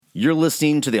You're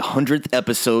listening to the 100th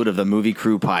episode of the Movie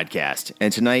Crew podcast,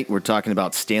 and tonight we're talking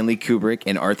about Stanley Kubrick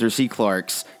and Arthur C.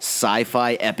 Clarke's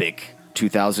sci-fi epic,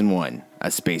 2001,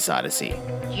 A Space Odyssey.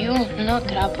 You no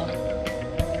trouble.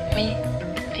 Me,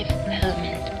 Fifth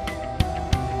Element.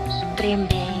 Supreme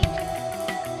Being.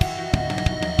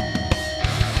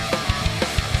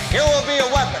 You will be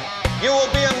a weapon. You will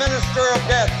be a minister of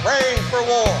death, praying for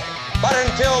war. But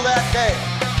until that day,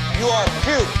 you are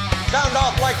cute. Sound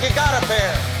off like you got a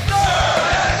pair.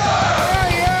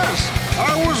 Yes,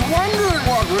 I was wondering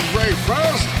what would break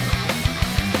first.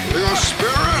 Your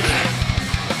spirit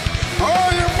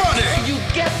or your body? You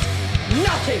get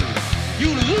nothing.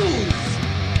 You lose.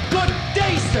 Good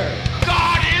day, sir.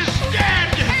 God is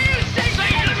dead.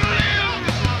 Satan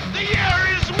lives. The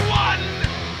year is won.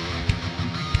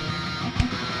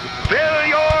 Fill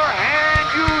your hand,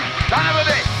 you son of a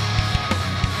bitch!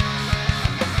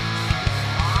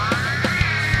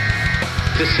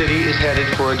 The city is headed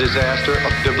for a disaster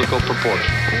of biblical proportion.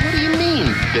 What do you mean,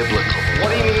 biblical?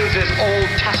 What he means is Old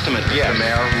Testament, Mr.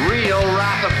 Mayor. Real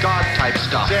wrath of God type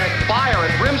stuff. Fire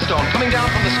and brimstone coming down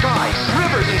from the skies.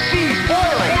 Rivers and seas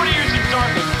boiling. 40 years of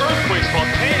darkness, earthquakes,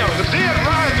 volcanoes, The dead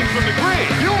rising from the grave.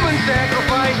 Human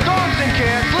sacrifice, dogs and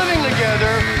cats living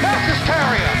together. Mass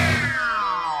hysteria.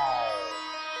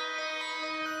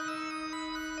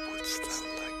 Wouldst thou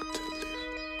like to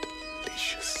live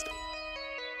deliciously?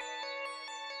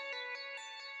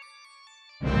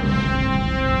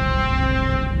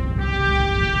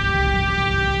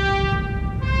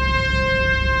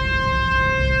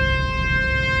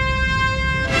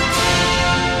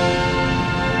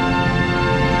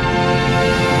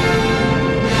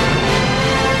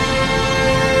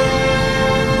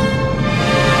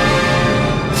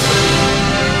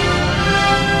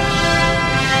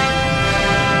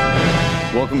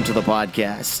 Welcome to the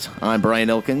podcast. I'm Brian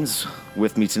Elkins.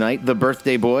 With me tonight, the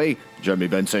birthday boy, Jeremy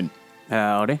Benson,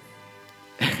 Howdy.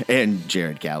 and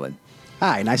Jared Callan.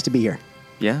 Hi, nice to be here.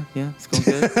 Yeah, it's going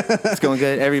good. It's going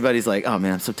good. Everybody's like, oh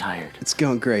man, I'm so tired. It's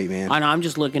going great, man. I know, I'm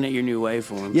just looking at your new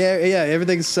waveform. Yeah,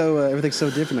 everything's so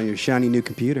different on your shiny new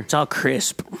computer. It's all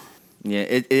crisp. Yeah,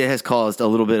 it has caused a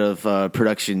little bit of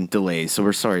production delays, so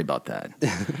we're sorry about that.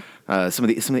 Some of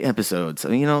the episodes, I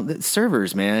mean, the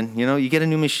servers, man. You get a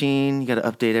new machine, you got to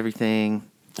update everything.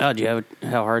 Oh, do you have a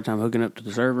hard time hooking up to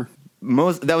the server?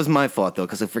 That was my fault though,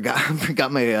 because I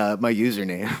forgot my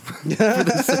username for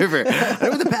the server. I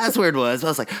know what the password was. I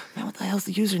was like, man, what the hell's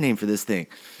the username for this thing?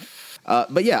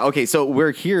 But yeah, okay, so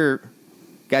we're here,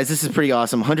 guys. This is pretty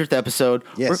awesome. 100th episode.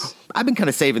 Yes, I've been kind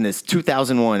of saving this.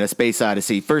 2001: A Space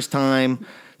Odyssey. First time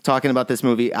talking about this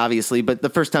movie, obviously, but the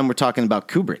first time we're talking about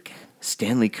Kubrick.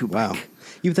 Stanley Kubrick. Wow.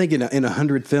 You think in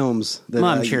 100 films that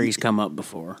I'm sure he's come up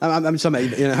before. I'm talking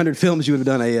about in 100 films you would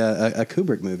have done a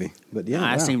Kubrick movie. But yeah,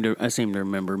 I wow. seem to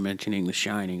remember mentioning The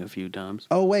Shining a few times.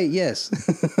 Oh wait, yes.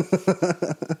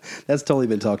 That's totally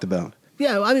been talked about.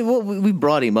 Yeah, I mean, we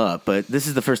brought him up, but this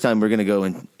is the first time we're going to go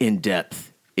in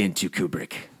depth into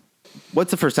Kubrick. What's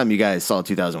the first time you guys saw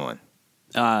 2001?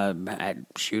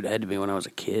 It had to be when I was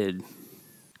a kid.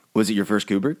 Was it your first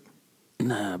Kubrick?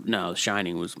 No, The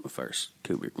Shining was my first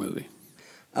Kubrick movie.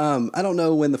 I don't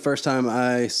know when the first time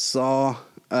I saw.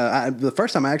 The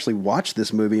first time I actually watched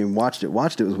this movie and watched it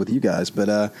was with you guys.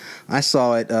 But I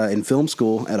saw it in film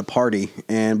school at a party,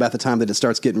 and by the time that it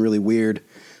starts getting really weird,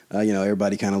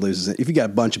 everybody kind of loses it. If you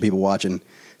got a bunch of people watching,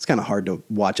 it's kind of hard to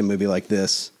watch a movie like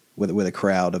this with a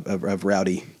crowd of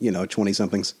rowdy,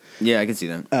 20-somethings. Yeah, I can see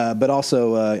that. But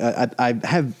also, I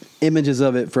have images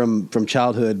of it from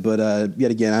childhood, but yet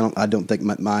again, I don't think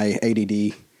my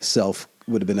ADD self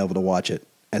would have been able to watch it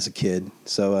as a kid.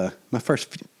 So my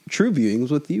first true viewing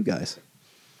was with you guys.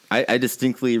 I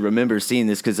distinctly remember seeing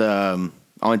this because on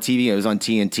TV, it was on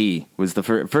TNT. Was the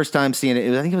first time seeing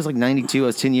it. I think it was like 92. I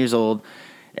was 10 years old,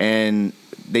 and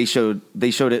they showed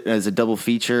it as a double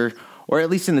feature, or at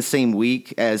least in the same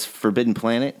week as Forbidden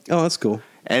Planet. Oh, that's cool.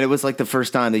 And it was like the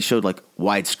first time they showed like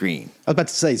widescreen. I was about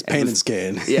to say it's pan and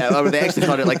scan. Yeah, they actually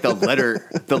called it like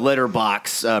the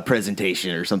letterbox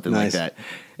presentation or something like that.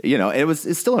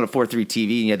 It's still on a 4:3 TV,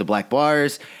 and you had the black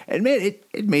bars, and man,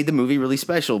 it made the movie really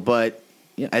special. But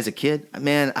as a kid,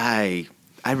 man, I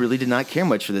really did not care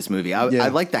much for this movie. I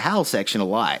liked the Hal section a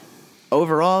lot.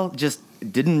 Overall, just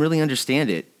didn't really understand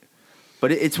it.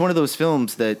 But it's one of those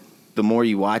films that the more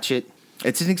you watch it,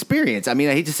 it's an experience. I mean,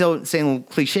 I hate to say a little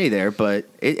cliche there, but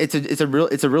it's a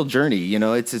real journey.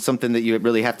 It's something that you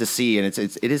really have to see, and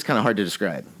it is kind of hard to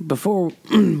describe. Before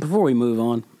we move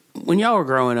on, when y'all were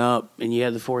growing up and you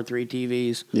had the 4:3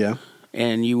 TVs, yeah,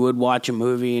 and you would watch a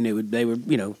movie and they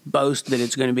would boast that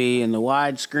it's going to be in the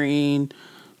widescreen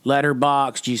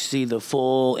letterboxed. You see the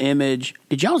full image.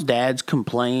 Did y'all's dads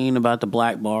complain about the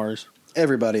black bars?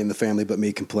 Everybody in the family but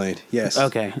me complained. Yes.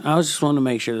 Okay. I was just wanting to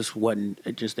make sure this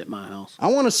wasn't just at my house. I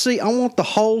want the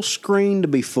whole screen to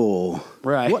be full.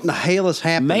 Right. What in the hell is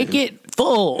happening? Make it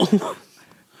full.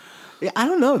 Yeah, I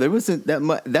don't know. There wasn't that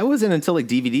much. That wasn't until like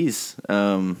DVDs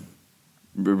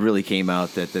really came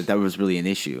out that was really an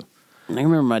issue. I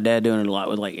remember my dad doing it a lot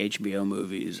with like HBO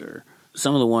movies or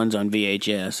some of the ones on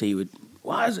VHS. He would,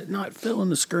 why is it not filling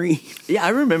the screen? Yeah, I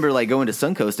remember like going to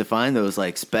Suncoast to find those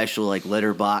like special like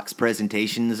letterbox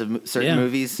presentations of certain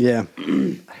movies. Yeah.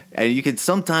 And you could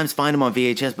sometimes find them on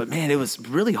VHS, but man, it was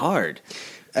really hard.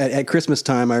 At Christmas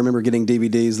time, I remember getting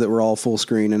DVDs that were all full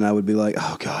screen, and I would be like,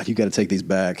 "Oh God, you got to take these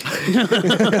back."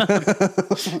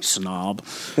 Snob.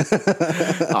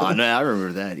 Oh no, I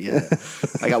remember that. Yeah,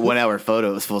 I got 1 hour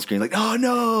photo. It was full screen. Like, oh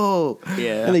no.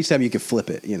 Yeah. And each time you could flip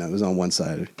it. You know, it was on one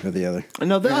side or the other.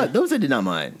 No, those I did not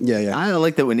mind. Yeah. I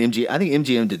like that when I think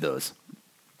MGM did those.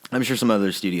 I'm sure some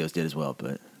other studios did as well,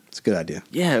 but it's a good idea.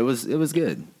 Yeah, it was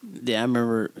good. Yeah, I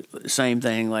remember same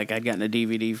thing. Like I'd gotten a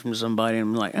DVD from somebody, and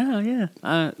I'm like, "Oh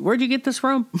yeah, where'd you get this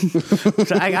from?"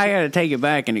 So I got to take it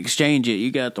back and exchange it.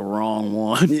 You got the wrong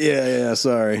one. Yeah.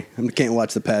 Sorry, I can't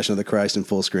watch The Passion of the Christ in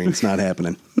full screen. It's not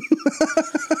happening.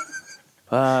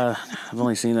 I've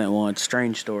only seen that once.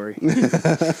 Strange story.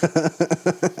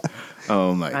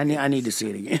 Oh my! I need to see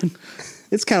it again.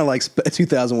 It's kind of like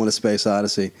 2001: A Space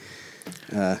Odyssey.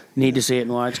 Need to see it in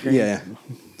widescreen. Yeah.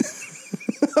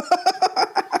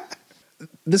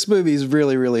 This movie is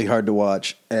really, really hard to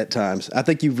watch at times. I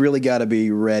think you've really got to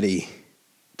be ready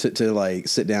to like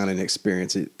sit down and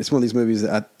experience it. It's one of these movies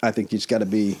that I think you just got to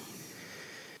be.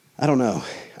 I don't know.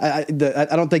 I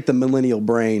don't think the millennial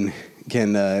brain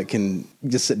can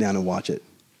just sit down and watch it.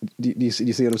 Do you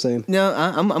see what I'm saying? No,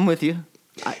 I'm with you.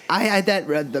 I had that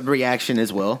reaction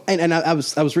as well. And I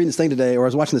was reading this thing today, or I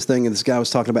was watching this thing, and this guy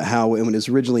was talking about how when it was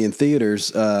originally in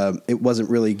theaters, it wasn't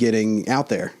really getting out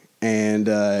there. And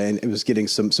it was getting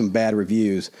some bad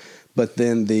reviews, but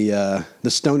then the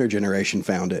stoner generation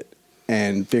found it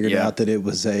and figured out that it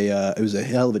was a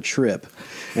hell of a trip,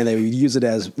 and they would use it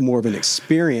as more of an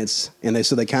experience, and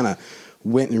they kind of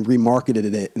went and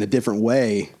remarketed it in a different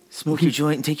way. Smoke your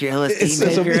joint and take your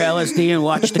LSD. Take your LSD and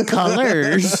watch the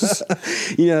colors.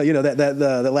 you know that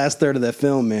the last third of that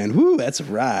film, man. Whoo, that's a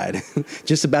ride.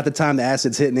 Just about the time the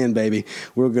acid's hitting in, baby,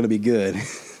 we're gonna be good.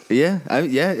 Yeah,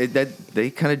 they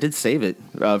kind of did save it,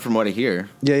 from what I hear.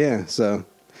 Yeah. So,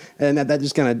 and that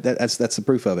just kind of that's the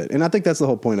proof of it. And I think that's the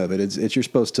whole point of it. It's you're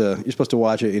supposed to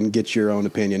watch it and get your own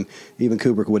opinion. Even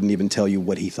Kubrick wouldn't even tell you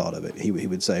what he thought of it. He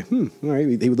would say, all right.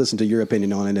 He would listen to your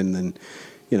opinion on it, and then,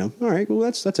 all right, well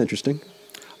that's interesting.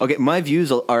 Okay, my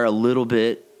views are a little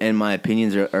bit, and my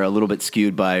opinions are a little bit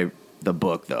skewed by the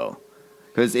book, though,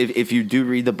 because if you do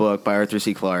read the book by Arthur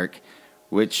C. Clarke,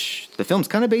 which the film's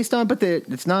kind of based on, but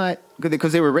it's not,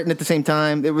 because they were written at the same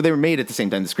time. They were made at the same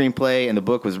time. The screenplay and the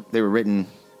book they were written.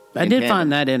 I did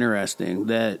find that interesting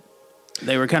that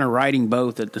they were kind of writing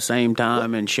both at the same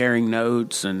time and sharing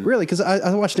notes and really, because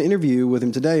I watched an interview with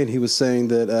him today, and he was saying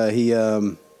that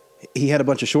he had a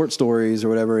bunch of short stories or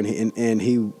whatever, and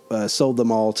he sold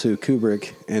them all to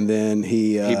Kubrick, and then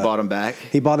he bought them back.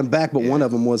 He bought them back, but one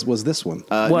of them was this one.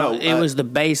 It was the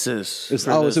basis.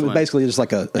 So it was basically just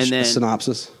like a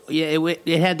synopsis. Yeah,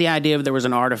 it had the idea of there was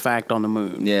an artifact on the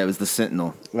moon. Yeah, it was the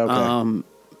Sentinel. Okay.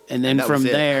 And then from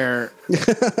there,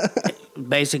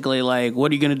 basically, like,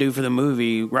 what are you going to do for the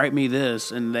movie? Write me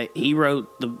this, and he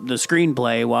wrote the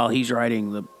screenplay while he's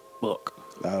writing the book.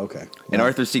 Oh, okay. And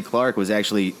Arthur C. Clarke was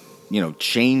actually,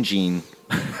 changing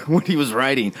what he was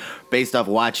writing based off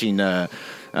watching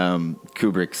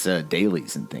Kubrick's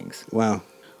dailies and things. Wow.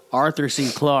 Arthur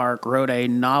C. Clarke wrote a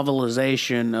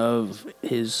novelization of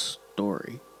his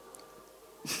story.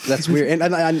 That's weird.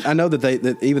 And I know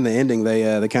that even the ending,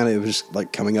 they kind of, it was just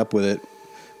like coming up with it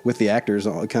with the actors,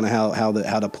 kind of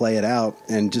how to play it out,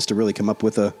 and just to really come up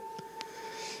with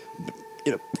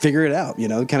figure it out,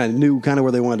 kind of knew kind of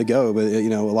where they wanted to go. But,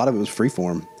 a lot of it was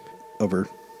freeform over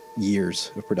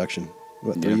years of production.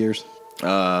 What, 3 years?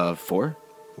 4.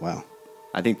 Wow.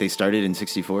 I think they started in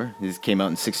 64. This came out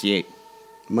in 68.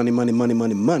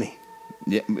 Money.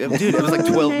 Yeah, dude, it was like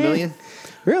 12 million.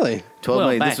 Really? 12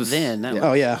 million. Back this was, then.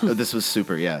 Oh, yeah. This was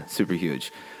super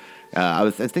huge. I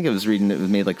think I was reading it was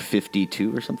made like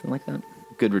 52 or something like that.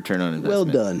 Good return on investment. Well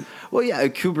done. Well, yeah,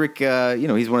 Kubrick,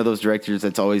 he's one of those directors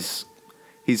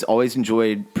he's always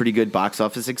enjoyed pretty good box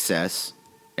office success,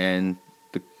 and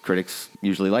the critics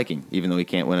usually like him, even though he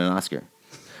can't win an Oscar.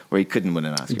 Or he couldn't win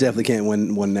an Oscar. Definitely can't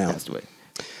win one now. Passed away.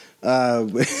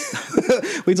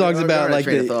 We talked about like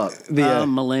the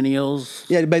millennials.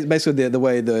 Yeah, basically the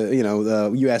way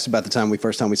you asked about the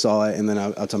first time we saw it, and then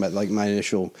I'll talk about like my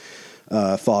initial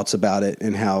thoughts about it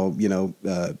and how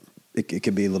it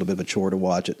could be a little bit of a chore to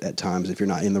watch at times if you're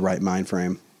not in the right mind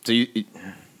frame. So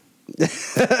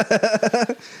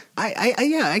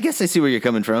I guess I see where you're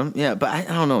coming from. Yeah, but I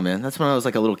don't know, man. That's when I was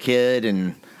like a little kid,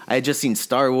 and I had just seen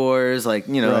Star Wars, like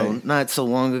Right. not so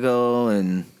long ago,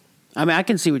 and I mean, I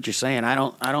can see what you're saying. I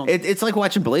don't. It's like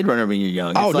watching Blade Runner when you're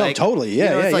young. Oh, it's no, like, totally.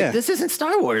 Yeah, it's yeah, like yeah. this isn't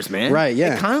Star Wars, man. Right,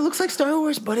 yeah. It kind of looks like Star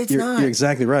Wars, but it's not. You're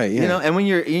exactly right. Yeah. And when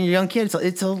you're a young kid,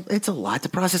 it's a lot to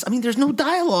process. I mean, there's no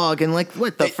dialogue, and like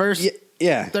what the first.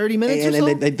 Yeah, 30 minutes and or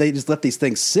so? they just let these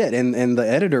things sit. And the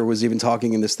editor was even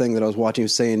talking in this thing that I was watching,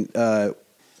 was saying,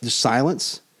 just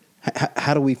silence.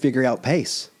 How do we figure out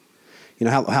pace?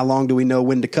 How long do we know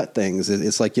when to cut things?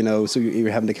 It's like, so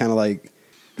you're having to kind of like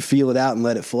feel it out and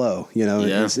let it flow.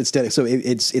 Yeah.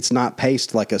 It's not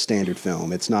paced like a standard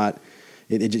film. It's not.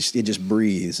 It just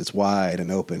breathes. It's wide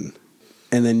and open.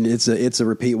 And then it's a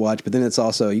repeat watch. But then it's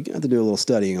also, you have to do a little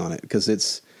studying on it because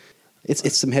it's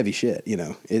some heavy shit,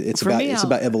 It's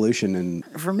about evolution. And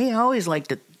for me, I always like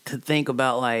to think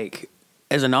about, like,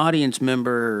 as an audience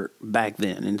member back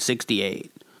then in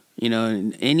 '68.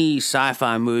 In any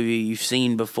sci-fi movie you've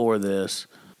seen before this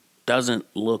doesn't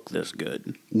look this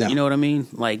good. No. You know what I mean?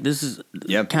 Like, this is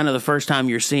kind of the first time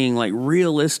you're seeing like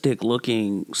realistic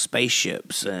looking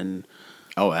spaceships and.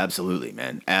 Oh, absolutely,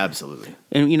 man, absolutely.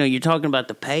 And you're talking about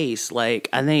the pace. Like,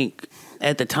 I think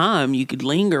at the time you could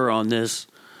linger on this.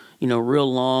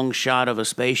 Real long shot of a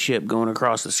spaceship going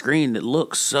across the screen that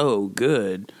looks so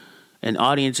good. And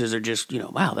audiences are just,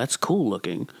 wow, that's cool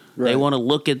looking. Right. They want to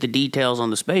look at the details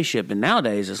on the spaceship. And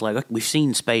nowadays it's like, we've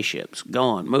seen spaceships. Go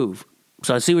on, move.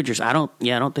 So I see what you're saying. I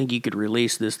don't think you could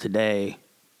release this today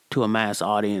to a mass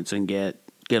audience and get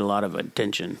a lot of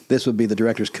attention. This would be the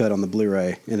director's cut on the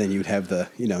Blu-ray. And then you'd have the,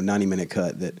 90-minute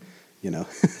cut that...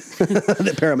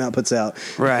 that Paramount puts out.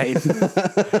 Right.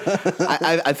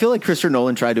 I feel like Christopher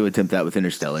Nolan tried to attempt that with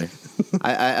Interstellar.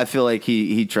 I feel like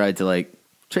he tried to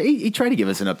he tried to give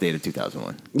us an update of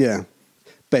 2001. Yeah.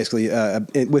 Basically,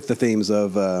 with the themes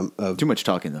of too much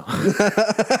talking though.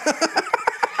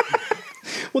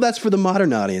 Well, that's for the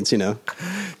modern audience,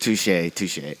 Touche.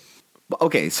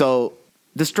 Okay, so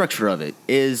the structure of it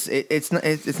is it's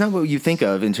not what you think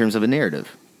of in terms of a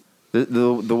narrative.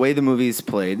 The way the movie is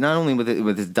played, not only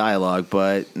with its dialogue,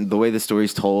 but the way the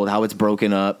story's told, how it's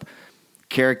broken up.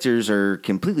 Characters are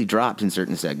completely dropped in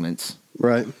certain segments.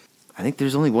 Right. I think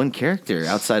there's only one character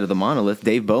outside of the monolith.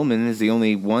 Dave Bowman is the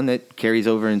only one that carries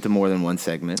over into more than one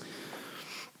segment.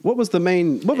 What was the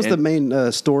main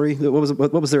story?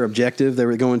 What was their objective? They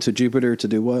were going to Jupiter to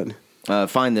do what?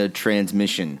 Find the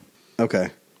transmission. Okay.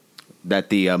 That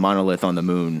the monolith on the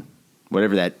moon,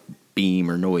 whatever that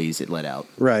beam or noise it let out.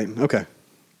 Right. Okay.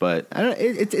 But I don't.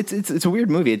 It's a weird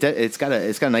movie. It's got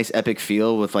a nice epic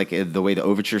feel with like the way the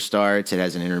overture starts. It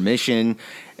has an intermission.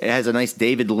 It has a nice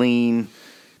David Lean.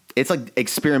 It's like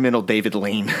experimental David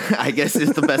Lean, I guess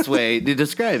is the best way to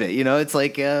describe it. It's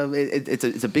like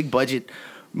it's a big budget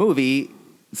movie,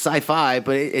 sci-fi,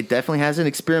 but it definitely has an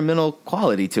experimental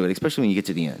quality to it, especially when you get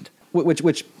to the end.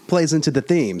 Which plays into the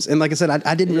themes. And like I said,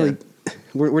 I didn't really.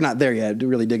 We're not there yet,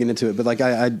 really digging into it. But like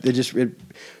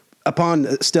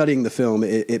upon studying the film,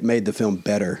 it made the film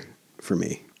better for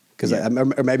me because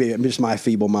or maybe just my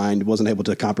feeble mind wasn't able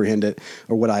to comprehend it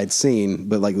or what I had seen.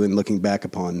 But like when looking back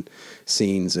upon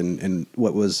scenes and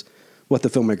what the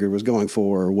filmmaker was going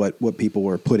for, or what people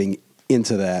were putting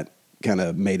into that, kind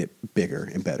of made it bigger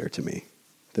and better to me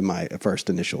than my first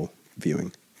initial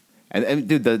viewing. And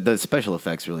dude, the special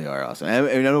effects really are awesome.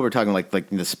 I know we're talking like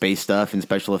the space stuff and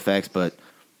special effects, but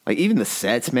like even the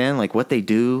sets, man, like what they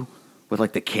do with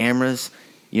like the cameras,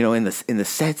 in the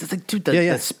sets. It's like, dude,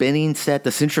 the spinning set,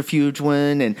 the centrifuge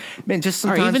one, and man, just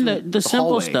sometimes or even the simple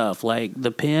hallway stuff like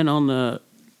the pen on the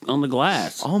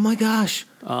glass. Oh my gosh,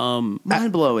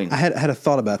 mind blowing. I had a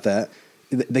thought about that.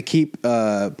 They keep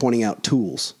pointing out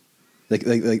tools.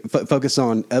 They focus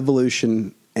on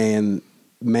evolution and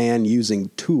man using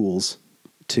tools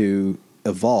to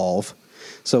evolve.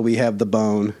 So we have the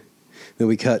bone, then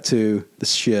we cut to the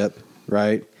ship,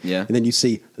 right? Yeah. And then you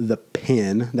see the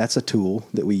pen. That's a tool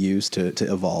that we use to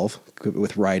evolve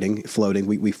with writing, floating.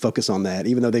 We focus on that,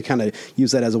 even though they kind of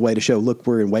use that as a way to show, look,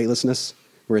 we're in weightlessness,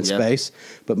 we're in space.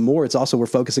 But more, it's also we're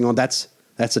focusing on that's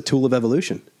a tool of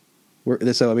evolution.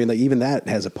 So I mean, like, even that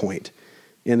has a point.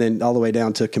 And then all the way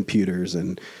down to computers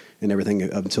and everything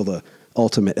up until the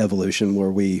ultimate evolution where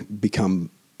we become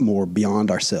more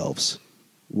beyond ourselves,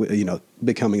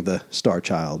 becoming the star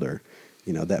child or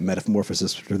that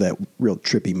metamorphosis or that real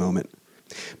trippy moment.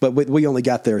 But we only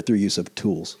got there through use of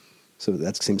tools. So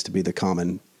that seems to be the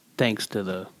common. Thanks to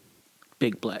the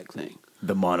big black thing.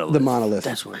 The monolith. The monolith.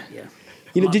 That's what, yeah.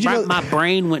 Did you know my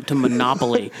brain went to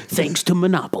Monopoly thanks to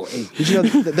Monopoly. Did you know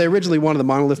that they originally wanted the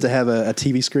monolith to have a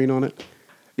TV screen on it?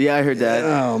 Yeah, I heard that.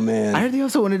 Oh, man. I heard they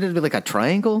also wanted it to be like a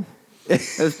triangle. It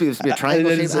was supposed to be a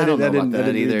triangle shape. I don't know about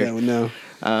that either. That one, no.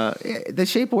 The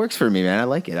shape works for me, man. I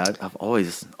like it. I've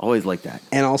always liked that.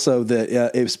 And also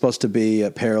that it was supposed to be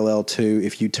parallel to,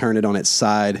 if you turn it on its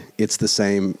side, it's the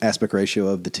same aspect ratio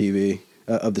of the TV.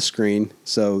 Of the screen,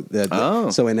 so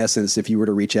so in essence, if you were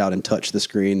to reach out and touch the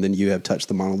screen, then you have touched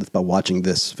the monolith by watching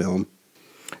this film.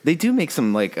 They do make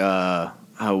some like a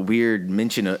weird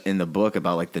mention in the book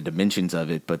about like the dimensions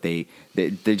of it, but they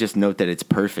just note that it's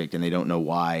perfect and they don't know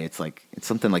why. It's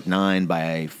something like 9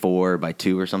 by 4 by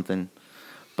 2 or something,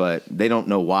 but they don't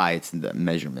know why it's the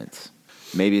measurements.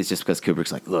 Maybe it's just because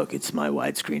Kubrick's like, look, it's my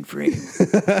widescreen frame.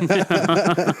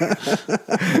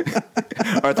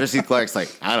 Arthur C. Clarke's like,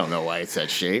 I don't know why it's that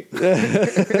shape.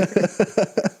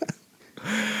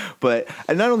 But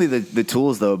not only the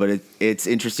tools though, but it's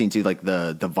interesting too, like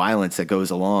the violence that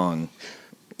goes along.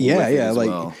 Yeah, like,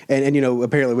 well. and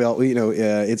apparently we all,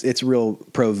 it's real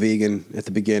pro-vegan at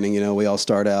the beginning. We all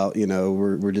start out,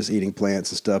 we're just eating plants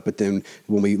and stuff, but then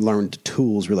when we learned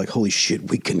tools, we're like, holy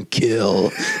shit, we can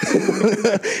kill,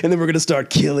 and then we're gonna start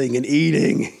killing and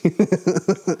eating.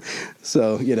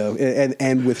 So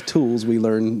and with tools, we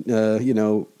learn,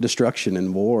 destruction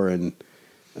and war and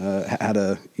how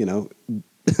to,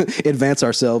 advance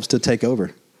ourselves to take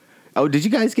over. Oh, did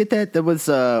you guys get that? That was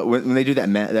when they do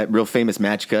that real famous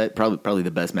match cut, probably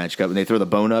the best match cut, when they throw the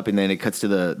bone up and then it cuts to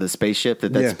the spaceship.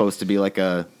 That's supposed to be like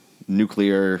a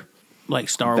nuclear, like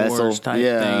Star vessel. Wars type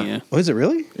thing. Yeah. Oh, is it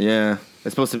really? Yeah,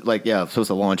 it's supposed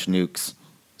to launch nukes.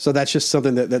 So that's just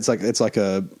something that's like it's like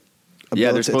a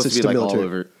they're supposed to be like all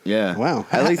over. Yeah, wow.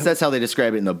 At least that's how they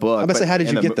describe it in the book. I'm gonna say, how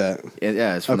did you get that?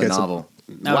 Yeah, it's from the novel.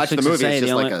 Watch the movie; it's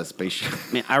just like a spaceship.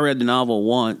 I mean, I read the novel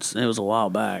once, and it was a while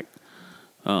back.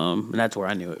 And that's where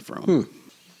I knew it from.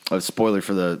 A spoiler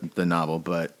for the novel,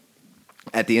 but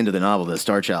at the end of the novel, the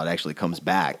Star Child actually comes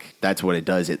back. That's what it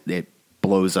does. It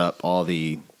blows up all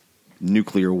the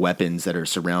nuclear weapons that are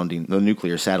surrounding the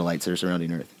nuclear satellites that are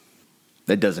surrounding Earth.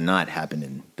 That does not happen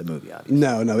in the movie, obviously.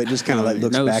 No, it just kind of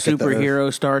looks back at the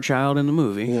superhero Star Child in the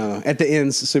movie. At the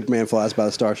end, Superman flies by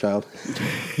the Star Child.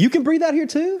 You can breathe out here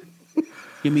too?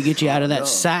 Let me get you out of that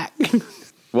sack.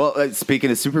 Well,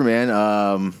 speaking of Superman,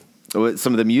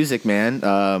 some of the music, man.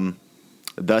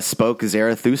 Thus Spoke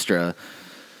Zarathustra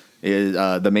is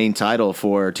the main title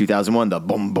for 2001. The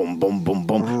boom, boom, boom, boom,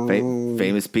 boom,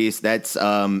 famous piece. That's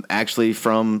actually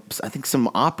from, I think, some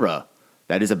opera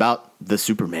that is about the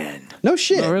Superman. No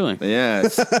shit. Oh, really? Yeah,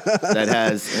 that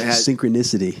has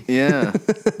synchronicity. Yeah,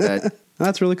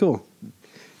 that's really cool.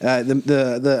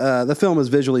 The film is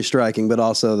visually striking, but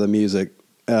also the music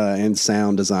and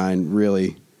sound design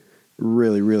really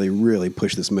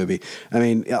push this movie. I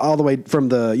mean, all the way from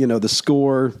the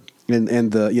score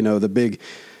and the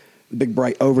big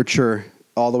bright overture,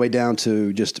 all the way down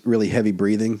to just really heavy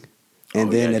breathing,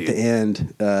 and then at the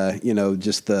end,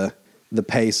 just the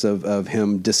pace of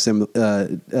him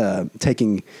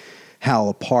taking Hal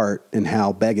apart and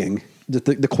Hal begging.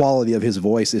 The quality of his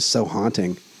voice is so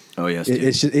haunting. Oh yes,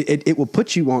 it will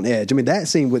put you on edge. I mean, that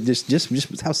scene with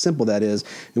just how simple that is,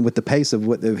 and with the pace of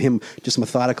him just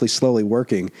methodically, slowly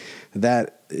working,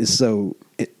 that is so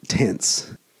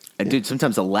tense. And dude,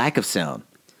 sometimes the lack of sound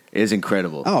is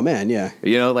incredible. Oh man, yeah.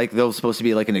 Like there's supposed to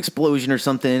be like an explosion or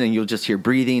something, and you'll just hear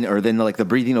breathing, or then like the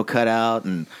breathing will cut out,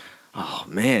 and oh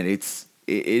man, it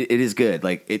is good.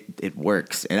 Like it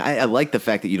works, and I like the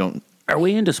fact that you don't. Are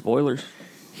we into spoilers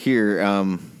here?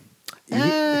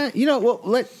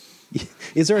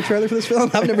 Is there a trailer for this film?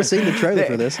 I've never seen the trailer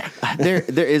for this.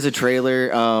 There is a trailer.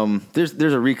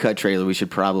 There's a recut trailer we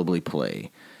should probably play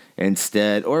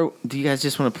instead. Or do you guys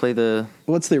just want to play the?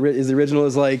 What's the original?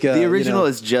 Is like the original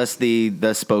is just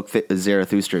the Spoke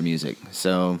Zarathustra music.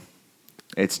 So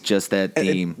it's just that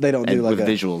theme. They don't do like with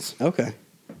visuals. Okay.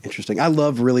 Interesting. I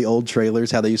love really old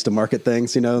trailers, how they used to market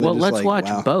things, Well, let's watch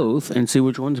both and see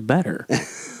which one's better.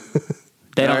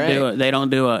 They don't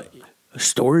do a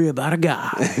story about a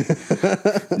guy.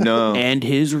 No. And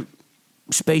his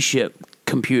spaceship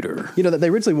computer. That they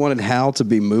originally wanted Hal to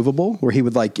be movable, where he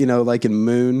would like in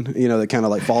Moon, that kind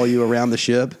of like follow you around the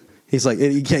ship. He's like,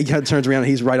 he kind of turns around and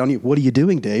he's right on you. What are you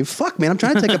doing, Dave? Fuck, man, I'm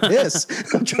trying to take a piss.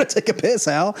 I'm trying to take a piss,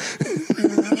 Hal.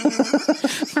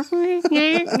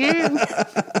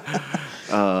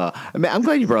 I'm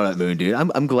glad you brought up Moon, dude.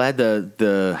 I'm glad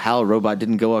the Hal robot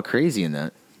didn't go all crazy in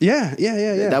that. Yeah.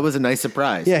 That was a nice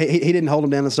surprise. Yeah, he didn't hold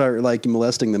them down and start like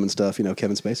molesting them and stuff,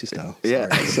 Kevin Spacey style.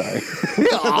 Sorry.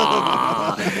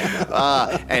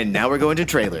 And now we're going to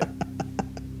trailer.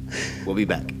 We'll be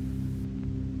back.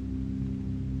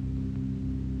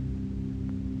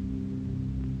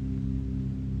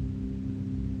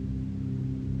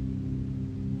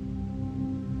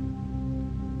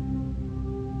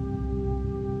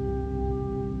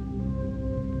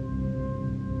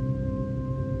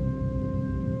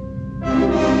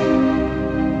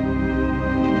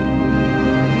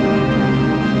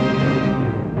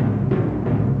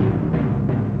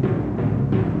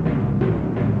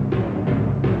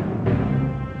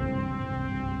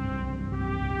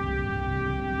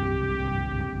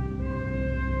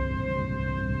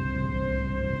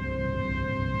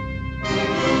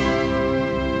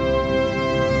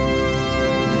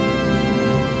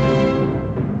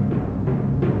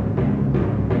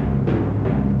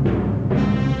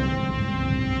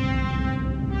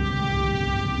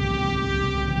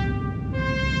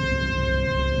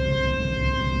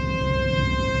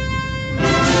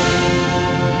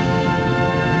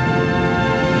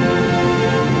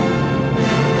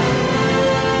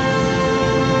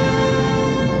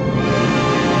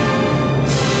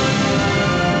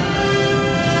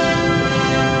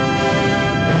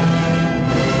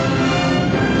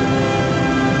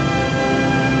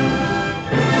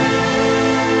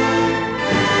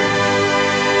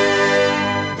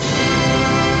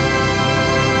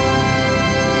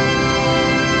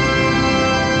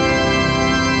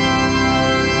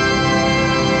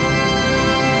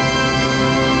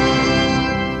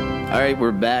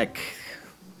 We're back.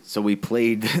 So we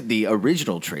played the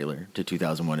original trailer to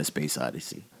 2001: A Space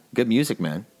Odyssey. Good music,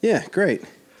 man. Yeah, great.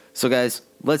 So guys,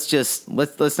 let's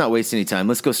not waste any time.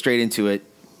 Let's go straight into it.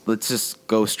 Let's just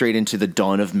go straight into the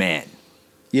dawn of man.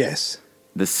 Yes.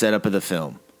 The setup of the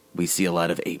film. We see a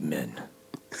lot of ape men.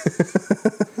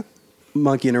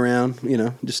 Monkeying around,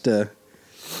 just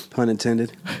pun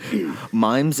intended.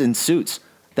 Mimes in suits.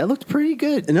 That looked pretty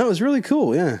good. No, it was really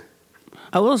cool, yeah.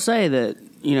 I will say that,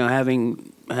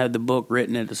 having had the book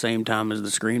written at the same time as the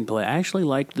screenplay, I actually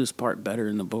liked this part better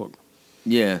in the book.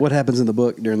 Yeah. What happens in the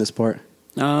book during this part?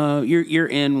 You're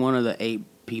in one of the ape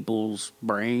people's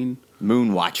brain.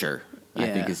 Moon Watcher, I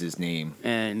think is his name.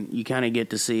 And you kind of get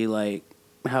to see, like,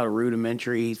 how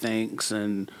rudimentary he thinks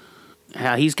and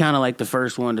how he's kind of like the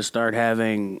first one to start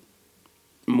having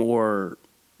more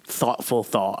thoughtful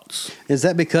thoughts. Is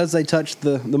that because they touched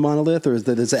the monolith, or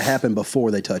does it happen before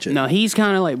they touch it? No, he's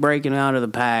kind of like breaking out of the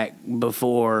pack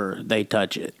before they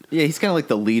touch it. Yeah, he's kind of like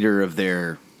the leader of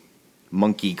their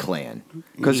monkey clan.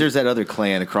 Because there's that other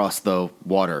clan across the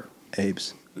water.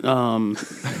 Apes.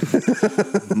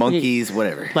 Monkeys,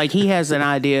 whatever. Like, he has an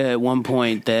idea at one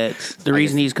point that the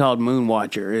reason he's called Moon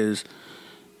Watcher is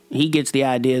he gets the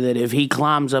idea that if he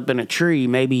climbs up in a tree,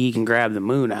 maybe he can grab the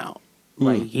moon out.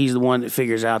 Like, he's the one that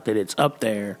figures out that it's up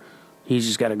there. He's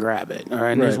just got to grab it. All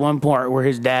right. And there's one part where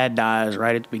his dad dies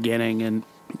right at the beginning, and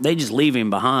they just leave him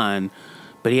behind,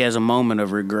 but he has a moment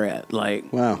of regret.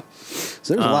 Like, wow.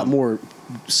 So there's a lot more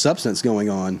substance going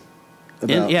on.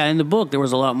 In the book, there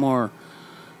was a lot more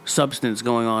substance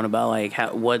going on about, like,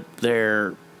 what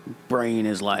their brain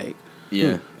is like.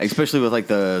 Yeah. Especially with, like,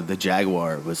 the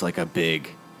jaguar was, like, a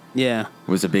big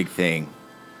thing.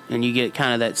 And you get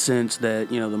kind of that sense that,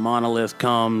 the monolith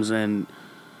comes and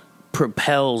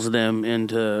propels them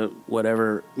into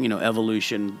whatever,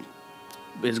 evolution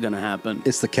is going to happen.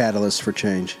 It's the catalyst for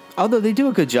change. Although they do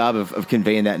a good job of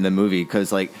conveying that in the movie,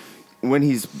 because, like, when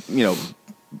he's,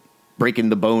 breaking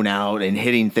the bone out and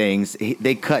hitting things,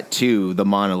 they cut to the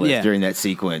monolith during that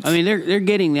sequence. I mean, they're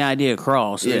getting the idea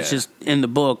across. Yeah. It's just in the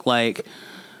book, like,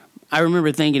 I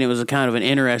remember thinking it was a kind of an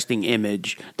interesting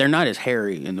image. They're not as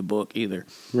hairy in the book either.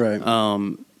 Right.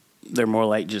 They're more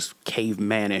like just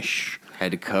cavemanish.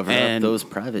 Had to cover up those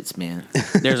privates, man.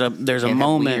 There's a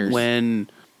moment when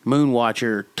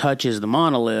Moonwatcher touches the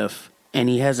monolith, and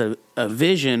he has a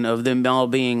vision of them all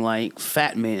being like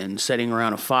fat men sitting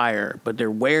around a fire, but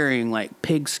they're wearing like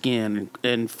pigskin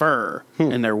and fur,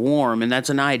 and they're warm. And that's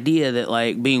an idea that,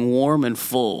 like, being warm and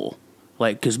full.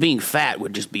 Like, because being fat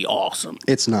would just be awesome.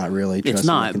 It's not really. It's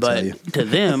not, but to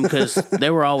them, because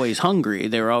they were always hungry.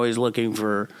 They were always looking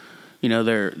for,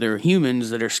 they're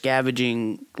humans that are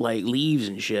scavenging, like, leaves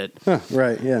and shit. Huh,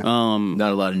 right, yeah.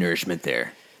 Not a lot of nourishment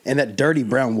there. And that dirty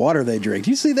brown water they drink. Do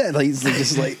you see that? Like, it's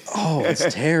just like, oh,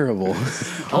 it's terrible.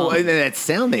 And that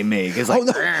sound they make is like...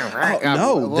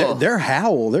 Their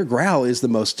howl, their growl is the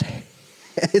most...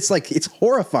 It's like, it's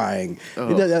horrifying. Oh.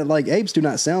 Like, apes do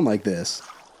not sound like this.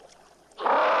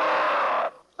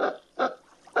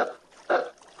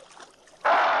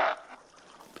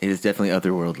 It is definitely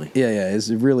otherworldly. Yeah, it's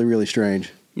really, really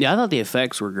strange. Yeah, I thought the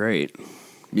effects were great.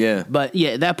 Yeah. But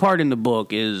yeah, that part in the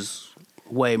book is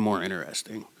way more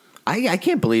interesting. I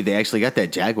can't believe they actually got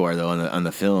that jaguar though on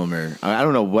the film, or I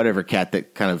don't know, whatever cat,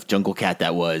 that kind of jungle cat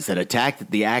that was, that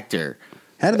attacked the actor.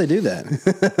 How do they do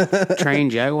that?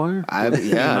 Trained jaguar?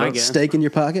 Steak in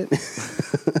your pocket?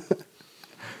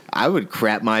 I would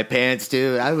crap my pants,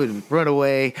 dude. I would run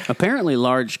away. Apparently,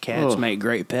 large cats make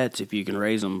great pets if you can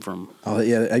raise them from. Oh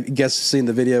yeah, I guess you've seen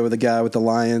the video with the guy with the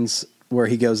lions where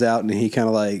he goes out and he kind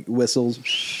of like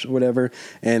whistles, whatever,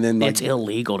 and then it's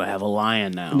illegal to have a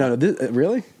lion now. No,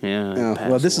 really? Yeah.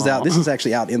 Well, this is out. This is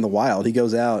actually out in the wild. He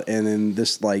goes out and then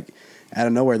this like out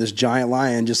of nowhere, this giant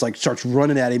lion just like starts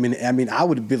running at him, and I mean, I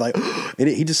would be like, and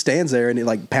he just stands there and it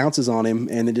like pounces on him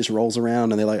and then just rolls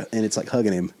around and it's like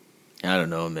hugging him. I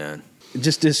don't know, man.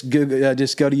 Just go to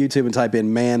YouTube and type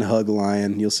in "man hug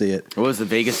lion." You'll see it. What was the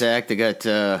Vegas act? They got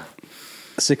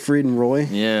Siegfried and Roy.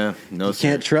 Yeah, you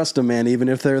can't trust them, man. Even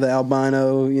if they're the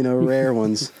albino, rare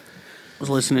ones. I was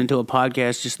listening to a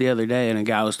podcast just the other day, and a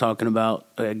guy was talking about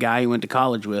a guy he went to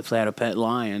college with that had a pet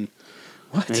lion.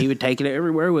 What? And he would take it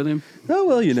everywhere with him. Oh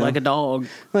well, like a dog.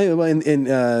 Well, in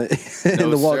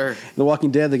The Walking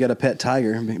Dead, they got a pet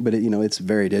tiger, but it's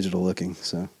very digital looking.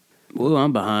 So. Ooh,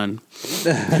 I'm behind.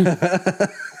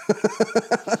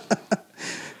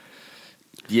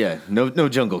 Yeah, no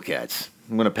jungle cats.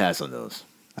 I'm gonna pass on those.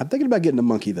 I'm thinking about getting a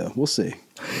monkey though. We'll see.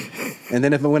 And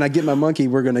then when I get my monkey,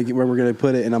 we're gonna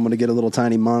put it, and I'm gonna get a little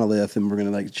tiny monolith, and we're gonna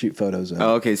like shoot photos of.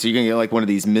 Oh, okay. So you're gonna get like one of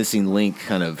these missing link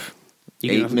kind of.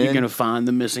 You're gonna find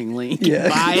the missing link. Yeah.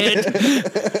 And buy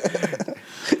it.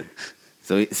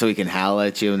 So he can howl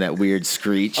at you in that weird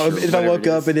screech. Oh, if I woke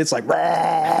up and it's like,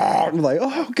 I'm like,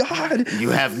 oh God, you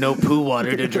have no poo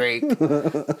water to drink.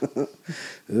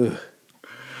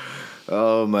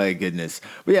 Oh my goodness.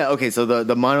 But yeah, okay. So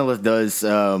the monolith does.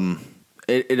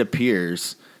 It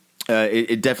appears.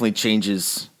 It definitely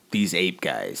changes these ape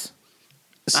guys.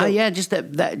 So, yeah, just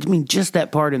that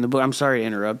part in the book. I'm sorry to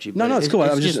interrupt you. No, it's cool.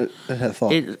 I was just I had a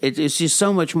thought. It's just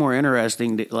so much more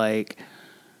interesting to, like,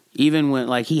 even when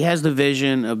like he has the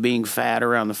vision of being fat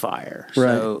around the fire.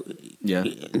 Right. So yeah.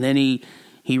 And then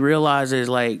he realizes,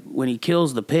 like, when he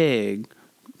kills the pig,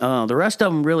 the rest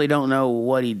of them really don't know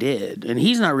what he did, and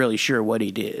he's not really sure what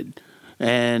he did.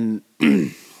 And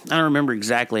I don't remember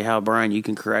exactly how, Brian, you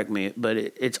can correct me, but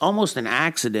it's almost an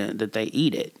accident that they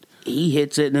eat it. He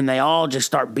hits it, and then they all just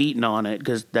start beating on it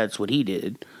because that's what he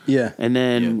did. Yeah. And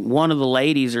then one of the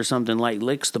ladies or something like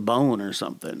licks the bone or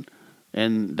something,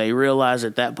 and they realize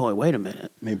at that point, wait a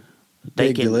minute,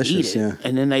 they can eat it. Yeah.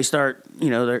 And then they start,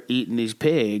 they're eating these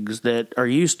pigs that are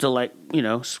used to, like,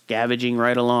 scavenging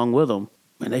right along with them,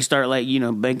 and they start, like,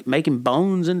 making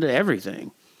bones into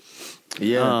everything.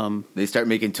 Yeah, they start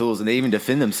making tools, and they even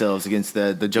defend themselves against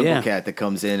the jungle cat that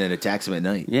comes in and attacks them at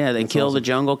night. Yeah, they kill the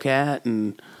jungle cat,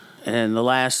 and the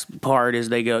last part is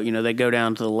they go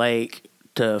down to the lake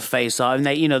to face off, and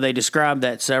they describe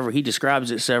that he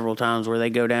describes it several times where they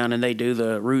go down and they do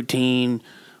the routine,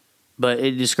 but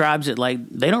it describes it like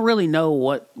they don't really know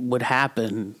what would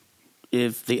happen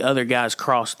if the other guys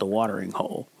crossed the watering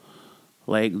hole.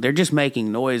 Like, they're just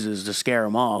making noises to scare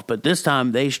them off. But this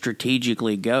time, they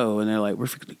strategically go, and they're like, we're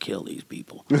going to kill these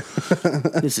people.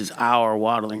 This is our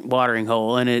watering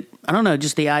hole. And I don't know,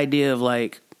 just the idea of,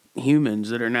 like, humans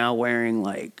that are now wearing,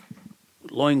 like,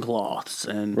 loincloths.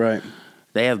 And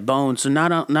they have bones. So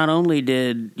not only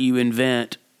did you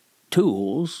invent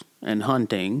tools and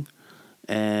hunting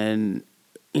and,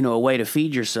 a way to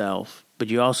feed yourself, but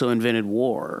you also invented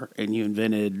war, and you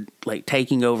invented, like,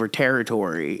 taking over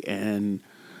territory. And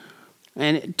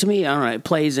to me, I don't know, it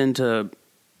plays into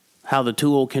how the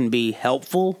tool can be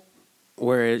helpful,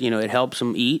 where, it helps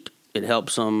them eat, it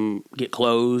helps them get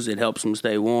clothes, it helps them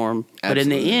stay warm. Absolutely. But in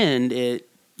the end,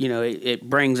 it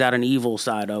brings out an evil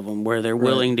side of them, where they're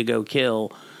willing to go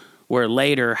kill, where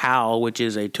later Hal, which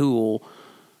is a tool,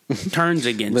 turns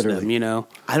against them,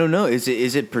 I don't know. Is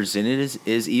it presented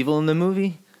as evil in the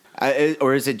movie?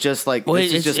 Or is it just like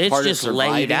it's just part of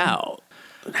surviving? Laid out?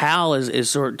 Hal is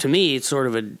sort, to me, it's sort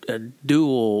of a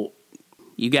dual.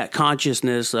 You got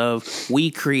consciousness of,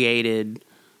 we created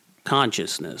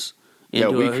consciousness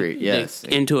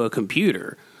into a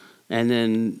computer, and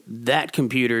then that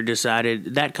computer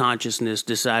that consciousness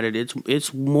decided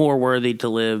it's more worthy to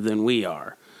live than we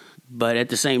are. But at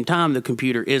the same time, the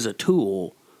computer is a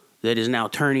tool that is now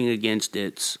turning against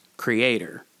its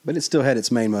creator. But it still had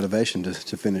its main motivation to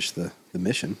finish the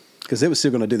mission, because it was still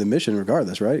going to do the mission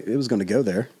regardless, right? It was going to go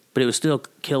there. But it was still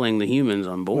killing the humans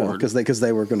on board. Because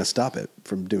they were going to stop it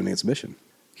from doing its mission.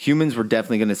 Humans were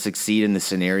definitely going to succeed in the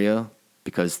scenario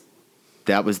because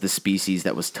that was the species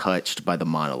that was touched by the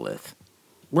monolith.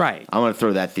 Right. I want to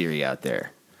throw that theory out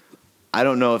there. I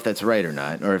don't know if that's right or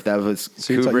not, or if that was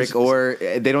Kubrick, or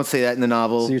they don't say that in the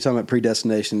novel. So you're talking about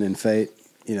predestination and fate?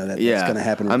 That's going to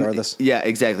happen regardless? Yeah,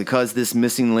 exactly. Because this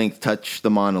missing link touched the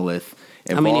monolith,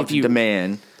 evolved into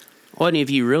man. Well, and if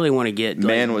you really want to get...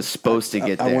 Man was supposed to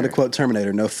get there. I want to quote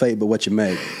Terminator, no fate but what you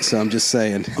make. So I'm just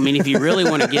saying. I mean, if you really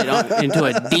want to get into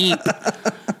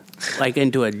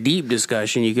a deep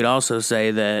discussion, you could also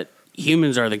say that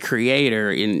humans are the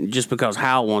creator, and just because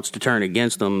Hal wants to turn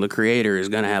against them, the creator is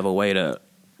going to have a way to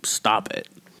stop it.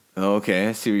 Okay,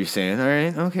 I see what you're saying. All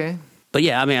right, okay. But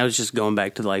yeah, I mean, I was just going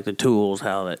back to like the tools,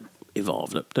 how that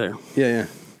evolved up there. Yeah.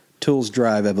 Tools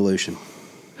drive evolution.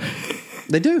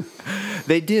 They do.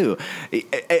 They do.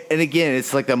 And again,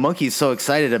 it's like the monkey's so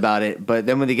excited about it, but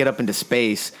then when they get up into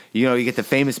space, you get the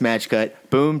famous match cut,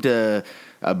 boom to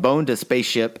bone to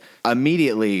spaceship.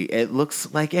 Immediately, it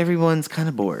looks like everyone's kind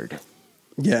of bored.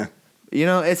 Yeah.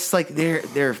 It's like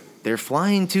they're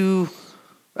flying to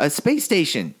a space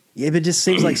station. Yeah, but it just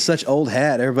seems like such old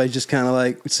hat. Everybody's just kind of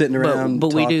like sitting around.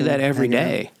 But we do that every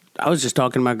day. I was just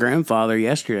talking to my grandfather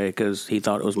yesterday because he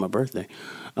thought it was my birthday.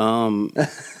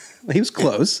 He was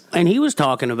close. And he was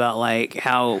talking about like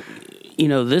how,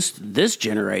 this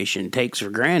generation takes for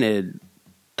granted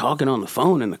talking on the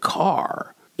phone in the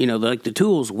car. Like the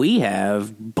tools we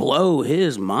have blow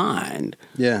his mind.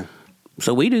 Yeah.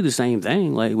 So we do the same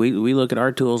thing. Like we look at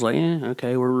our tools like,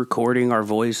 okay, we're recording our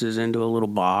voices into a little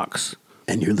box.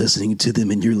 And you're listening to them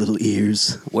in your little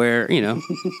ears. Where,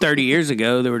 30 years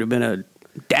ago, there would have been a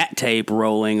DAT tape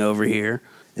rolling over here.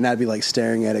 And I'd be like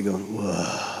staring at it going,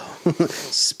 whoa.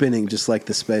 Spinning just like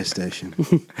the space station.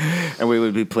 And we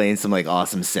would be playing some like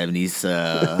awesome 70s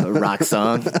rock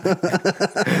song.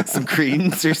 Some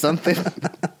Creedence or something.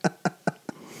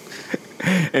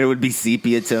 And it would be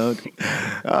sepia toned.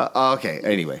 Okay,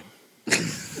 anyway.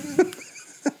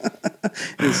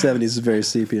 In the 70s is very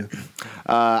sepia.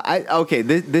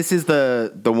 This is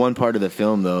the one part of the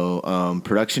film though,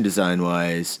 production design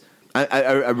wise.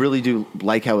 I really do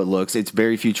like how it looks. It's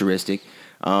very futuristic.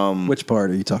 Which part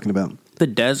are you talking about? The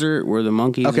desert where the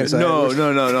monkeys. Okay, no.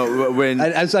 When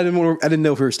I didn't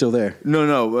know if we were still there.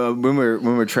 No. When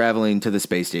we're traveling to the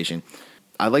space station,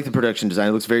 I like the production design.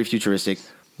 It looks very futuristic.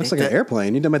 Looks like an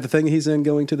airplane. You know about the thing he's in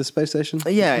going to the space station?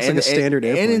 Yeah, it's like a standard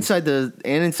airplane. And inside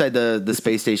the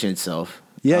space station itself.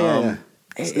 Yeah.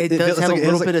 It does have a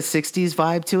little bit of 60s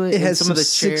vibe to it. It has some of the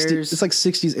chairs. It's like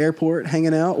 60s airport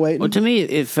hanging out, waiting. Well, to me,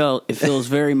 it feels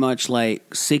very much like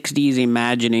 60s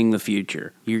imagining the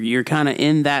future. You're kind of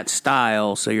in that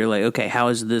style, so you're like, okay, how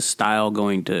is this style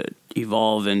going to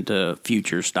evolve into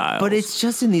future styles? But it's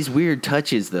just in these weird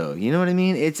touches, though. You know what I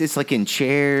mean? It's like in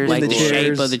chairs, like the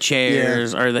shape of the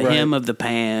chairs, or the hem of the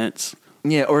pants.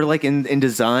 Yeah, or like in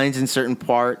designs in certain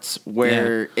parts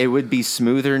where it would be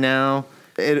smoother now.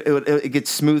 It gets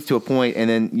smooth to a point, and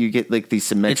then you get like these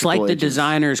symmetrical. It's like the edges.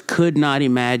 designers could not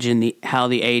imagine how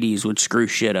the 80s would screw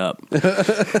shit up.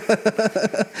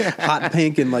 Hot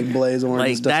pink and like blaze orange like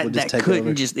and stuff would just take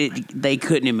over. They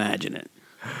couldn't imagine it.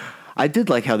 I did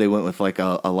like how they went with like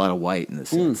a lot of white in the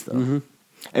sense, though. Mm-hmm.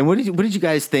 And what did you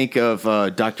guys think of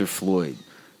Dr. Floyd?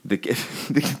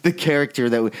 The character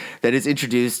that is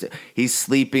introduced. He's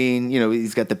sleeping.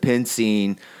 He's got the pen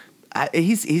scene.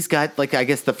 He's got like I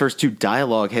guess the first two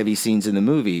dialogue heavy scenes in the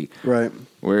movie, right?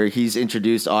 Where he's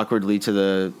introduced awkwardly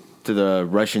to the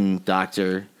Russian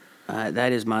doctor.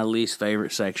 That is my least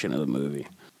favorite section of the movie.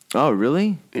 Oh,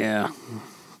 really? Yeah.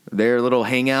 Their little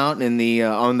hangout in the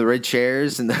on the red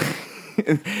chairs and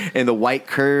the white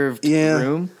curved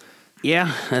room.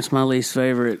 Yeah, that's my least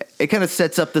favorite. It kind of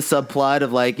sets up the subplot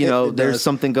of like, there's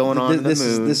something going on in the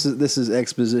moon. This is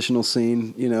expositional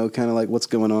scene, kind of like what's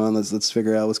going on. Let's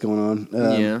figure out what's going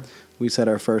on. We just had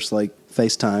our first like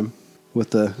FaceTime with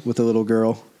the little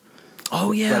girl.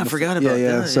 Oh yeah, I forgot about that.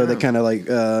 Yeah. So they kind of like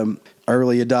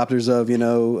early adopters of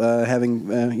having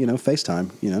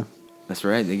FaceTime. That's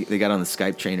right. They got on the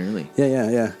Skype train early.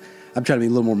 Yeah. I'm trying to be a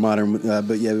little more modern,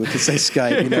 but yeah, we could say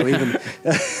Skype. Even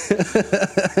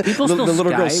people still the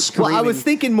little Skype. girl screaming. Well, I was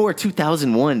thinking more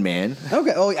 200001, man.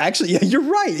 Okay. Oh, actually, yeah, you're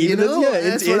right.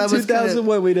 That's what I was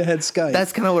 2001 we'd have had Skype.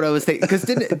 That's kind of what I was thinking. Because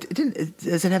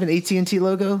does it have an AT&T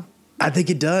logo? I think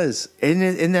it does.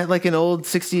 Isn't that like an old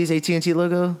 60s AT&T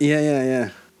logo? Yeah.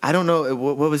 I don't know.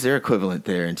 What was their equivalent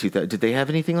there in 2000? Did they have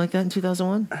anything like that in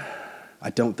 2001? I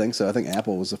don't think so. I think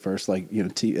Apple was the first telephone.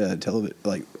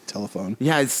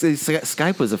 Yeah,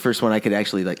 Skype was the first one I could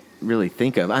actually like really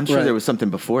think of. I'm sure there was something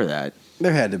before that.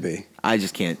 There had to be. I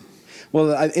just can't.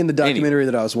 Well, in the documentary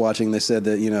that I was watching, they said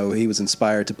that he was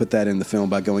inspired to put that in the film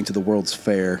by going to the World's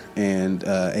Fair, and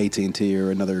AT&T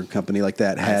or another company like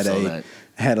that had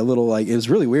a little, like, it was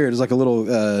really weird. It was like a little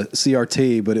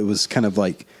CRT, but it was kind of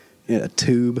like a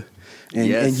tube,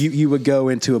 and you would go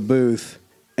into a booth,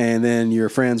 and then your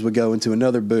friends would go into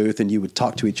another booth, and you would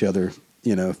talk to each other,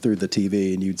 through the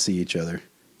TV, and you'd see each other.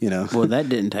 Well, that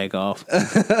didn't take off.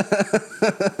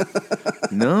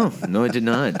 No, it did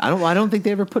not. I don't think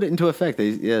they ever put it into effect.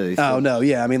 Oh no,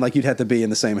 yeah. I mean, like, you'd have to be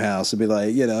in the same house. It'd be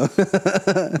like,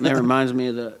 That reminds me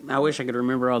of I wish I could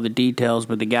remember all the details,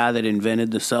 but the guy that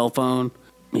invented the cell phone,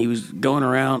 he was going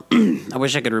around. I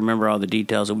wish I could remember all the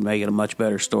details. It would make it a much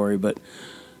better story. But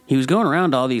he was going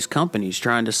around to all these companies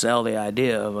trying to sell the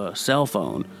idea of a cell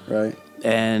phone, right?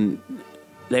 And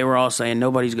they were all saying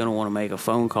nobody's going to want to make a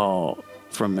phone call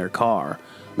from their car.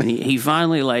 And he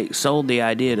finally sold the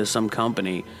idea to some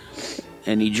company,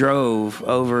 and he drove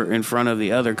over in front of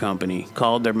the other company,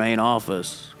 called their main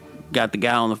office, got the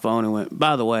guy on the phone, and went,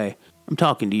 "By the way, I'm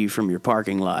talking to you from your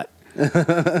parking lot," and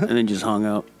then just hung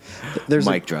up. There's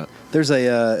mic drop. There's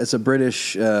it's a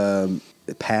British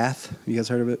Path. You guys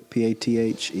heard of it?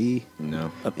 Pathe?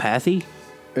 No. A Pathy?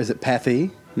 Or is it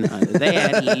Pathy? No, they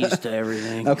add E's to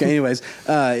everything. Okay, anyways,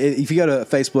 if you go to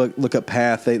Facebook, look up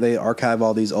Path, they archive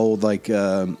all these old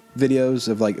videos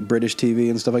of British TV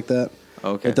and stuff like that.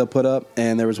 Okay. That they'll put up,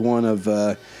 and there was one of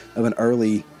an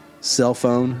early cell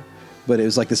phone, but it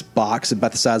was like this box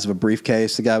about the size of a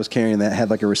briefcase. The guy was carrying that, had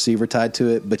a receiver tied to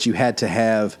it, but you had to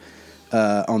have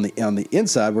on the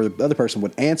inside where the other person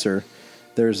would answer,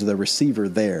 there's the receiver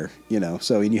there,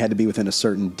 and you had to be within a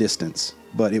certain distance,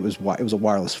 but it was a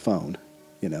wireless phone.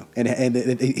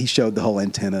 And he showed the whole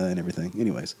antenna and everything.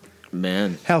 Anyways,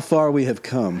 man, how far we have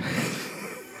come.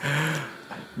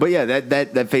 But yeah,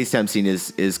 that FaceTime scene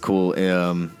is cool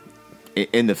in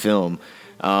the film,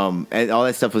 and all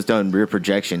that stuff was done rear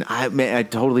projection. I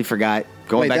totally forgot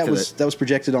that was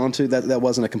projected onto that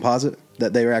wasn't a composite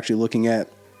that they were actually looking at.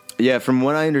 Yeah, from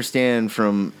what I understand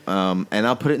and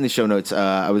I'll put it in the show notes.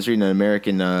 I was reading an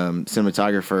American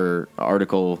cinematographer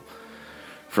article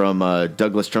from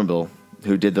Douglas Trumbull,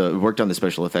 who worked on the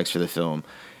special effects for the film,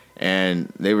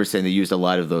 and they were saying they used a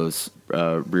lot of those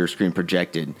rear screen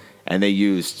projected, and they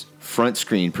used front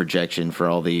screen projection for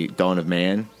all the Dawn of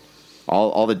Man,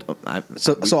 all the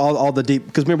deep,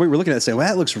 because remember we were looking at it saying, well,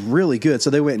 that looks really good,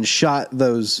 so they went and shot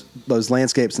those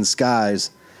landscapes and skies,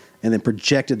 and then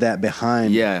projected that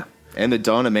behind. Yeah, and the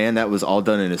Dawn of Man, that was all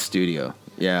done in a studio.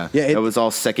 Yeah, it was all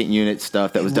second unit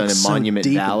stuff that was done in Monument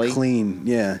Valley. And clean,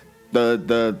 yeah.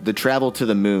 The travel to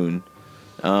the moon.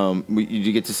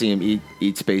 You get to see him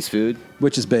eat space food,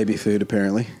 which is baby food.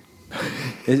 Apparently,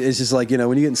 it's just like when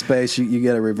you get in space, you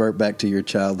got to revert back to your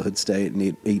childhood state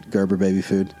and eat Gerber baby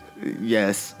food.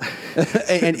 Yes,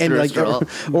 and you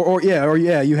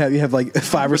have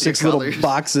 5 or 6 little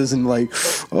boxes and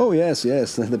oh yes,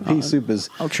 the pea soup is.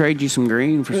 I'll trade you some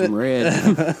green for some red.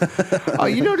 Oh,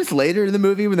 you notice later in the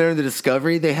movie when they're in the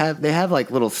Discovery, they have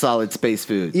little solid space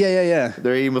food. Yeah.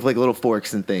 They're eating with little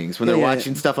forks and things when they're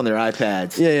watching stuff on their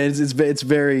iPads. Yeah, it's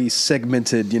very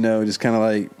segmented. Just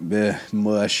kind of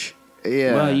mush.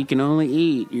 Yeah. Well, you can only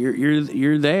eat.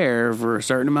 You're there for a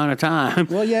certain amount of time.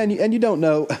 Well, yeah, and you don't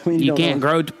know. You can't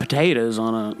grow potatoes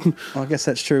on a. Well, I guess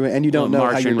that's true, and you don't know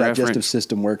how your digestive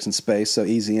system works in space. So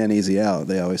easy in, easy out.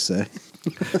 They always say.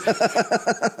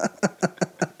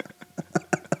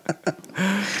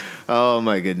 Oh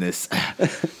my goodness!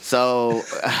 So,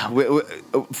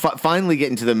 finally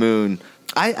getting to the moon.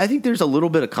 I think there's a little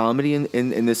bit of comedy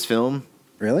in this film.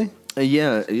 Really?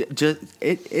 Yeah.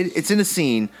 It's in a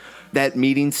scene. That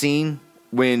meeting scene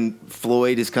when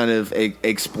Floyd is kind of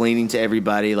explaining to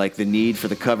everybody the need for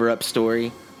the cover-up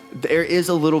story, there is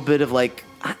a little bit of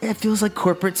it feels like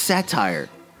corporate satire.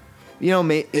 It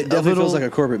definitely feels like a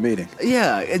corporate meeting.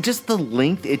 Yeah, just the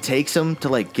length it takes them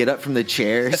to get up from the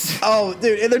chairs. Oh,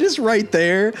 dude, and they're just right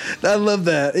there. I love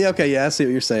that. Yeah, okay, yeah, I see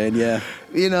what you're saying. Yeah,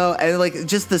 and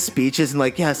just the speeches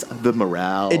and yes, the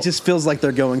morale. It just feels like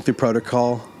they're going through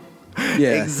protocol.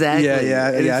 Yeah, exactly.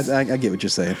 Yeah. I get what you're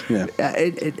saying. Yeah,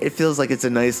 it feels like it's a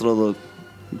nice little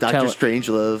Dr.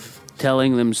 Strangelove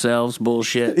telling themselves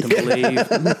bullshit to believe,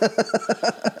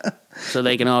 so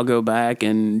they can all go back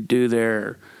and do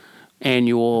their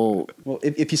annual. Well,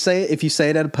 if you say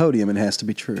it at a podium, it has to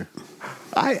be true.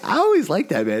 I always like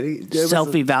that, man.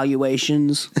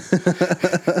 Self-evaluations.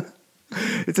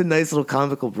 It's a nice little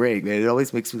comical break, man. It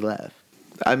always makes me laugh.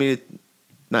 I mean,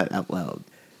 not out loud.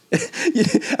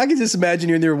 I can just imagine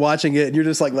you're in there watching it, and you're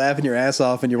just like laughing your ass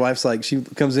off, and your wife's like, she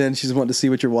comes in, she's wanting to see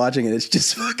what you're watching, and it's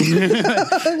just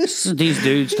fucking these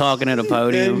dudes talking at a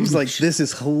podium. And she's like, this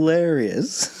is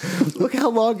hilarious. Look how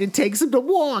long it takes him to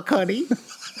walk, honey.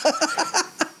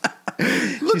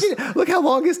 Look how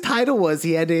long his title was.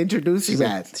 He had to introduce you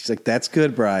that. She's like, that's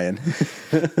good, Brian.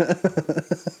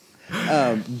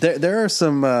 There are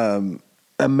some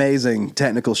amazing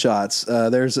technical shots.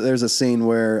 There's a scene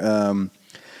where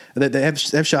they have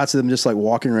shots of them just like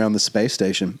walking around the space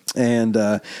station, and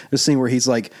there's a scene where he's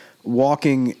like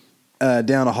walking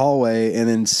down a hallway, and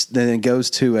then it goes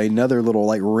to another little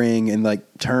like ring, and like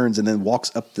turns, and then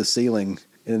walks up the ceiling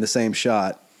in the same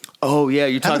shot. Oh yeah,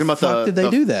 you're talking about the did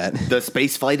they do that? The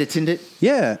space flight attendant?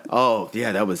 Yeah. Oh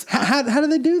yeah, that was. How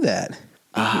did they do that?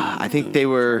 I think they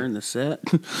were Turn the set.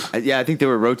 Yeah, I think they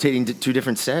were rotating to 2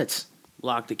 different sets.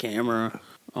 Lock the camera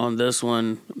on this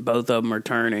one. Both of them are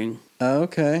turning. Oh,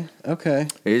 okay. I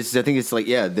think it's like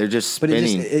they're just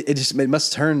spinning. But it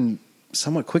must turn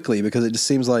somewhat quickly because it just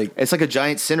seems like it's like a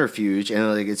giant centrifuge, and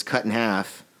like it's cut in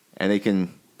half, and they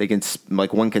can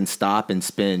like one can stop and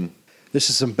spin. This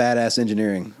is some badass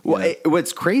engineering. Well,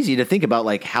 what's crazy to think about,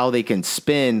 like how they can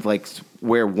spin, like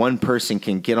where one person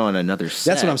can get on another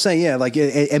set. That's what I'm saying. Yeah, like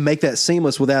and make that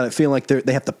seamless without it feeling like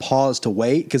they have to pause to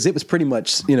wait, because it was pretty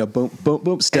much boom, boom,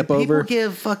 boom, step and over. People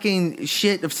give fucking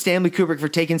shit of Stanley Kubrick for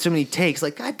taking so many takes.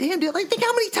 Like, God damn, dude! Like, think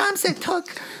how many times that took.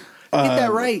 Get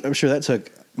that right. I'm sure that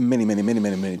took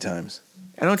many times.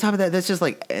 And on top of that, that's just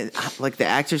like the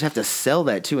actors have to sell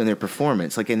that too in their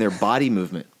performance, like in their body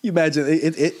movement. You imagine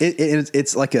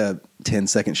it's like a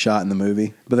 10-second shot in the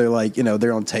movie, but they're like,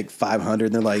 they're on take 500,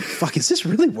 and they're like, "Fuck, is this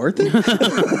really worth it?"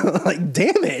 Like,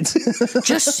 damn it!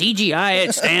 Just CGI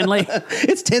it, Stanley.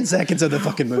 It's 10 seconds of the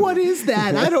fucking movie. What is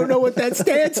that? I don't know what that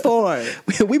stands for.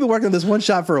 We've been working on this one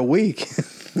shot for a week.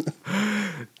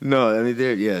 No, I mean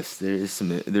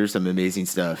there's some amazing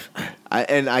stuff.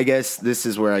 I guess this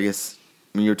is where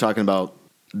when you're talking about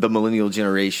the millennial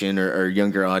generation or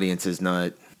younger audiences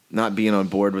not being on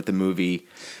board with the movie,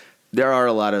 there are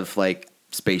a lot of like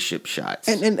spaceship shots.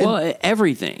 And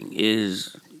everything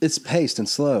is it's paced and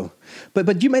slow.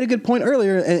 But you made a good point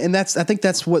earlier, and I think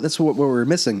that's what we're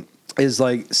missing is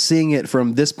like seeing it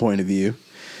from this point of view.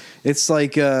 It's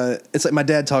like my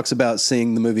dad talks about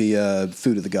seeing the movie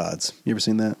Food of the Gods. You ever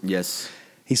seen that? Yes.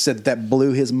 He said that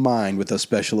blew his mind with those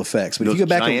special effects. But those if you go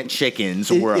back, giant chickens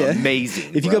were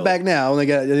amazing. If you go back now, and they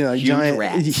got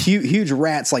huge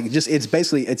rats. Like it's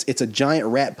basically it's a giant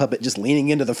rat puppet just leaning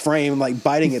into the frame, like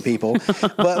biting at people.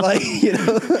 But like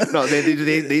no,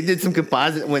 they did some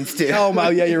composite ones too. Oh my,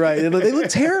 yeah, you're right. They look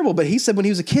terrible. But he said when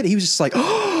he was a kid, he was just like,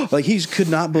 oh, like he just could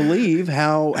not believe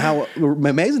how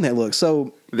amazing that looked.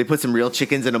 So. They put some real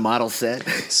chickens in a model set.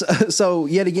 So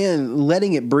yet again,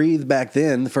 letting it breathe back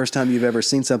then, the first time you've ever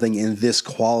seen something in this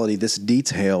quality, this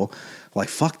detail, like,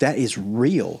 fuck, that is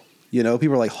real.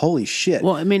 People are like, holy shit.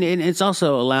 Well, I mean, it's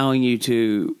also allowing you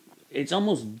to, it's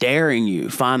almost daring you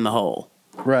find the hole.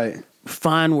 Right.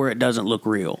 Find where it doesn't look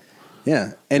real.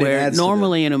 Yeah. And where it adds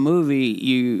normally in a movie,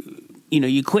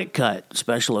 you quick cut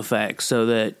special effects so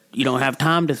that you don't have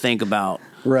time to think about.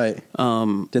 Right.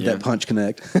 Did that punch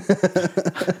connect?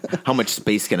 How much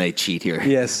space can I cheat here?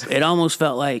 Yes. It almost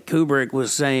felt like Kubrick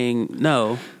was saying,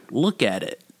 "No, look at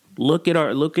it. Look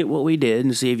at what we did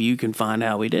and see if you can find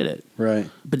how we did it." Right.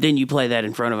 But then you play that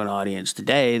in front of an audience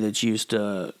today that's used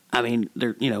to. I mean,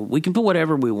 we can put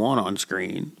whatever we want on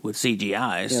screen with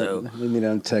CGI. Yeah, so leave me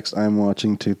down text. I'm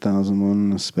watching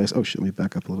 2001: A Space. Oh shit! Let me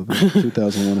back up a little bit.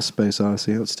 2001: A Space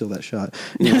Odyssey. Oh, it's still that shot.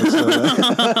 You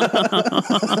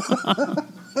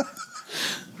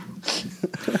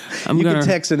can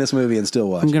text in this movie and still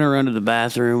watch. I'm gonna run to the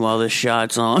bathroom while this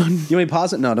shot's on. You want me to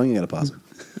pause it? No, don't. You gotta pause it.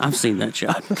 I've seen that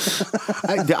shot.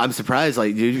 I'm surprised.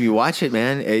 Like, dude, you watch it,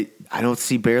 man. I don't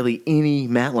see barely any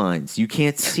matte lines. You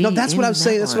can't see. No, that's what I was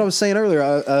saying. That's what I was saying earlier.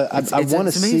 I want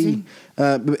to see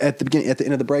at the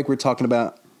end of the break. We're talking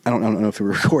about. I don't know if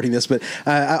we're recording this, but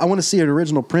I want to see an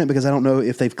original print because I don't know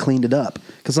if they've cleaned it up.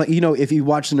 Because if you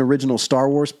watch an original Star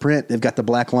Wars print, they've got the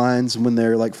black lines when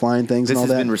they're like flying things and all that.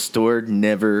 This has been restored,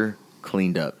 never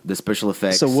cleaned up. The special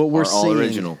effects so what we're are seeing, all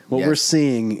original. What we're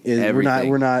seeing is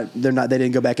everything. They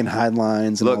didn't go back and hide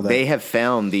lines and all that. Look, they have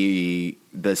found the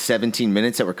 17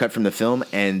 minutes that were cut from the film,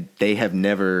 and they have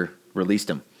never released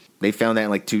them. They found that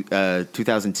in like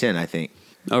 2010, I think.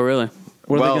 Oh, really?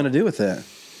 What are they going to do with that?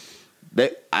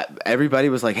 Everybody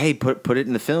was like, "Hey, put it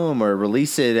in the film or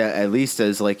release it at least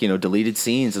as like deleted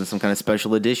scenes and some kind of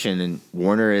special edition." And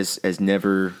Warner has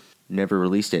never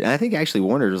released it. And I think actually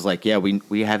Warner was like, "Yeah,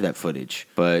 we have that footage,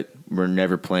 but we're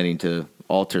never planning to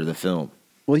alter the film."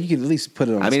 Well, you can at least put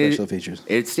it on special features.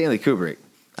 It's Stanley Kubrick.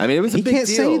 I mean, it was a big deal. He can't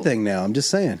say anything now. I'm just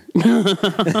saying.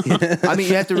 I mean,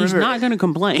 you have to remember. He's not going to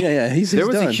complain. Yeah, he's there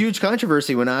was done. a huge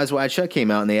controversy when Eyes Wide Shut came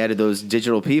out, and they added those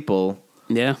digital people.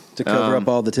 Yeah. To cover up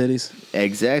all the titties.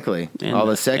 Exactly. And all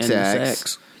the sex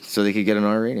acts. So they could get an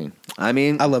R rating. I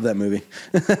mean, I love that movie.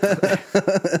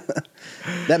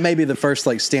 That may be the first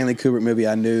like Stanley Kubrick movie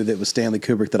I knew that was Stanley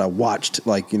Kubrick that I watched.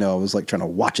 Like, I was like trying to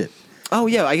watch it. Oh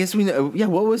yeah, I guess we know. Yeah,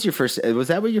 what was your first? Was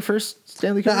that what your first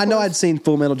Stanley Kubrick? I know was? I'd seen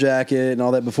Full Metal Jacket and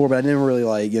all that before, but I never really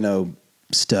like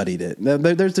studied it.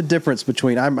 There's a difference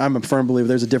between. I'm a firm believer.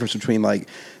 There's a difference between like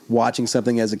watching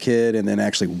something as a kid and then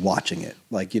actually watching it,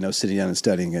 like sitting down and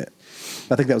studying it.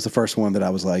 I think that was the first one that I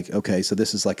was like, okay, so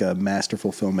this is like a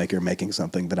masterful filmmaker making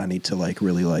something that I need to like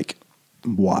really like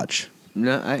watch.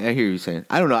 No, I hear you saying.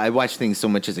 I don't know. I watched things so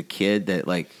much as a kid that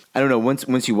like I don't know.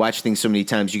 Once you watch things so many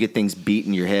times, you get things beat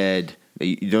in your head that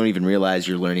you don't even realize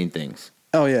you're learning things.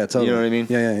 Oh yeah, totally. You know what I mean?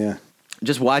 Yeah.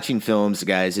 Just watching films,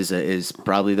 guys, is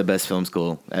probably the best film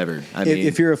school ever. I mean,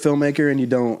 if you're a filmmaker and you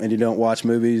don't watch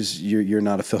movies, you're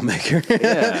not a filmmaker.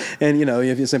 Yeah. And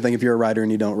if the same thing, if you're a writer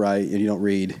and you don't write and you don't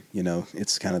read,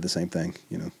 it's kind of the same thing.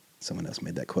 Someone else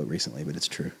made that quote recently, but it's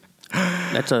true.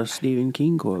 That's a Stephen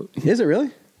King quote. Is it really?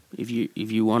 If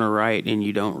you want to write and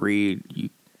you don't read,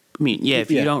 if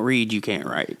you don't read, you can't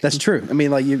write. That's true. I mean,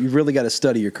 like you really got to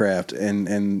study your craft,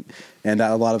 and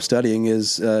a lot of studying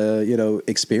is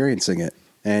experiencing it,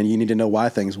 and you need to know why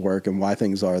things work and why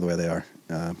things are the way they are,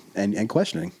 and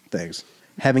questioning things,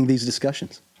 having these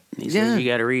discussions. He says you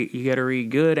got to read. You got to read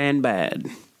good and bad.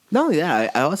 No, yeah.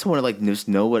 I also want to like just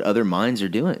know what other minds are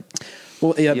doing.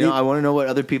 Well, yeah, I want to know what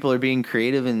other people are being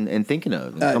creative and thinking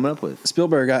of and coming up with.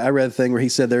 Spielberg, I read a thing where he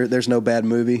said there's no bad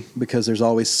movie because there's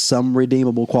always some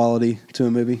redeemable quality to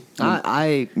a movie.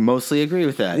 I mostly agree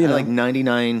with that. I like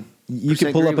 99. You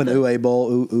can pull up an Uwe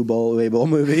Boll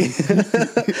movie.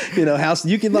 House.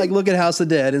 You can like look at House of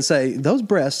Dead and say those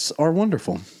breasts are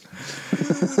wonderful.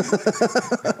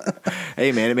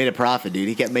 Hey man, it made a profit, dude.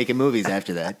 He kept making movies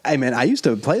after that. Hey man, I used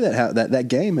to play that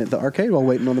game at the arcade while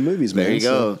waiting on the movies. Man. There you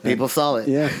go. People saw it.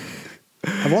 Yeah.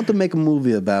 I want to make a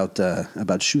movie about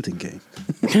shooting game.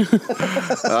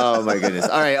 Oh my goodness!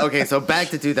 All right, okay. So back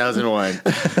to 2001.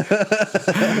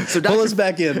 Pull us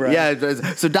back in, bro. Yeah.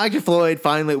 So Dr. Floyd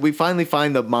we finally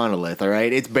find the monolith. All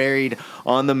right, it's buried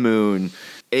on the moon.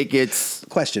 It gets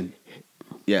question.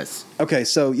 Yes. Okay,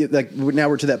 so like now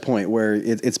we're to that point where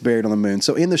it's buried on the moon.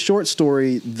 So in the short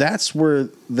story, that's where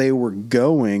they were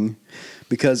going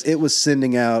because it was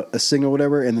sending out a signal or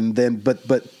whatever, and then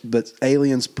but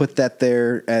aliens put that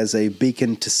there as a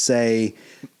beacon to say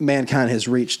mankind has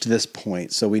reached this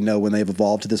point. So we know when they've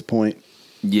evolved to this point.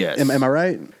 Yes. Am I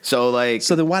right? So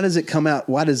then why does it come out?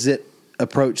 Why does it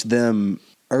approach them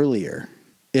earlier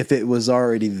if it was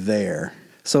already there?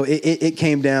 So it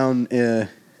came down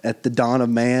at the dawn of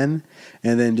man,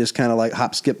 and then just kind of like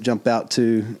hop, skip, jump out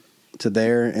to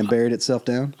there and buried itself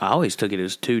down. I always took it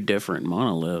as two different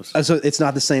monoliths. So it's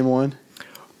not the same one?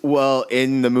 Well,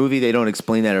 in the movie, they don't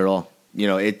explain that at all.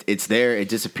 It's there. It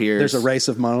disappears. There's a race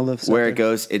of monoliths. Where it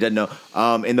goes, it doesn't know.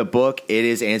 In the book, it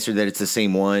is answered that it's the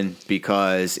same one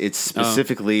because it's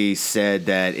specifically said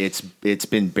that it's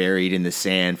been buried in the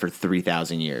sand for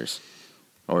 3,000 years.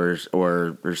 Or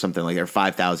something like that, or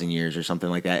 5,000 years, or something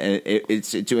like that. And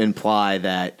it's to imply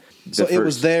that. It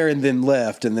was there and then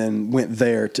left and then went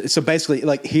there. So basically,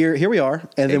 like here we are,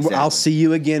 and then I'll see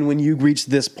you again when you reach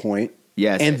this point.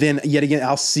 Yes, and then yet again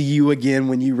I'll see you again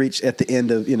when you reach at the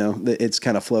end of it's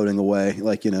kind of floating away,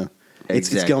 like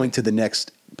it's going to the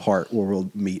next part where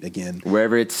we'll meet again.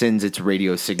 Wherever it sends its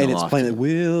radio signal and it's off. playing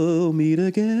we'll meet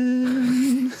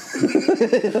again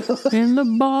in the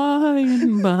by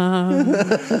and by.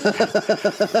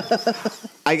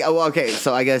 Okay,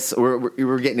 so I guess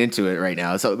we're getting into it right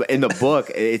now. So in the book,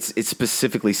 it's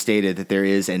specifically stated that there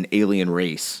is an alien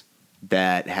race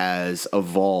that has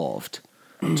evolved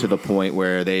to the point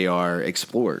where they are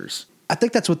explorers. I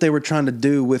think that's what they were trying to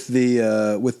do with the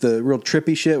real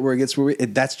trippy shit where it gets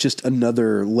that's just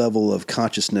another level of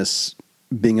consciousness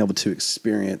being able to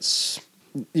experience.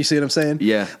 You see what I'm saying?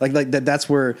 Yeah. Like that. That's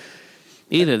where.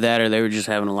 Either that, or they were just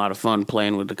having a lot of fun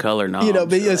playing with the color knobs. But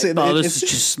this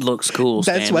just looks cool.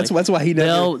 That's why he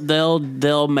never.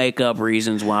 They'll make up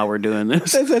reasons why we're doing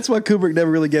this. That's why Kubrick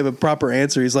never really gave a proper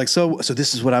answer. He's like, so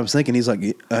this is what I was thinking. He's like,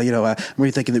 I'm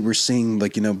really thinking that we're seeing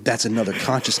that's another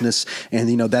consciousness,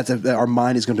 and that's our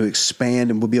mind is going to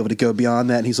expand, and we'll be able to go beyond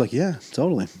that. And he's like, yeah,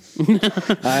 totally.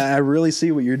 I really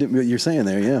see what you're saying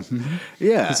there. Yeah,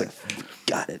 yeah. He's like.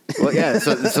 Got it. Well, yeah.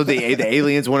 So the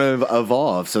aliens want to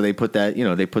evolve, so they put that.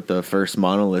 They put the first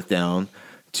monolith down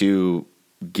to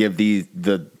give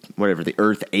the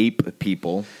Earth ape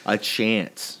people a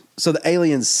chance. So the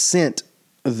aliens sent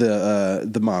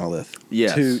the monolith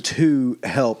to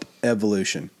help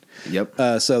evolution.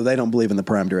 Yep. So they don't believe in the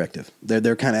Prime Directive.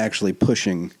 They're kind of actually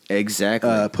pushing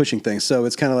things. So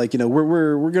it's kind of like,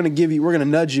 we're going to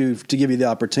nudge you to give you the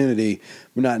opportunity.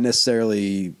 We're not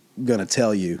necessarily going to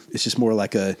tell you. It's just more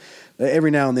like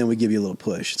every now and then we give you a little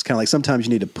push. It's kind of like sometimes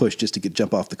you need to push just to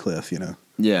jump off the cliff.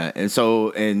 Yeah, and so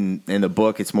in the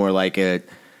book, it's more like the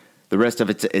rest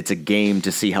of it's a game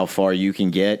to see how far you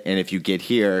can get, and if you get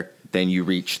here, then you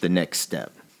reach the next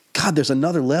step. God, there's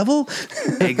another level?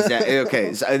 Exactly.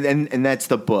 Okay. So, and that's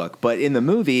the book. But in the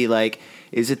movie,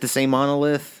 is it the same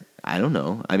monolith? I don't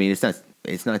know. I mean, it's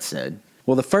not said.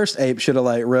 Well, the first ape should have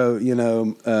wrote,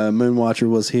 Moonwatcher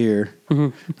was here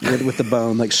with the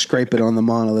bone, scrape it on the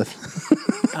monolith.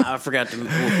 I forgot to.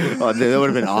 Oh, that would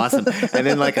have been awesome. And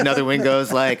then another wing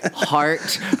goes Heart,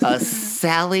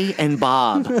 Sally and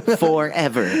Bob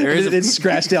forever. It's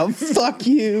scratched out. Fuck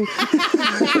you.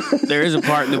 There is a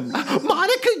part in the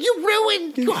Monica, you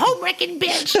ruined, you home-wrecking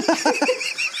bitch.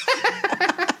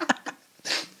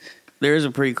 There is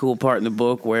a pretty cool part in the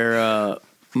book where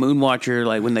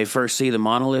Moonwatcher, when they first see the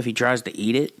monolith, he tries to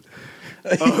eat it.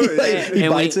 He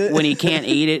bites it. When he can't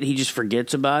eat it, he just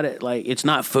forgets about it. It's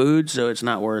not food, so it's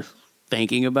not worth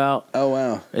thinking about. Oh,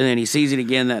 wow. And then he sees it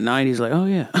again that night. He's like, oh,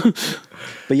 yeah.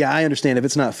 But yeah, I understand. If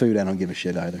it's not food, I don't give a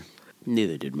shit either.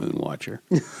 Neither did Moonwatcher.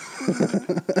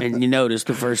 And you notice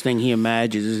the first thing he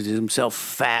imagines is himself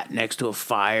fat next to a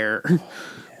fire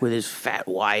with his fat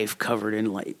wife covered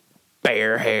in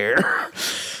bear hair.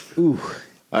 Ooh.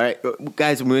 All right,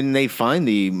 guys, when they find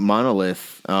the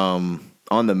monolith on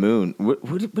the moon, what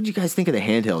do you guys think of the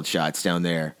handheld shots down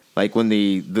there? When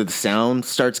the sound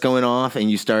starts going off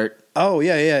and you start... Oh,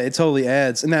 yeah, it totally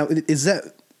adds. Now, is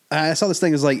that... I saw this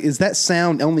thing, is that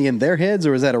sound only in their heads,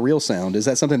 or is that a real sound? Is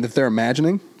that something that they're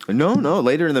imagining? No.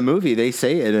 Later in the movie, they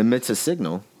say it emits a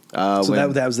signal. So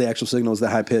that was the actual signal, was the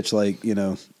high-pitched, sound?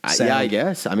 Yeah, I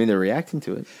guess. I mean, they're reacting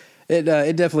to it. It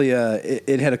definitely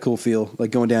it had a cool feel,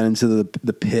 going down into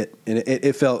the pit, and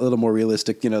it felt a little more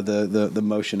realistic. The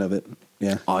motion of it.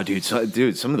 Yeah. Oh, dude,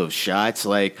 some of those shots,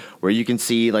 where you can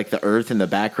see the Earth in the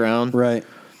background, right?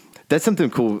 That's something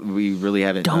cool we really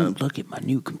haven't. Don't look at my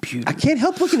new computer. I can't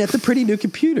help looking at the pretty new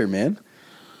computer, man.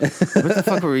 What the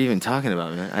fuck were we even talking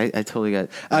about, man? I totally got.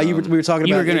 We were talking about.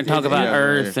 You were going to talk about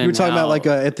Earth. And we were talking about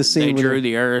at the scene they drew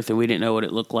the Earth, and we didn't know what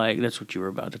it looked like. That's what you were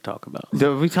about to talk about.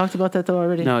 We talked about that though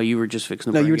already. No, you were just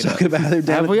fixing. No, you were talking about.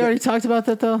 Have we already talked about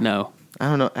that though? No, I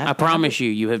don't know. I promise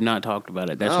you have not talked about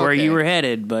it. That's where you were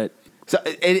headed, but. So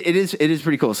it is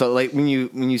pretty cool. So when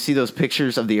you see those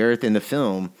pictures of the Earth in the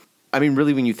film, I mean,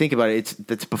 really, when you think about it,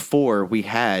 that's before we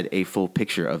had a full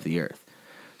picture of the Earth.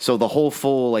 So the whole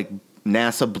full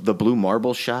NASA, the blue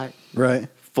marble shot, right?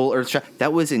 Full Earth shot.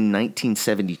 That was in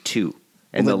 1972,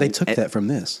 and they took that from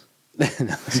this. No,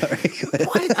 sorry.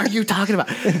 What are you talking about?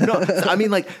 No, I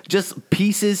mean just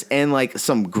pieces and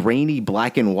some grainy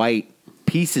black and white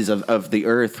pieces of the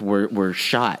Earth were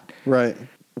shot. Right.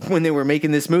 When they were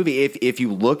making this movie, if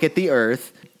you look at the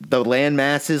Earth, the land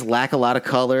masses lack a lot of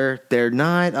color. They're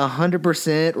not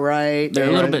 100% right. They're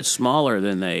a little bit smaller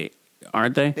than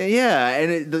aren't they? Yeah,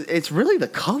 and it's really the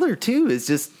color too.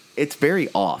 It's very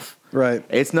off. Right.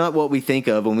 It's not what we think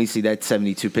of when we see that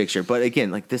 72 picture. But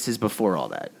again, this is before all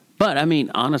that. But I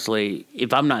mean, honestly,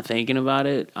 if I'm not thinking about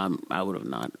it, I would have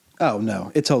not. Oh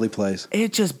no, it totally plays.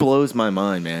 It just blows my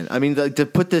mind, man. I mean, to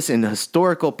put this in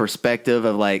historical perspective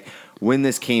of when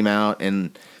this came out,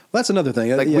 and well, that's another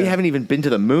thing. We haven't even been to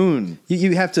the moon.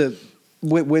 You have to,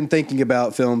 when thinking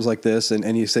about films like this,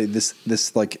 and you say this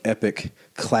epic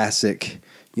classic,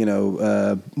 one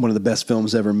of the best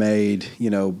films ever made,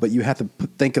 but you have to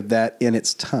think of that in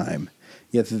its time.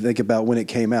 You have to think about when it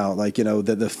came out,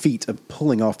 the feat of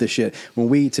pulling off this shit. When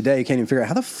we today can't even figure out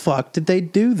how the fuck did they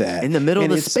do that in the middle of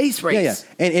the space race?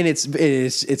 Yeah, and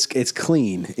it's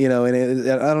clean, and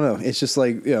I don't know. It's just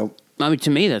I mean, to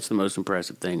me, that's the most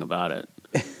impressive thing about it.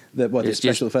 The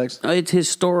special effects? It's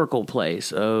historical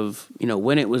place of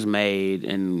when it was made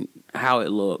and how it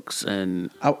looks. And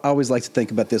I always like to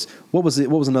think about this. What was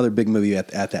another big movie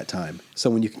at that time? So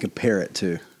when you can compare it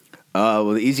to. Well,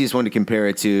 the easiest one to compare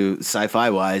it to sci-fi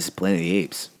wise, Planet of the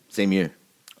Apes, same year.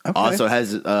 Okay. Also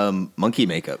has monkey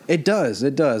makeup. It does,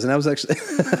 and I was actually.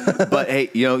 But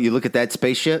hey, you look at that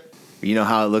spaceship. You know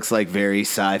how it looks very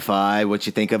sci-fi. What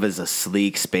you think of as a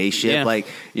sleek spaceship,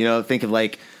 think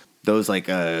of those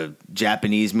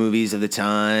Japanese movies of the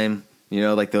time.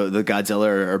 The Godzilla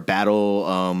or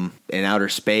Battle in Outer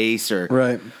Space, or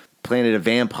right. Planet of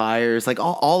Vampires. Like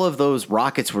all of those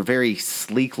rockets were very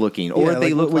sleek looking, or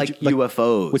they look like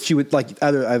UFOs, which you would like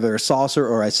either a saucer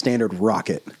or a standard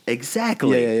rocket.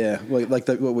 Exactly. Yeah. Like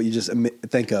what you just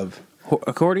think of.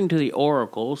 According to the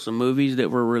Oracle, some movies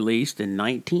that were released in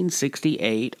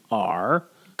 1968 are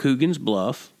Coogan's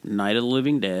Bluff, Night of the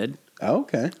Living Dead. Oh,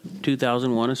 okay.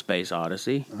 2001: A Space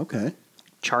Odyssey. Okay.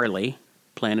 Charlie,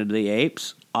 Planet of the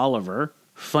Apes. Oliver,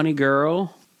 Funny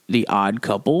Girl, The Odd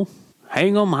Couple,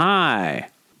 Hang 'em High,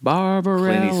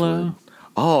 Barbarella.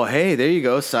 Oh, hey, there you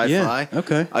go, sci-fi. Yeah,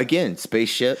 okay. Again,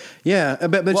 spaceship. Yeah,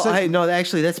 but no,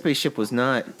 actually, that spaceship was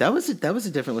not. That was a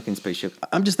different looking spaceship.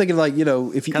 I'm just thinking, like,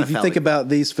 if you think about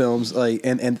these films, like,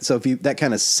 and so if that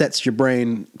kind of sets your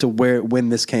brain to when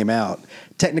this came out.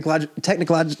 I can't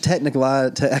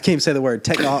even say the word.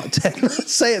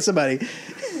 Say it, somebody.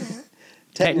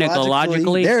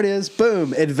 Technologically, there it is.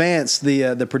 Boom! Advanced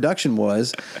the production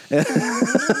was.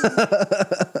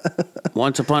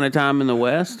 Once Upon a Time in the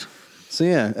West. So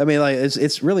yeah, I mean, like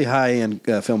it's really high end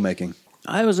filmmaking.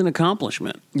 It was an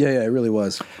accomplishment. Yeah, it really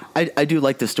was. I do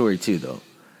like the story too, though.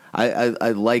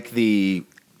 I like the.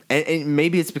 And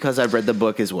maybe it's because I've read the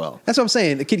book as well. That's what I'm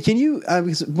saying. Can you?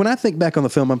 When I think back on the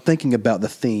film, I'm thinking about the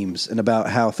themes and about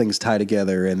how things tie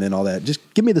together, and then all that. Just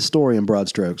give me the story in broad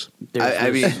strokes. I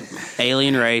mean,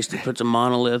 alien race that puts a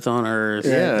monolith on Earth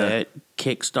that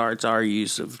kickstarts our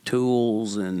use of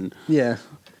tools, and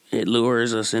it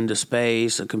lures us into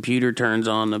space. A computer turns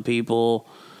on the people.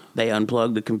 They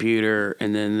unplug the computer,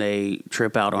 and then they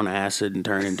trip out on acid and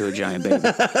turn into a giant baby.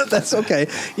 That's okay.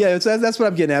 Yeah, that's what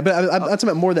I'm getting at. But I'm talking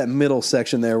about more that middle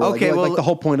section there. Where like the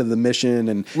whole point of the mission,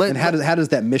 and how does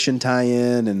that mission tie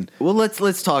in? And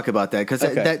let's talk about that, because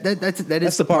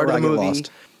that's the part where of the movie. I get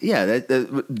lost. Yeah,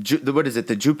 what is it?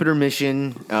 The Jupiter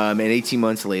mission, and 18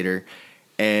 months later,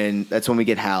 and that's when we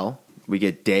get Hal, we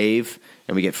get Dave,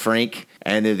 and we get Frank,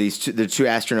 and they're the two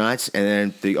astronauts, and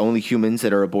then the only humans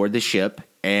that are aboard the ship.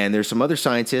 And there's some other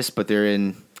scientists, but they're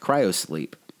in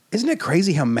cryosleep. Isn't it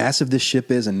crazy how massive this ship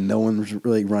is and no one's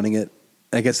really running it?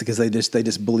 I guess because they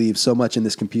just believe so much in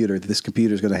this computer that this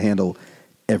computer is going to handle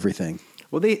everything.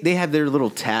 Well, they have their little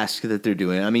task that they're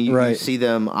doing. I mean, you see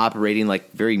them operating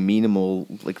like very minimal,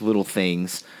 like little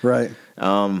things. Right.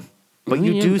 But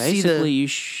you do see basically you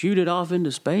shoot it off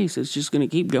into space. It's just going to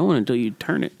keep going until you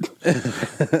turn it.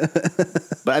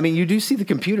 But I mean, you do see the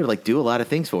computer like do a lot of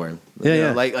things for him.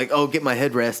 Yeah. Like get my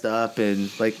headrest up and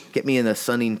like get me in a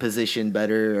sunning position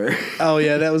better. Or oh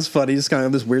yeah, that was funny. Just kind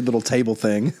of this weird little table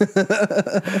thing.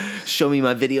 Show me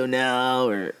my video now,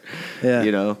 or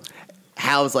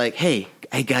Hal's like, hey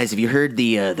guys, have you heard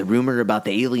the rumor about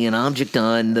the alien object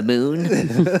on the moon?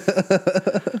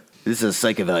 This is a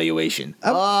psych evaluation.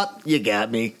 You got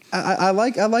me. I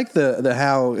like the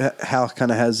how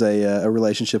kind of has a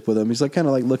relationship with him. He's like kind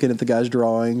of like looking at the guy's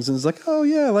drawings and he's like, oh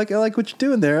yeah, I like what you're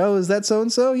doing there. Oh, is that so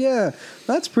and so? Yeah,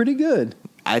 that's pretty good.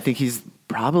 I think he's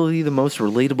probably the most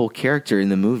relatable character in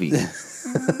the movie.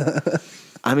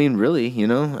 I mean, really,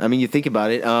 I mean, you think about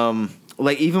it.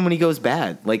 Like even when he goes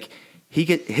bad, like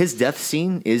his death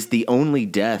scene is the only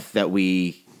death that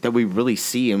we really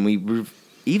see, and we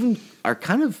even are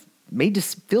kind of made to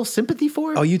feel sympathy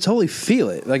for him. Oh, you totally feel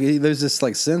it. Like there's this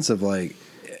like sense of like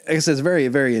I guess it's very,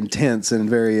 very intense and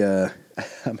very.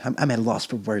 I'm at a loss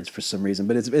for words for some reason,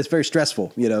 but it's very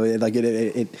stressful. They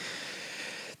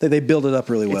build it up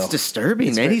really well. It's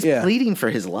disturbing, man. He's pleading for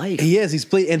his life. He is. He's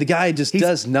pleading, and the guy just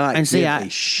does not give a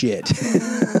shit.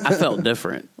 I felt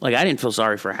different. Like I didn't feel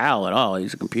sorry for Hal at all.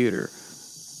 He's a computer.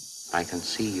 I can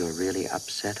see you're really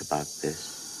upset about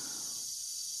this.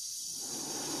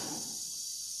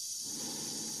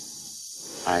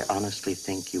 I honestly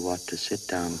think you ought to sit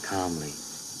down calmly,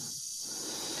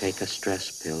 take a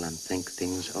stress pill, and think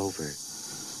things over.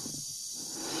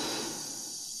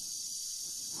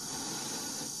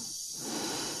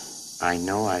 I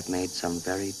know I've made some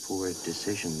very poor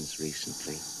decisions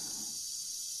recently,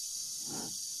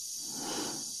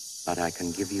 but I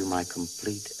can give you my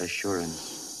complete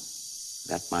assurance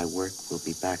that my work will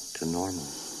be back to normal.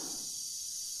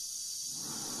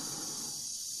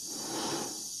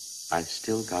 I've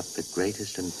still got the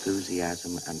greatest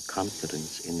enthusiasm and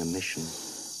confidence in the mission,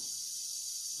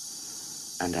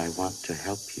 and I want to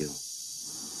help you.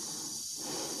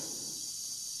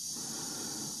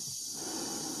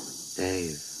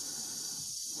 Dave,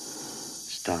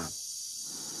 stop.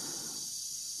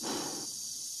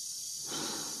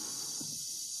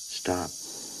 Stop,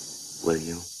 will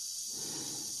you?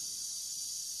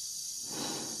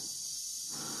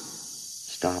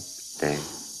 Stop,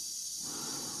 Dave.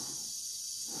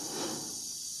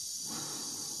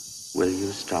 Will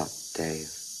you stop, Dave?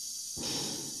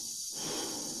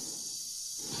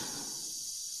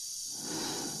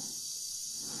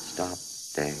 stop,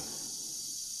 Dave.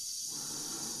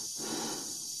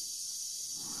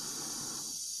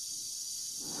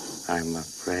 I'm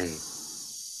afraid.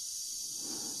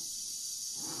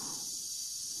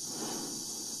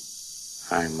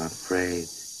 I'm afraid,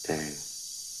 Dave.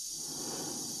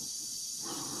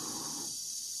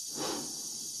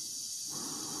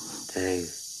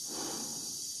 Dave.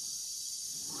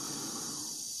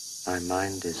 My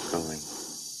mind is going.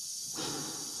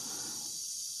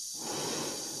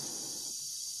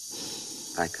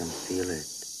 I can feel it.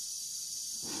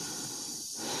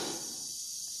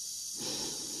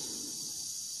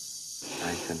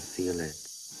 I can feel it.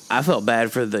 I felt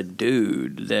bad for the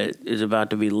dude that is about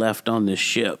to be left on this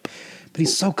ship. But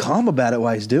he's so calm about it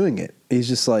while he's doing it. He's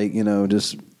just like,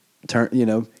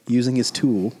 using his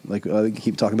tool. Like, I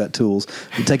keep talking about tools.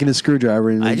 He's taking his screwdriver.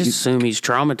 And I just assume he's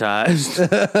traumatized.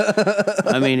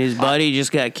 I mean, his buddy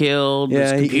just got killed.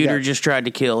 His computer just tried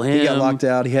to kill him. He got locked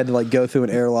out. He had to go through an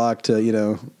airlock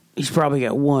to. He's probably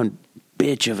got one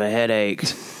bitch of a headache.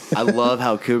 I love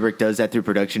how Kubrick does that through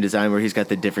production design, where he's got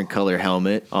the different color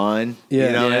helmet on.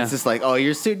 Yeah, It's just like, oh,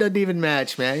 your suit doesn't even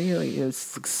match, man.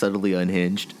 It's subtly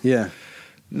unhinged. Yeah.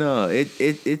 No,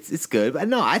 it's good. But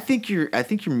no, I think you're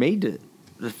made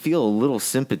to feel a little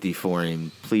sympathy for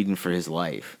him, pleading for his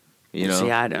life.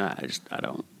 See, I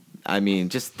don't. I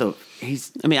mean,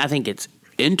 I think it's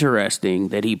interesting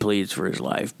that he pleads for his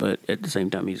life, but at the same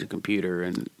time, he's a computer,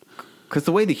 and because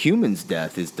the way the human's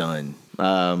death is done,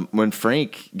 when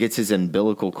Frank gets his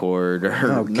umbilical cord,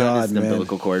 or not his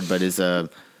umbilical cord, but his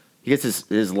he gets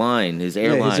his line, his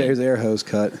air line, his air hose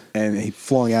cut, and he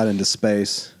flung out into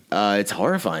space. It's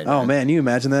horrifying. Oh man, you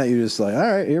imagine that? You're just like, all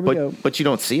right, here we go. But you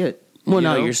don't see it. Well,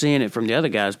 you're seeing it from the other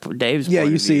guy's, Dave's. Yeah, point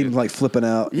you of see view. him flipping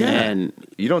out. Yeah, and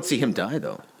you don't see him die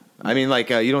though. I mean,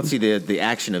 you don't see the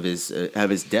action of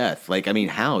his death.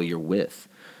 How you're with.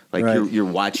 You're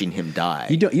watching him die.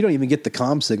 You don't even get the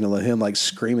comm signal of him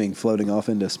screaming, floating off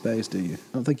into space, do you?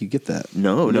 I don't think you get that.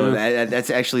 No. That's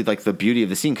actually the beauty of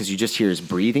the scene, because you just hear his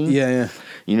breathing. Yeah.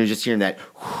 Just hearing that,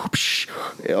 whoosh,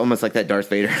 almost like that Darth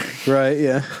Vader. Right.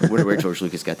 Yeah. Where George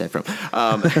Lucas got that from?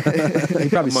 He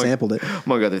probably sampled it,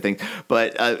 among other things.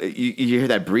 But you hear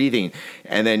that breathing,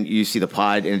 and then you see the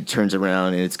pod, and it turns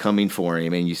around, and it's coming for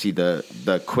him, and you see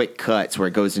the quick cuts where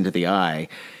it goes into the eye.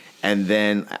 And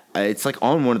then it's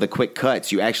on one of the quick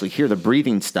cuts, you actually hear the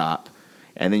breathing stop,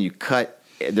 and then you cut.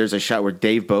 There's a shot where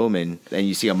Dave Bowman, and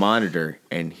you see a monitor,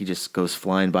 and he just goes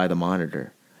flying by the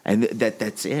monitor, and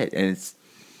that's it.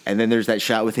 And then there's that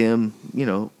shot with him,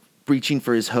 reaching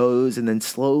for his hose and then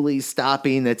slowly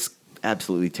stopping. That's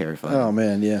absolutely terrifying. Oh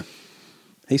man, yeah.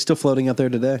 He's still floating out there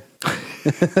today.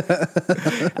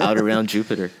 Out around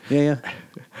Jupiter. Yeah.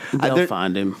 They'll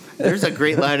find him. There's a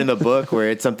great line in the book where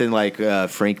it's something like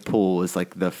Frank Poole was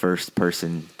the first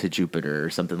person to Jupiter or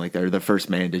something like that, or the first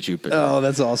man to Jupiter. Oh,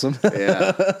 that's awesome.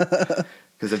 Yeah.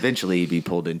 Because eventually he'd be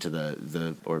pulled into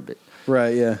the orbit.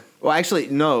 Right, yeah. Well, actually,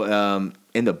 no.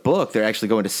 In the book, they're actually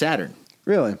going to Saturn.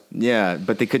 Really? Yeah,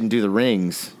 but they couldn't do the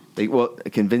rings.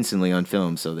 Convincingly on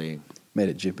film, so they made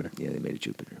it Jupiter. Yeah, they made it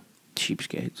Jupiter.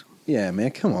 Cheapskates. Yeah,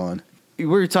 man, come on. We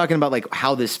were talking about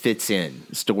how this fits in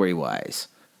story-wise.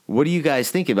 What do you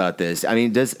guys think about this? I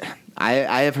mean, I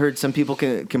have heard some people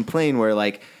complain where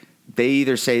they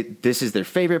either say this is their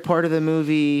favorite part of the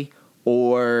movie,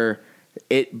 or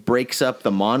it breaks up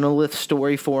the monolith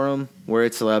story for them, where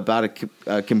it's about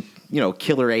a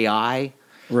killer AI.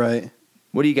 Right.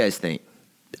 What do you guys think?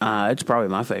 It's probably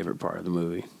my favorite part of the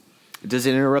movie. Does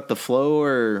it interrupt the flow,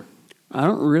 or? I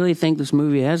don't really think this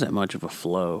movie has that much of a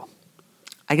flow.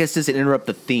 I guess, does it interrupt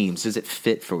the themes? Does it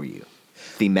fit for you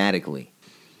thematically?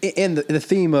 And the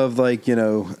theme of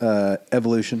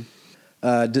evolution,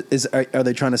 are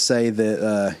they trying to say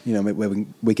that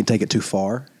we can take it too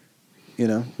far?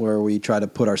 Where we try to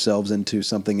put ourselves into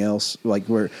something else,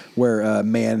 where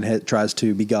man tries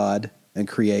to be God and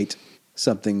create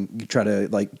something, try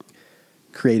to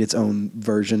create its own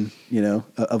version,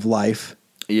 of life.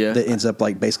 Yeah, that ends up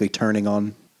basically turning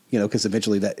on, because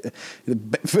eventually the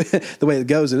way it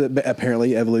goes,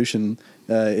 apparently evolution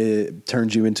it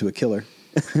turns you into a killer.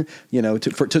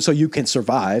 So you can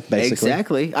survive, basically.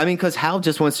 Exactly. I mean, because Hal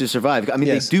just wants to survive. I mean,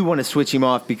 Yes. They do want to switch him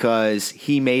off because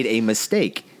he made a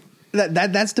mistake.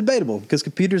 That's debatable, because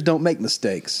computers don't make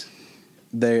mistakes.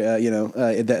 They,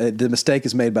 the mistake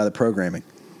is made by the programmer,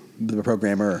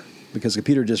 because the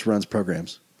computer just runs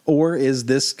programs. Or is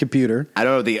this computer? I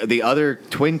don't know. The other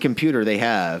twin computer they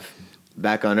have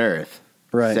back on Earth,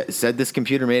 right, said this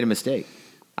computer made a mistake.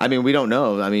 I mean, we don't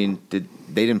know. I mean, they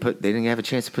didn't have a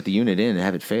chance to put the unit in and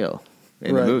have it fail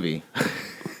in the movie.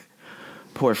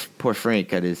 Poor Frank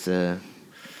got his.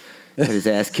 Had his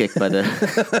ass kicked by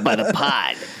the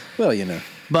pod. Well, you know.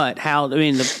 But Hal, I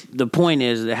mean, the point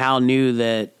is that Hal knew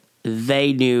that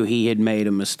they knew he had made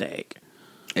a mistake.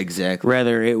 Exactly.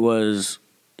 Whether it was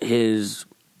his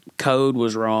code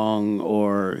was wrong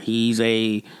or he's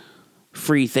a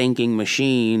free-thinking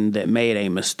machine that made a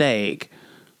mistake,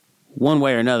 one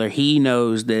way or another, he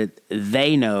knows that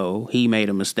they know he made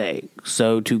a mistake.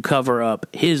 So to cover up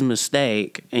his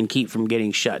mistake and keep from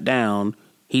getting shut down,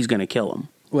 he's going to kill him.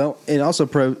 Well, it also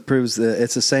proves that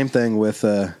it's the same thing with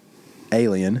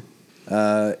Alien.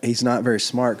 He's not very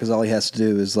smart because all he has to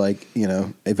do is, like, you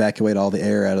know, evacuate all the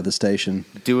air out of the station.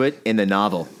 Do it in the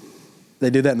novel. They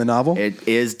do that in the novel? It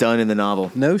is done in the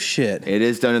novel. No shit. It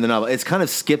is done in the novel. It's kind of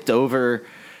skipped over,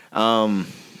 and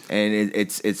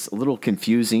it's a little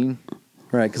confusing.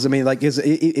 Right, because I mean, like,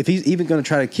 if he's even going to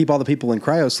try to keep all the people in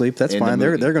cryo sleep, that's fine.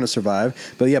 They're going to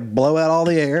survive. But yeah, blow out all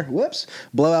the air.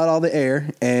 Blow out all the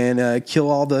air and kill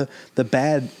all the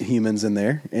bad humans in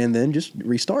there, and then just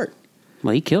restart.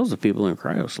 Well, he kills the people in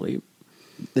cryo sleep.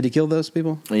 Did he kill those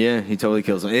people? Yeah, he totally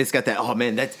kills them. It's got that. Oh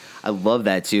man, I love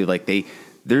that too. Like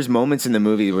there's moments in the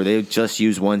movie where they just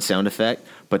use one sound effect,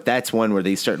 but that's one where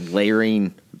they start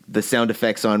layering the sound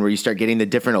effects on, where you start getting the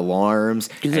different alarms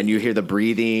and you hear the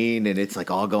breathing, and it's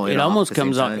like all going. It almost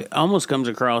comes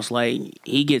across like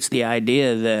he gets the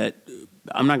idea that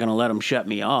I'm not going to let them shut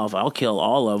me off. I'll kill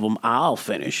all of them. I'll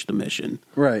finish the mission.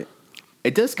 Right.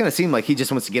 It does kind of seem like he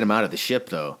just wants to get him out of the ship,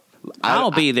 though. I'll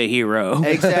be the hero.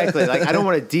 Exactly. Like, I don't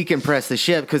want to decompress the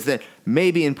ship because then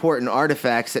maybe important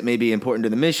artifacts that may be important to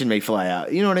the mission may fly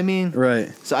out. You know what I mean?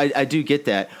 Right. So I do get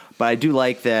that, but I do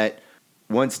like that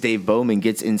once Dave Bowman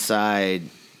gets inside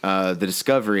the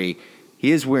Discovery,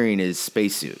 he is wearing his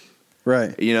spacesuit.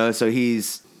 Right. You know, so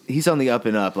he's on the up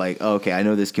and up. Like, okay, I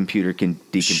know this computer can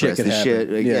decompress the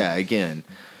shit. Yeah, again.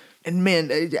 And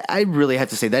man, I really have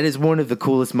to say that is one of the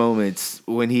coolest moments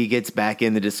when he gets back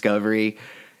in the Discovery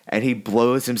and he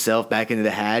blows himself back into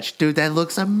the hatch. Dude, that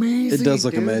looks amazing. It does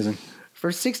look amazing.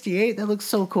 For 68, that looks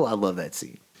so cool. I love that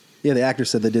scene. Yeah, the actor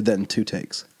said they did that in 2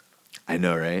 takes. I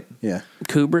know, right? Yeah.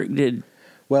 Kubrick did.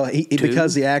 Well,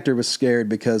 because the actor was scared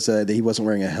because he wasn't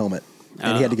wearing a helmet,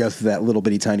 and he had to go through that little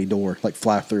bitty tiny door, like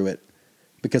fly through it,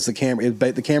 because the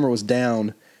camera was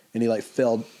down, and he like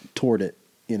fell toward it,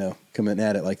 you know, coming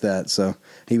at it like that. So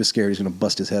he was scared he was going to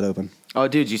bust his head open. Oh,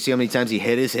 dude, you see how many times he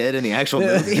hit his head in the actual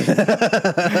movie? On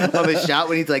the shot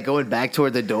when he's like going back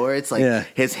toward the door, it's like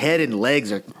his head and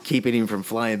legs are keeping him from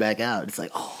flying back out. It's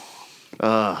like,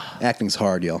 acting's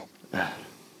hard, y'all.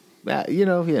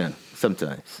 Yeah,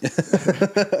 sometimes.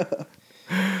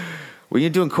 When you're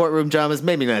doing courtroom dramas,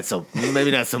 maybe not so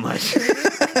much.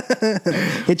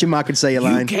 Hit your mark and say your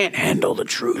line. You can't handle the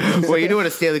truth. Well, you're doing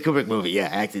a Stanley Kubrick movie,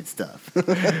 acted stuff.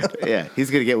 Yeah,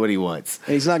 he's gonna get what he wants.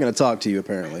 And he's not gonna talk to you,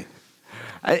 apparently.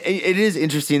 It is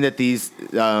interesting that these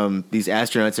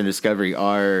astronauts in Discovery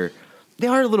are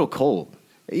a little cold.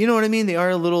 You know what I mean? They are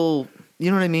a little.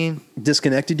 You know what I mean?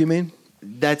 Disconnected. You mean?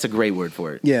 That's a great word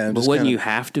for it. Yeah, but wouldn't you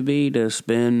have to be to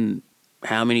spend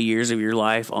how many years of your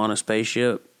life on a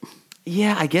spaceship?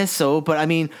 Yeah, I guess so. But I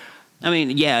mean,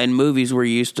 yeah, in movies we're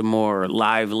used to more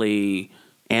lively,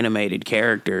 animated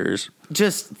characters.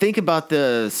 Just think about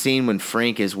the scene when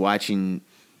Frank is watching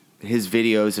his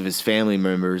videos of his family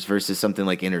members versus something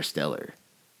like Interstellar.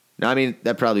 Now, I mean,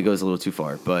 that probably goes a little too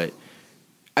far, but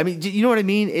I mean, you know what I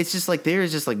mean? It's just like there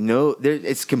is just like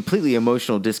it's completely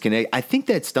emotional disconnect. I think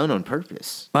that's done on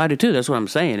purpose. I do too. That's what I'm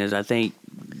saying. Is I think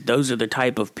those are the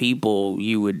type of people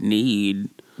you would need.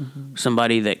 Mm-hmm.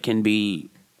 Somebody that can be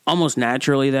almost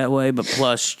naturally that way, but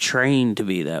plus trained to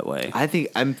be that way.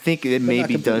 I'm thinking it may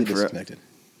be done for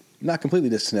not completely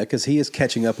disconnected because he is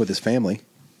catching up with his family.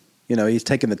 You know, he's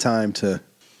taking the time to.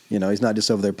 You know, he's not just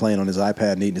over there playing on his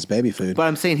iPad and eating his baby food. But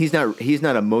I'm saying he's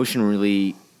not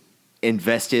emotionally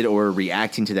invested or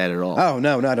reacting to that at all. Oh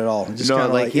no, not at all. Just kind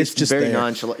of like it's just very there.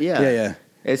 nonchalant. Yeah, yeah.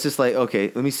 It's just like,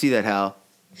 okay, let me see that, Hal.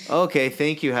 Okay,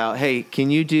 thank you, Hal. Hey, can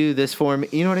you do this for me?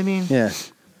 You know what I mean? Yeah.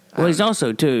 Well, he's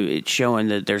also too. It's showing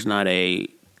that there's not a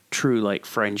true like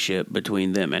friendship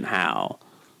between them and Hal.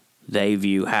 They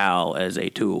view Hal as a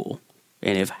tool,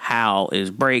 and if Hal is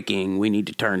breaking, we need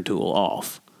to turn tool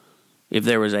off. If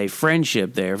there was a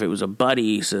friendship there, if it was a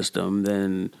buddy system,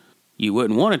 then you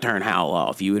wouldn't want to turn Hal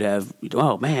off. You would have,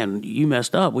 oh, man, you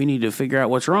messed up. We need to figure out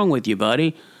what's wrong with you,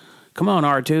 buddy. Come on,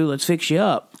 R2, let's fix you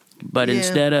up. But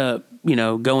instead of,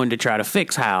 going to try to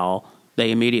fix Hal,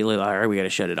 they immediately like, all right, we got to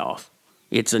shut it off.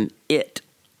 It's an it.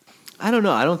 I don't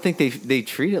know. I don't think they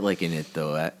treat it like an it,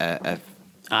 though.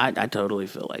 I totally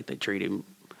feel like they treat him.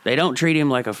 They don't treat him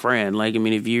like a friend. Like, I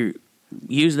mean, if you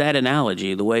use that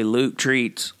analogy, the way Luke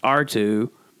treats R2,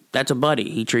 that's a buddy.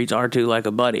 He treats R2 like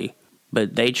a buddy.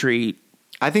 but they treat.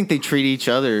 I think they treat each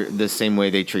other the same way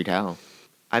they treat Hal.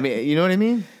 I mean, you know what I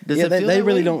mean? Does it feel they that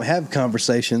really way? don't have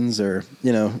conversations, or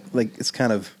like it's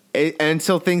kind of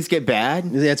until things get bad.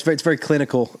 Yeah, it's very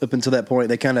clinical up until that point.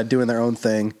 They kind of doing their own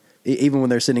thing, even when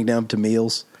they're sitting down to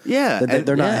meals. Yeah,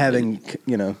 they're not having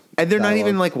and they're dialogue. not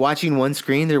even like watching one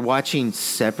screen. They're watching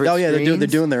separate. Oh yeah, screens. they're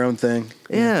doing their own thing.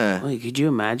 Yeah. Like, could you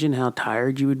imagine how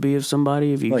tired you would be of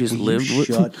somebody if you just lived with?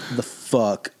 Shut the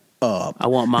fuck up. I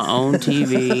want my own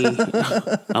TV.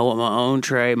 I want my own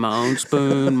tray, my own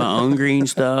spoon, my own green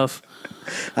stuff.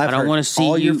 I don't want to see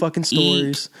all you your fucking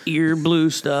stories. Eat your blue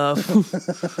stuff.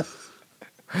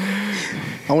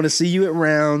 I want to see you at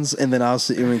rounds, and then I'll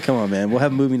see. I mean, come on, man. We'll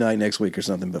have movie night next week or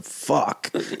something. But fuck,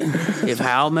 if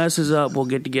Hal messes up, we'll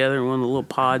get together in one of the little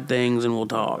pod things and we'll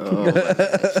talk.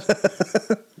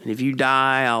 And if you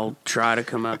die, I'll try to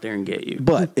come out there and get you.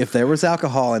 But if there was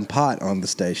alcohol and pot on the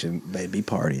station, they'd be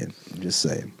partying. I'm just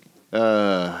saying.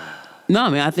 No, I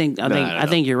mean, I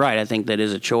think you're right. I think that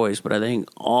is a choice, but I think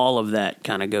all of that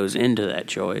kind of goes into that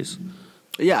choice.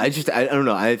 Yeah, I don't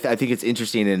know. I think it's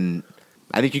interesting, and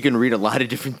I think you can read a lot of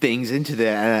different things into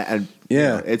that. And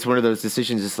it's one of those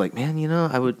decisions. It's like, man,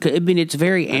 I would. I mean, it's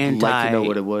very I'd like to know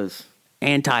what it was.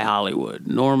 Anti-Hollywood.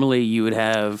 Normally, you would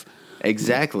have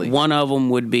exactly one of them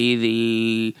would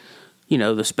be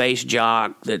the space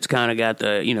jock that's kind of got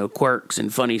the quirks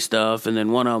and funny stuff, and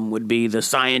then one of them would be the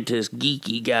scientist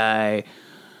geeky guy.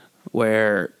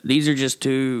 Where these are just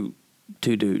two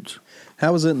dudes.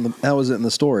 How was it in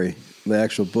the story? The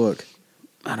actual book.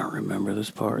 I don't remember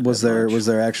this part. Was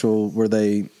there actual? Were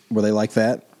they like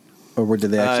that, or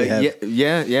did they actually have?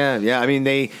 Yeah. I mean,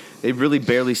 they really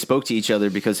barely spoke to each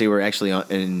other because they were actually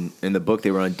in the book.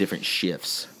 They were on different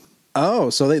shifts. Oh,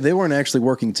 so they weren't actually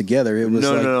working together. It was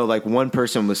no. Like one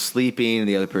person was sleeping and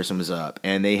the other person was up,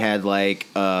 and they had like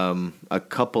a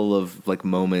couple of like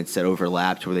moments that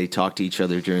overlapped where they talked to each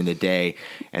other during the day,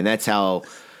 and that's how.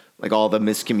 Like all the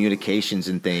miscommunications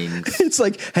and things. It's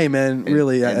like, hey man,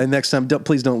 really, next time,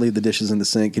 please don't leave the dishes in the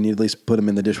sink. Can you at least put them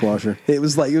in the dishwasher? It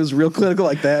was real clinical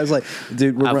like that. I was like,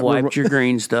 dude, I've wiped your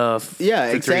green stuff. For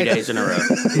exactly. 3 days in a row.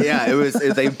 Yeah, it was.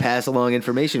 They pass along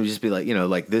information. It would just be like,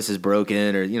 like this is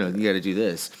broken, or you got to do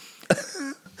this.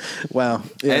 Wow.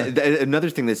 Yeah. And another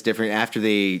thing that's different after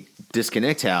they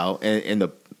disconnect Hal in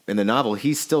the novel,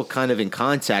 he's still kind of in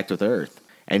contact with Earth,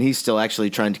 and he's still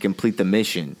actually trying to complete the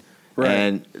mission. Right.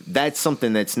 And that's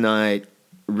something that's not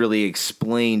really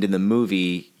explained in the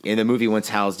movie. In the movie, once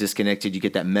Hal's disconnected, you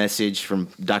get that message from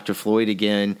Dr. Floyd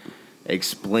again,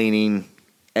 explaining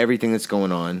everything that's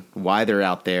going on, why they're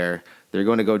out there. They're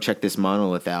going to go check this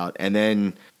monolith out. And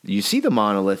then you see the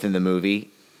monolith in the movie,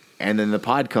 and then the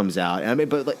pod comes out. I mean,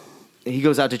 but like, he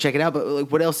goes out to check it out, but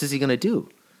like, what else is he going to do?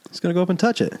 He's going to go up and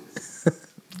touch it.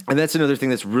 And that's another thing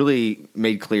that's really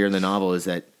made clear in the novel is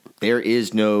that there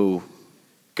is no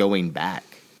going back.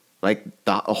 Like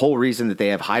the whole reason that they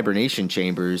have hibernation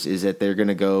chambers is that they're going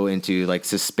to go into like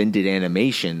suspended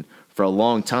animation for a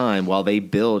long time while they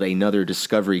build another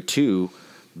Discovery 2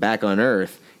 back on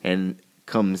Earth and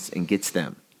comes and gets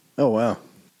them. Oh wow.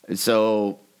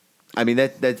 So I mean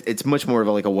that it's much more of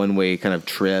a one-way kind of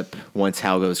trip once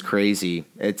Hal goes crazy.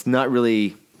 It's not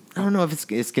really, I don't know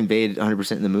if it's conveyed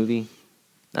 100% in the movie.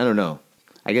 I don't know.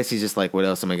 I guess he's just like, what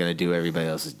else am I going to do? Everybody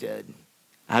else is dead.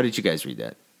 How did you guys read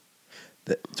that?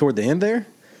 Toward the end there?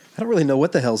 I don't really know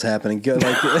what the hell's happening.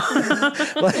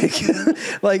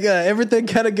 Everything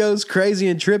kind of goes crazy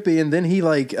and trippy, and then he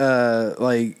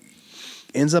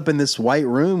ends up in this white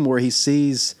room where he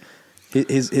sees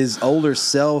his older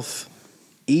self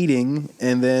eating,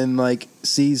 and then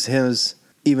sees his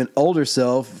even older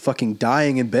self fucking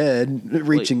dying in bed,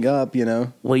 reaching up.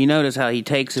 Well, you notice how he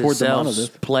takes his self's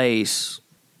place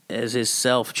as his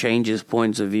self changes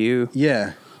points of view.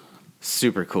 Yeah.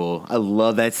 Super cool. I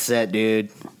love that set,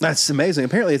 dude. That's amazing.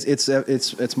 Apparently,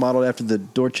 it's modeled after the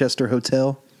Dorchester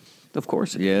Hotel. Of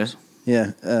course it is.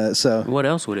 Yeah. So what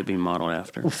else would it be modeled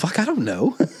after? Well, fuck, I don't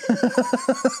know.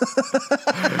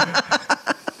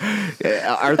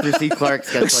 Arthur C.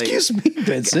 Clarke's got Excuse me,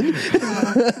 Benson.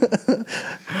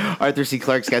 Arthur C.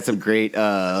 Clarke's got some great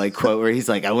quote where he's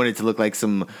like, "I want it to look like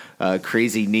some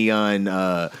crazy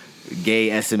neon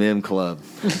gay S&M club."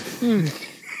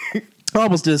 I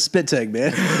almost did a spit take,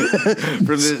 man.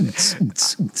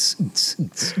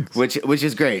 which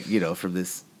is great, from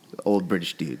this old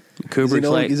British dude.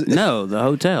 Kubrick's no, the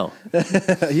hotel.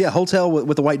 Yeah, hotel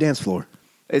with the white dance floor.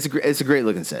 It's a great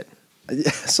looking set. I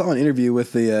saw an interview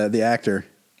with the actor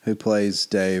who plays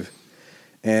Dave,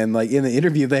 and in the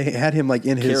interview they had him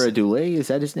in his Cara Dulé, is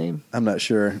that his name? I'm not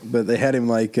sure, but they had him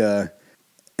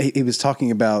he was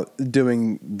talking about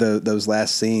doing those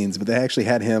last scenes, but they actually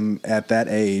had him at that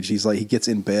age. He's like, he gets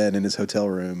in bed in his hotel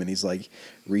room and he's like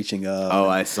reaching up. Oh,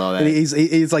 I saw that. And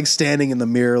he's like standing in the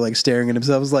mirror, like staring at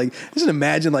himself. I was like, just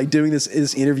imagine like doing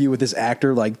this interview with this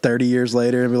actor like 30 years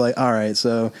later and be like, all right,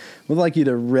 so we'd like you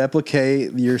to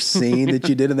replicate your scene that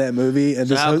you did in that movie. And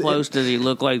so how close does he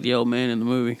look like the old man in the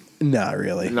movie? Not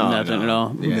really. Nothing at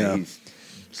all. Yeah, No.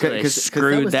 So they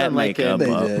screwed that makeup They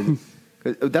up. did.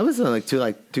 That was like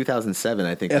 2007,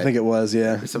 I think. I think it was,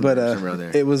 yeah. Somewhere But around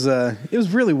there. it was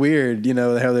really weird, you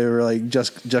know, how they were like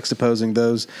just juxtaposing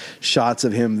those shots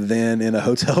of him then in a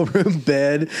hotel room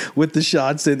bed with the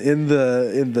shots in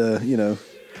the you know,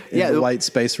 the white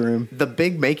space room. The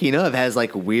big making of has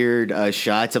like weird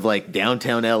shots of like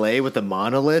downtown LA with the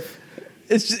monolith.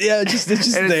 It's just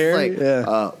And there. It's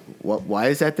like, why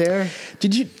is that there?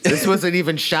 Did you? This wasn't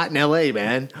even shot in LA,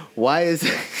 man. Why is?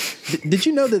 Did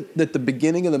you know that the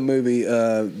beginning of the movie,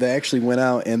 they actually went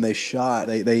out and they shot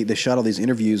all these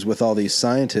interviews with all these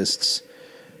scientists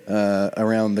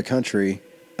around the country,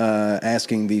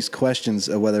 asking these questions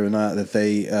of whether or not that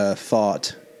they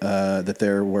thought that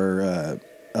there were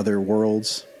other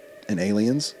worlds and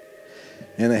aliens,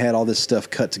 and they had all this stuff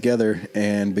cut together.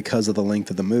 And because of the length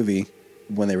of the movie,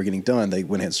 when they were getting done, they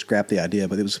went ahead and scrapped the idea.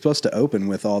 But it was supposed to open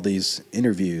with all these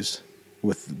interviews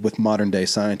with modern day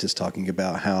scientists talking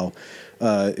about how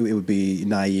it would be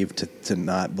naive to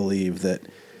not believe that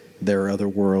there are other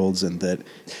worlds and that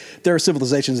there are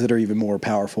civilizations that are even more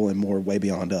powerful and more way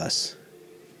beyond us.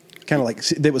 Kind of like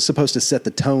it was supposed to set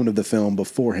the tone of the film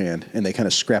beforehand, and they kind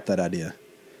of scrapped that idea.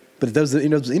 But those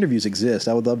interviews exist.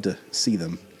 I would love to see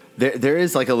them. There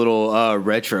is like a little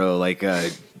retro like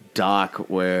doc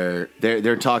where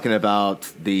they're talking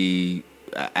about the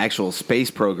actual space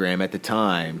program at the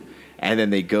time, and then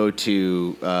they go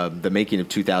to the making of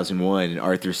 2001 and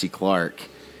Arthur C. Clarke.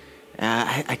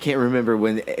 I can't remember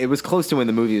when it was close to when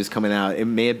the movie was coming out. It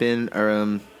may have been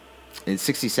in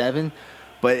 '67.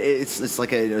 But it's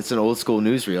like it's an old school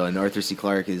newsreel, and Arthur C.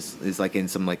 Clarke is like in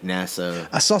some like NASA.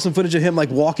 I saw some footage of him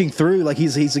like walking through, like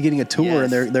he's getting a tour,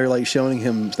 Yes. and they're like showing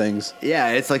him things. Yeah,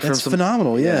 it's like That's from some,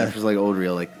 phenomenal. Yeah, it's like old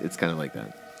reel, like it's kind of like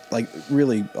that. Like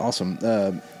really awesome.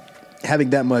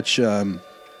 Having that much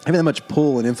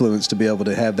pull and influence to be able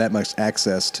to have that much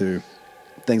access to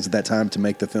things at that time to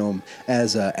make the film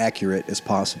as accurate as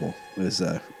possible is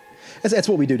that's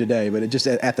what we do today, but it just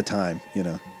at the time, you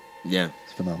know. Yeah,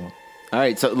 it's phenomenal. All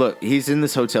right, so look, he's in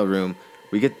this hotel room.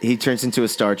 He turns into a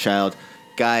star child.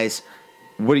 Guys,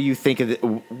 what do you think of it?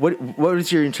 What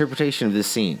is your interpretation of this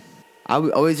scene? I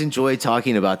always enjoy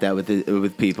talking about that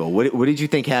with people. What did you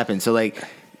think happened? So like,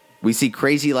 we see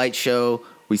Crazy Light Show,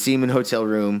 we see him in hotel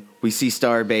room, we see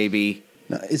Star Baby.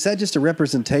 Now, is that just a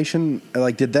representation?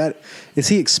 Like, is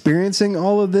he experiencing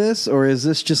all of this, or is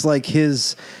this just like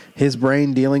his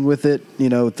brain dealing with it, you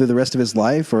know, through the rest of his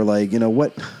life, or like, you know,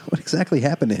 what exactly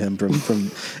happened to him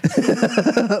from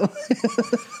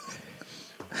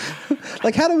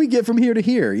like, how do we get from here to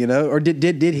here, you know, or did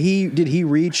he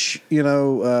reach, you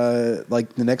know,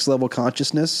 like the next level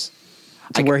consciousness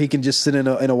to where he can just sit in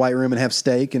a white room and have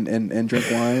steak and drink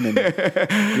wine and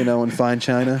you know, and fine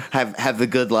china, have the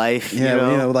good life.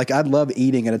 Yeah, you know, like I'd love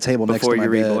eating at a table next to my bed.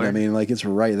 Reborn. I mean, like it's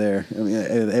right there. I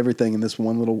mean, everything in this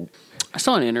one little. I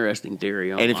saw an interesting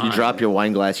theory online. And if you drop your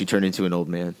wine glass, you turn into an old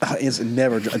man. It's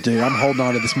never, dude. I'm holding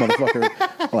on to this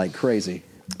motherfucker like crazy.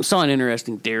 I saw an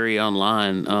interesting theory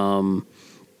online.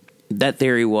 That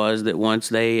theory was that once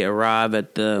they arrive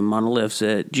at the monoliths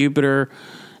at Jupiter,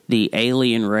 the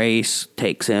alien race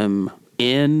takes them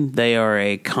in. They are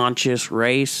a conscious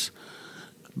race,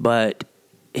 but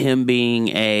him being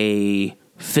a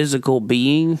physical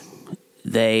being,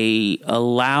 they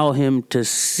allow him to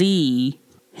see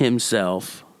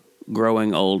himself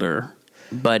growing older,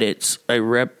 but it's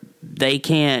they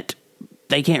can't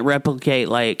replicate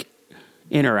like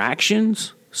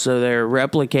interactions, so they're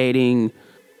replicating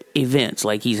events,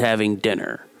 like he's having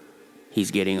dinner, he's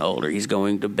getting older, he's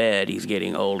going to bed, he's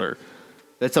getting older.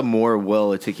 That's a more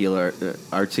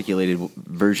articulated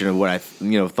version of what I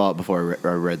thought before I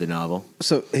read the novel.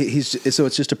 So it's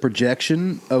just a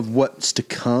projection of what's to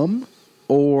come,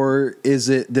 or does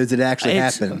it actually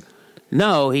happen?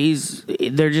 No,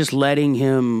 they're just letting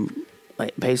him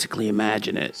like basically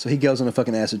imagine it. So he goes on a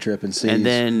fucking acid trip and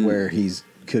sees where he's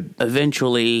could.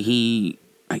 Eventually, he,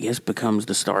 I guess, becomes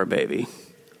the Star Baby.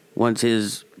 Once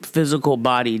his physical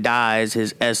body dies,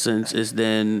 his essence is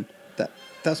then.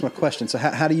 That's my question. So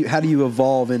how do you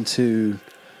evolve into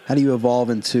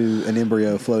an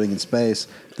embryo floating in space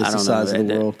that's the size of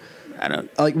the world? I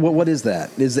don't like what is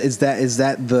that? Is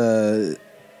that the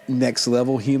next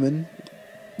level human?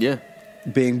 Yeah.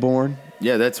 Being born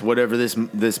Yeah, that's whatever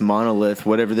this monolith,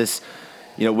 whatever this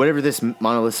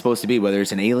monolith's supposed to be, whether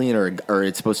it's an alien or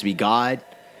it's supposed to be God,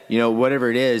 whatever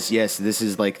it is. Yes, this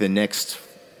is like the next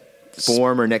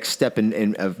form or next step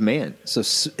of man. So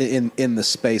in the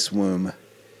space womb,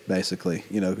 basically,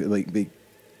 like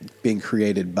being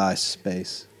created by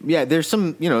space. Yeah, there's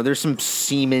some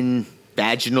semen,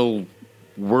 vaginal,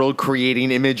 world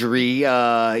creating imagery,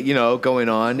 going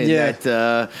on, and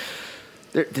that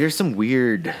there's some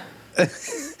weird.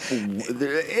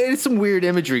 It's some weird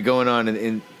imagery going on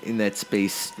in that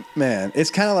space. Man, it's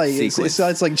kind of like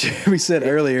it's like Jeremy said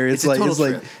earlier. It's like they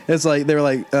were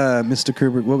like, Mr.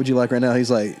 Kubrick, what would you like right now? He's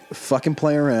like, fucking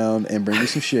play around and bring me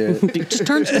some shit. Just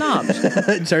turn some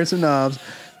knobs. Turn some knobs.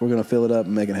 We're gonna fill it up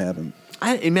and make it happen.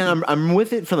 I'm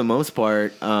with it for the most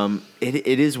part.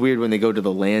 It is weird when they go to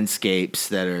the landscapes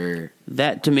that are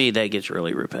that to me that gets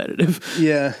really repetitive.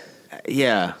 Yeah.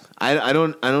 I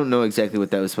don't know exactly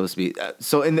what that was supposed to be.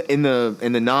 So in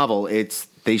the novel,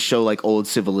 they show like old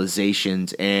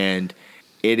civilizations, and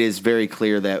it is very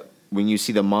clear that when you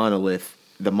see the monolith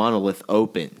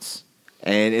opens.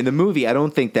 And in the movie, I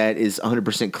don't think that is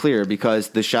 100% clear, because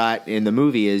the shot in the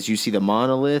movie is you see the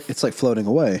monolith. It's like floating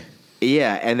away.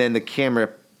 Yeah, and then the camera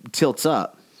tilts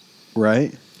up.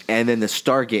 Right. And then the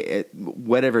Stargate,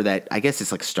 whatever that, I guess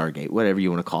it's like Stargate, whatever you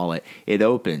want to call it, it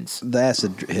opens. The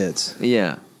acid hits.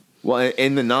 Yeah. Well,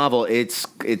 in the novel, it's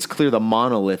clear the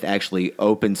monolith actually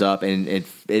opens up and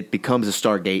it becomes a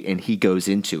Stargate, and he goes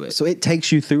into it. So it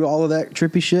takes you through all of that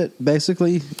trippy shit,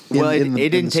 basically?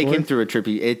 It didn't take him through a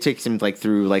trippy. It takes him like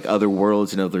through like other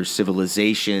worlds and other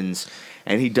civilizations,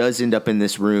 and he does end up in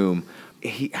this room.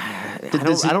 I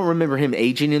don't remember him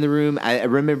aging in the room. I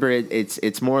remember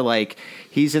it's more like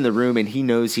he's in the room and he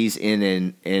knows he's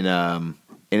in an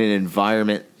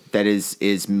environment that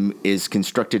is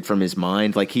constructed from his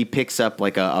mind. Like he picks up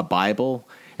like a Bible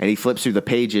and he flips through the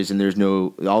pages, and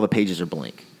all the pages are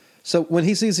blank. So when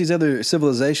he sees these other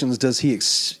civilizations,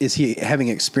 is he having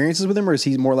experiences with them, or is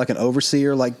he more like an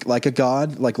overseer, like a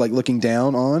god, like looking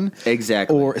down on?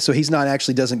 Exactly. Or so he's not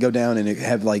actually doesn't go down and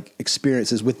have like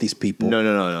experiences with these people.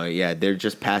 No. Yeah, they're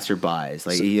just passerbys.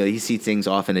 Like he sees things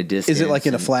off in a distance. Is it like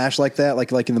in a flash like that,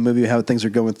 like in the movie how things are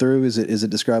going through? Is it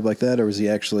described like that, or is he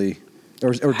actually,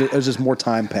 or is just more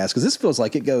time passed? Because this feels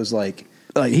like it goes like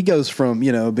he goes from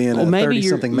being a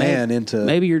 30-something man into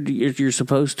maybe you're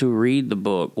supposed to read the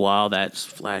book while that's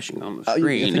flashing on the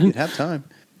screen. I think you'd have time.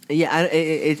 Yeah,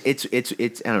 it's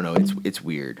I don't know. It's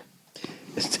weird.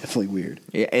 It's definitely weird.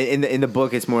 Yeah, in the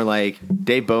book, it's more like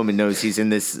Dave Bowman knows he's in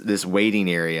this waiting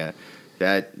area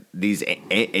that these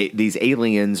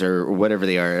aliens or whatever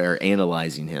they are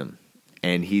analyzing him,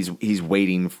 and he's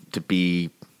waiting to be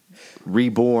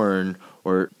reborn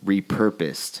or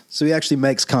repurposed. So he actually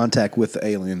makes contact with the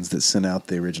aliens that sent out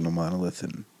the original monolith.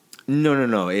 And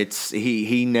no. It's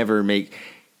he never make.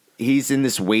 He's in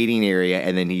this waiting area,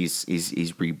 and then he's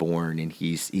reborn, and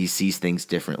he sees things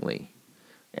differently,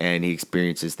 and he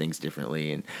experiences things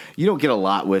differently, and you don't get a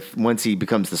lot with once he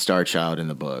becomes the Star Child in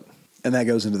the book. And that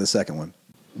goes into the second one,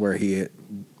 where he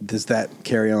does that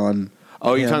carry on.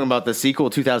 Oh, you're talking about the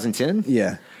sequel, 2010?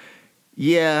 Yeah.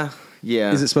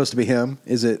 Is it supposed to be him?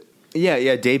 Is it?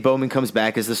 Yeah. Dave Bowman comes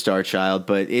back as the Star Child,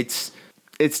 but it's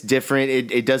different.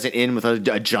 It doesn't end with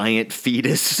a giant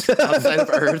fetus outside of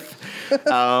Earth.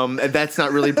 That's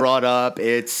not really brought up.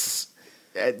 That's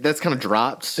kind of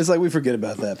dropped. It's like we forget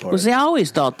about that part. Well, see, I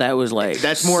always thought that was like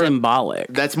that's more symbolic.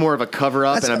 That's more of a cover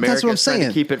up, and America's trying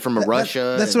to keep it from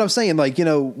Russia. That's what I'm saying. Like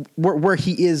where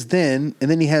he is then,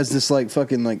 and then he has this like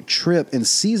fucking like trip and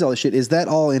sees all this shit. Is that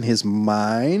all in his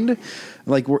mind?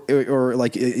 Like or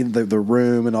like in the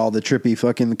room and all the trippy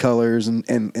fucking colors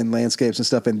and landscapes and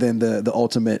stuff, and then the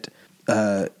ultimate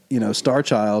Star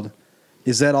Child,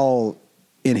 is that all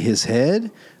in his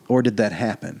head, or did that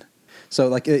happen? So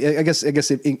like I guess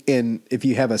if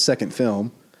you have a second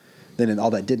film, then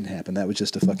all that didn't happen. That was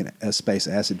just a space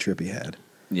acid trip he had.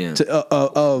 Yeah.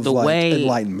 Of the way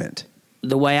enlightenment.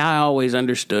 The way I always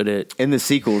understood it in the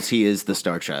sequels, he is the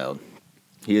Star Child.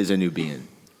 He is a new being,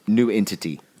 new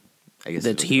entity. I guess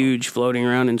that's huge, floating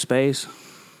around in space.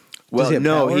 Well,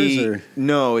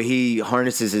 he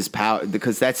harnesses his power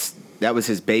because that was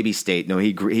his baby state. No,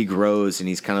 he grows and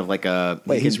he's kind of like a.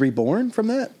 Wait, he's reborn from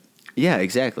that? Yeah,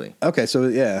 exactly. Okay, so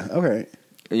yeah, okay.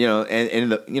 And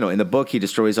in the book he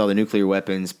destroys all the nuclear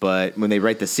weapons, but when they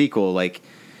write the sequel, like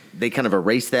they kind of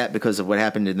erase that because of what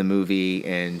happened in the movie,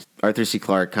 and Arthur C.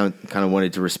 Clarke kind of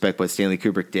wanted to respect what Stanley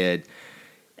Kubrick did,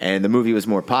 and the movie was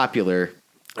more popular.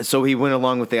 So he went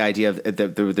along with the idea of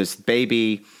there was this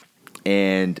baby,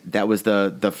 and that was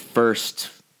the first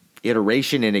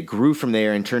iteration, and it grew from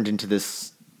there and turned into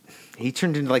this he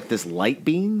turned into like this light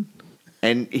being,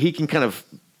 and he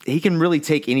can really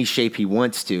take any shape he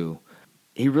wants to.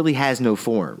 He really has no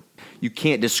form. You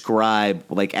can't describe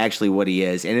like actually what he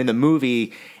is. And in the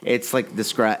movie, it's like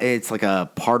a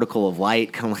particle of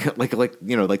light, kind of like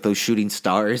you know, like those shooting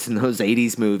stars in those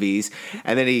 80s movies.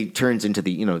 And then he turns into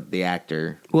the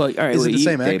actor. Well, all right, is it the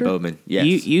same actor? Dave Bowman.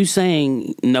 Yes. You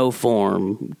saying no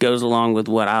form goes along with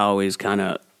what I always kind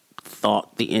of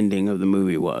thought the ending of the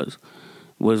movie was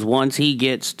once he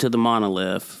gets to the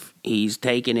monolith, he's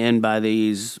taken in by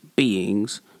these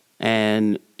beings,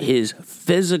 and his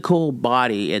physical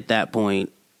body at that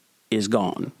point is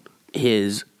gone.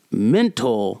 His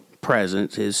mental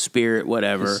presence, his spirit,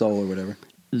 whatever, his soul or whatever,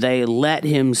 they let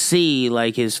him see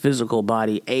like his physical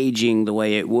body aging the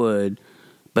way it would,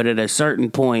 but at a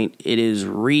certain point it is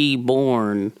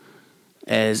reborn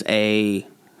as a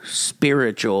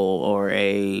spiritual or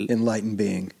a enlightened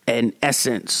being, an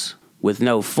essence with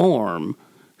no form.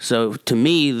 So to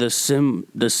me, the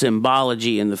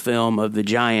symbology in the film of the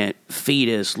giant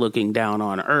fetus looking down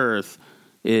on Earth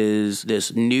is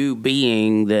this new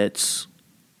being that's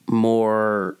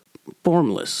more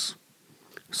formless.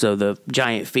 So the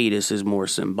giant fetus is more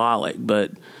symbolic, but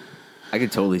I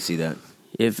could totally see that.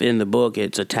 If in the book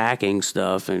it's attacking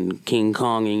stuff and King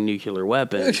Konging nuclear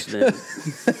weapons, then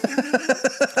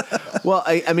well,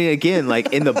 I mean, again,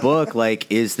 like in the book,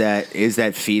 like is that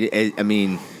fetus? I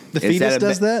mean. The fetus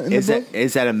does that in the book?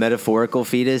 Is that a metaphorical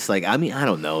fetus? Like, I mean, I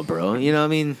don't know, bro. You know what I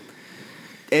mean?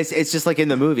 It's just like in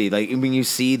the movie. Like, when you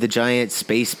see the giant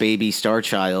space baby star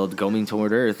child going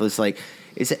toward Earth, it's like,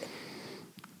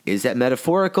 is that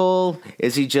metaphorical?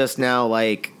 Is he just now,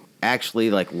 like,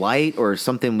 actually, like, light or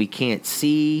something we can't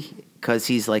see because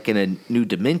he's, like, in a new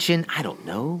dimension? I don't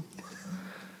know.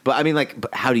 But, I mean,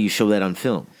 like, how do you show that on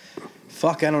film?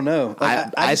 Fuck, I don't know.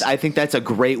 I think that's a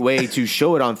great way to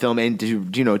show it on film and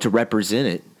to represent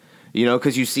it,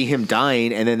 because you see him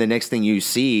dying, and then the next thing you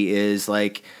see is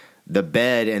like the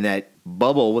bed and that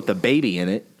bubble with the baby in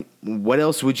it. What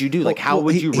else would you do? Like, how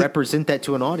would you represent that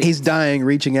to an audience? He's dying,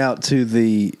 reaching out to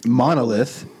the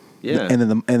monolith, yeah, and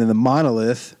then the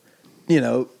monolith,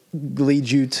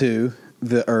 leads you to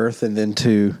the Earth and then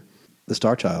to the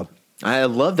Star Child. I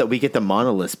love that we get the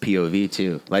monolith POV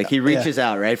too. Like he reaches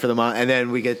out right for the and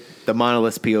then we get the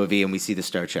monolith POV and we see the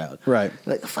Star Child. Right.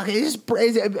 Like fuck, it's just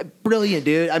brilliant,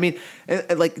 dude. I mean,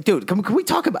 like, dude, can we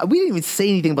talk about? We didn't even say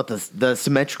anything about the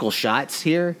symmetrical shots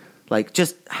here. Like,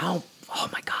 just how? Oh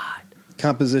my god.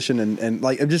 Composition and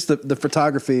like just the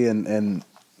photography and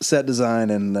set design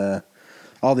and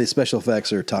all these special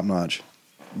effects are top notch.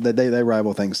 They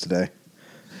rival things today.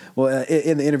 Well,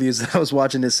 in the interviews that I was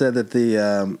watching, it said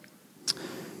that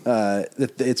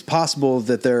that it's possible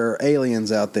that there are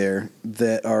aliens out there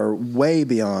that are way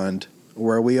beyond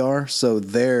where we are, so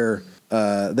they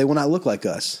will not look like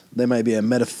us. They may be a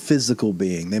metaphysical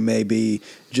being. They may be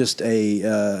just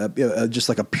just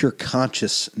like a pure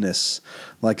consciousness,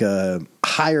 like a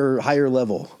higher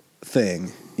level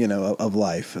thing, of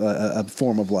life, a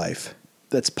form of life.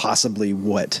 That's possibly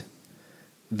what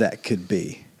that could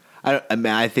be.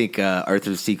 I think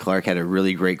Arthur C. Clarke had a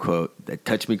really great quote that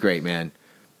touched me great, man.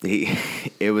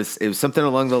 It was something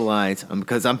along the lines,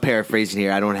 because I'm paraphrasing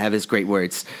here. I don't have his great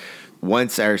words.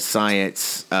 Once our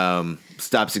science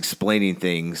stops explaining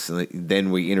things, then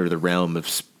we enter the realm of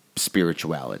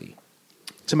spirituality.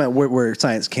 So, where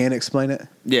science can explain it?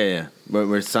 Yeah.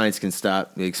 Where science can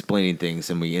stop explaining things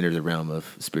and we enter the realm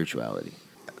of spirituality.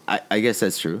 I guess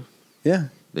that's true. Yeah.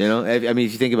 I mean,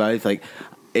 if you think about it, it's like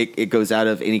it goes out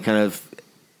of any kind of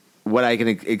what I can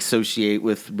associate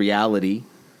with reality.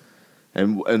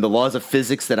 And the laws of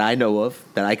physics that I know of,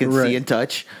 that I can see and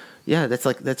touch, yeah,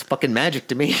 that's fucking magic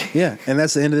to me. Yeah, and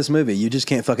that's the end of this movie. You just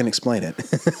can't fucking explain it.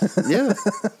 Yeah,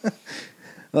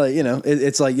 like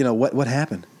it's like what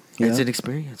happened. It's an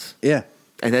experience. Yeah,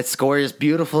 and that score is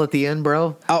beautiful at the end,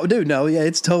 bro. Oh, dude, no, yeah,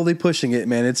 it's totally pushing it,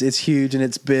 man. It's huge and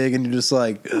it's big, and you're just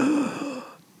like.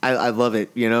 I love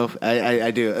it,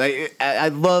 I do. I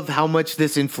love how much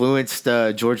this influenced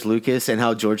George Lucas and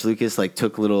how George Lucas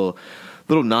took little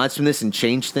nods from this and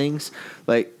changed things.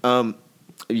 Like,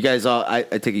 you guys all, I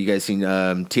think you guys seen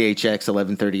THX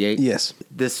 1138. Yes,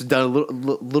 this is done a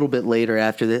little bit later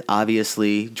after that.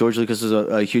 Obviously, George Lucas was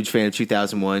a huge fan of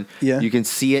 2001. Yeah, you can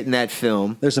see it in that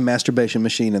film. There's a masturbation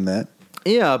machine in that.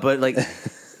 Yeah, but like,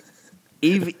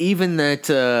 even that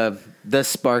the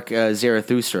Spark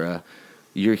Zarathustra.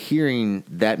 You're hearing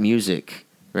that music,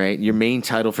 right? Your main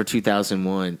title for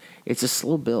 2001. It's a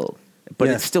slow build, but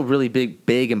it's still really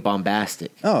big and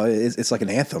bombastic. Oh, it's like an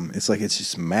anthem. It's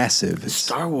just massive.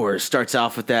 Star Wars starts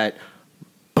off with that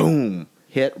boom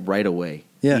hit right away.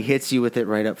 Yeah, he hits you with it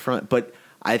right up front. But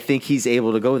I think he's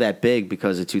able to go that big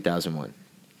because of 2001.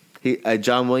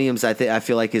 John Williams, I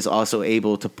feel like, is also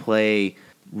able to play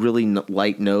really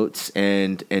light notes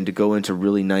and to go into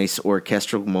really nice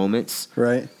orchestral moments,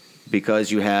 right?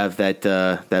 Because you have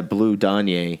that Blue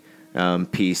Danye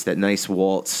piece, that nice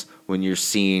waltz when you're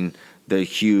seeing the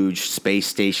huge space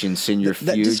station centrifuge.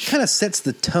 That just kind of sets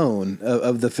the tone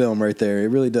of the film right there. It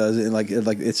really does, and like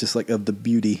it's just like of the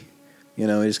beauty.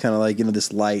 It's kind of like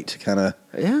this light kind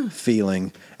of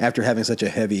feeling after having such a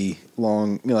heavy,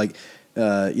 long,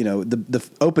 the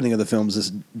opening of the film is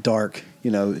just dark,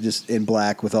 just in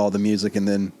black with all the music, and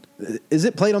then is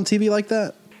it played on TV like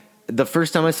that? The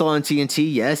first time I saw it on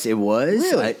TNT, yes, it was.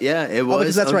 Really? It was.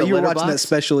 Because that's right. You were watching that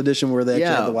special edition where they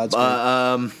actually had the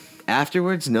widescreen.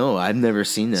 Afterwards, no, I've never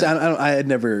seen that. So I had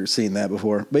never seen that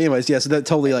before. But anyways, so that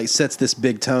totally sets this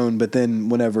big tone. But then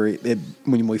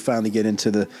when we finally get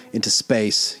into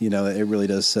space, it really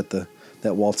does set that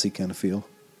waltzy kind of feel.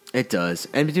 It does,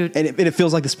 and dude, and it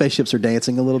feels like the spaceships are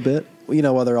dancing a little bit,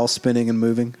 while they're all spinning and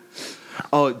moving.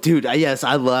 Oh, dude, yes,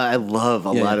 I love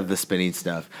a lot of the spinning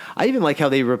stuff. I even like how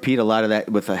they repeat a lot of that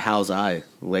with a Hal's eye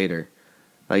later.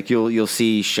 Like you'll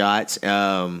see shots,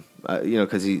 because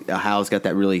Hal's got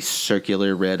that really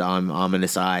circular red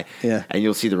ominous eye, and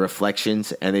you'll see the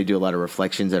reflections, and they do a lot of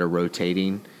reflections that are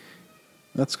rotating.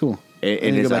 That's cool.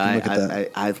 In his eye,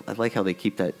 I like how they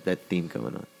keep that theme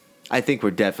going on. I think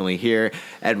we're definitely here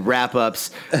at wrap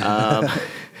ups.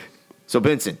 So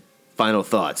Benson, final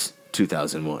thoughts.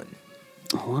 2001.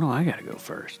 Why do I got to go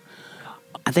first?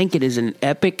 I think it is an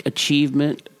epic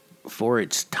achievement for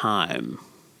its time.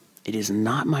 It is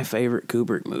not my favorite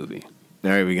Kubrick movie. All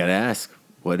right, we got to ask,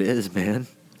 what is, man?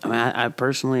 I mean, I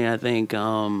personally, I think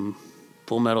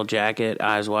Full Metal Jacket,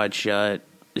 Eyes Wide Shut,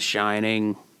 The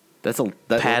Shining,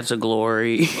 Paths of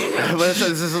Glory. this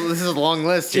is a long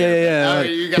list here. Yeah. Right,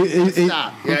 you got to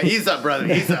stop. Yeah, ease up,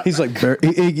 brother. Ease up. He's like,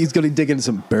 he's going to dig into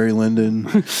some Barry Lyndon.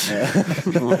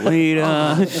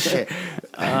 Lolita.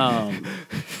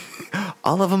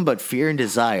 All of them but Fear and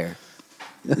Desire.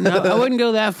 No, I wouldn't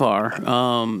go that far.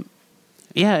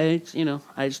 It's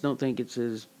I just don't think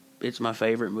it's my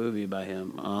favorite movie by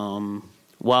him.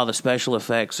 While the special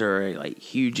effects are a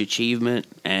huge achievement,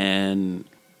 and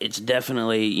it's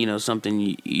definitely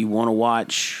something you want to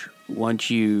watch once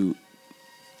you're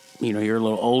a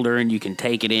little older and you can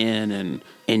take it in and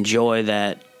enjoy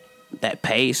that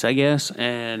pace, I guess.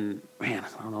 And man,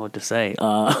 I don't know what to say.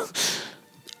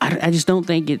 I just don't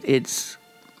think it's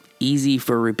easy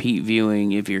for repeat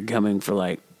viewing if you're coming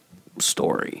for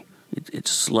story.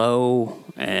 It's slow,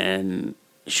 and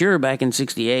sure, back in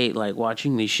 '68,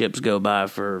 watching these ships go by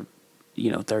for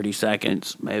 30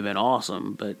 seconds may have been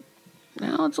awesome, but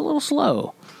now it's a little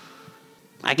slow.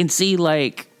 I can see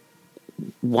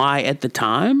why at the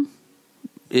time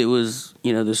it was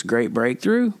this great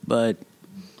breakthrough, but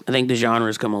I think the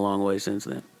genre's come a long way since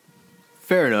then.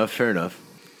 Fair enough.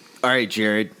 All right,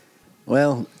 Jared.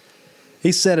 Well,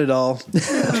 he said it all.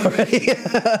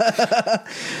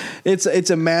 It's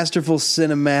a masterful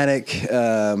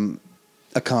cinematic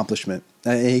accomplishment.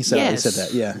 He said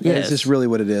that. Yeah, yes. It's just really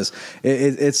what it is.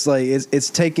 It's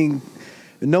taking.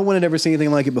 No one had ever seen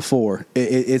anything like it before.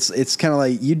 It's kind of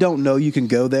like you don't know you can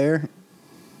go there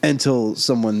until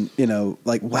someone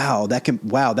wow,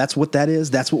 that's what that is.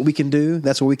 That's what we can do.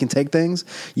 That's where we can take things.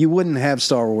 You wouldn't have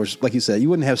Star Wars, like you said. You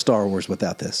wouldn't have Star Wars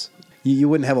without this. You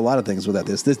wouldn't have a lot of things without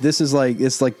this. This is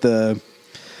the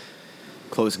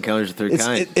Close Encounters of the Third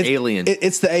Kind. Alien.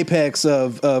 It's the apex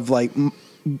of the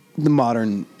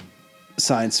modern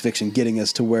science fiction, getting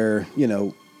us to where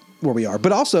we are.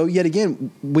 But also, yet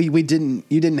again, you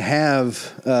didn't have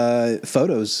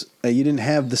photos. You didn't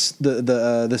have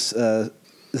the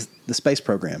space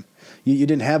program. You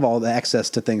didn't have all the access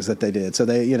to things that they did. So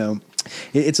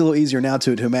it's a little easier now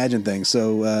to imagine things.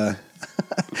 So.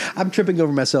 I'm tripping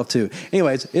over myself too.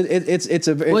 Anyways, it's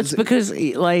because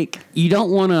you don't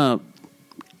want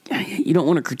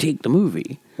to critique the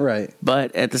movie, right?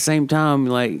 But at the same time,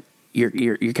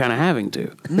 you're kind of having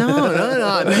to. No.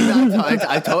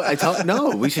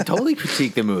 No, we should totally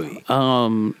critique the movie. I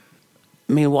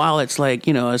mean, while it's a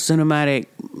cinematic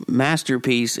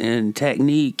masterpiece in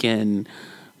technique and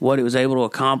what it was able to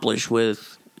accomplish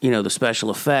with the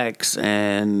special effects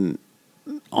and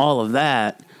all of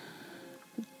that.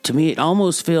 To me, it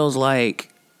almost feels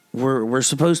like we're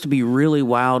supposed to be really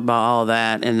wowed by all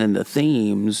that and then the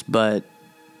themes, but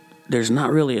there's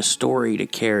not really a story to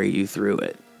carry you through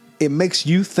it. It makes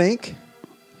you think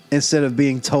instead of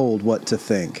being told what to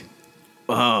think.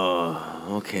 Oh,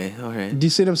 okay, all right. Do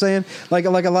you see what I'm saying? Like a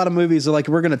lot of movies are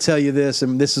we're going to tell you this,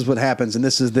 and this is what happens, and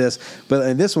this is this. But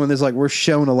in this one, there's we're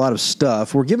shown a lot of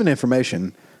stuff. We're given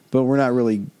information, but we're not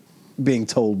really being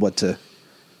told what to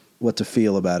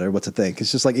feel about it or what to think.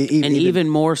 It's just like even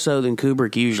more so than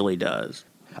Kubrick usually does.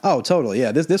 Oh, totally.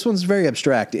 Yeah, this one's very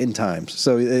abstract in times.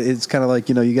 So it's kind of like,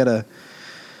 you gotta.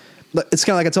 It's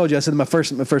kind of like I told you. I said in my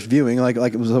first viewing, like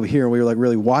it was over here, and we were like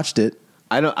really watched it.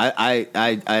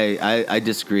 I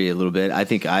disagree a little bit. I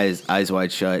think Eyes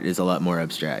Wide Shut is a lot more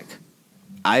abstract.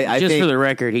 I Just think, for the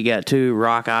record, he got 2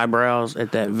 rock eyebrows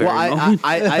at that very moment.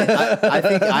 I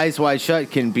think Eyes Wide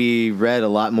Shut can be read a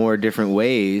lot more different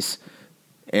ways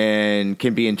and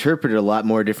can be interpreted a lot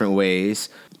more different ways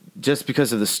just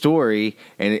because of the story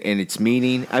and its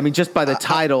meaning. I mean, just by the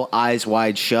title, Eyes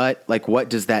Wide Shut, like what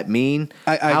does that mean?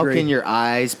 How agree. can your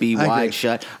eyes be wide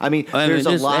shut? I mean, there's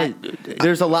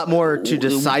a lot more to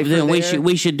decipher then there.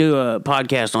 we should do a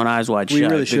podcast on Eyes Wide Shut. We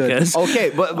really should. Because,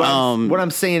 okay, but what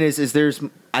I'm saying is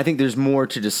I think there's more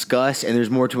to discuss and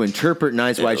there's more to interpret in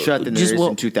Eyes Wide Shut than there is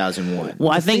in 2001. Well,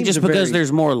 I think just because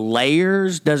there's more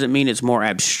layers doesn't mean it's more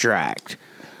abstract.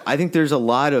 I think there's a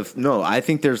lot of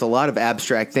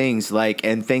abstract things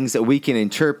and things that we can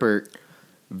interpret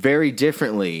very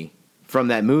differently from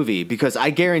that movie, because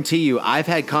I guarantee you I've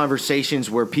had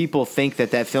conversations where people think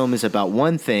that film is about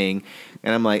one thing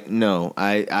and I'm like, no,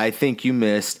 I think you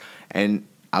missed, and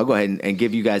I'll go ahead and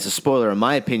give you guys a spoiler. In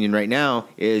my opinion right now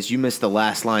is you missed the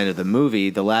last line of the movie.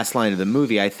 The last line of the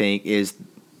movie, I think, is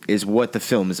what the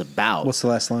film is about. What's the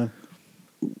last line?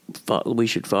 We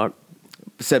should fuck.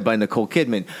 Said by Nicole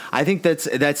Kidman. I think that's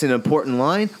an important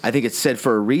line. I think it's said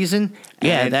for a reason.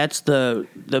 Yeah, that's the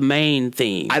main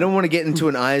theme. I don't want to get into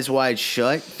an Eyes Wide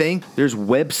Shut thing. There's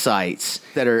websites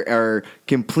that are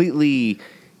completely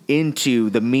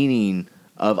into the meaning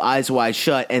of Eyes Wide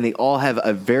Shut, and they all have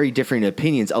a very different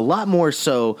opinions. A lot more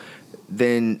so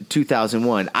than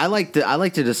 2001. I like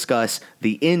to discuss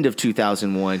the end of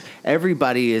 2001.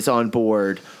 Everybody is on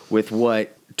board with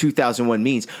what 2001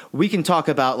 means. We can talk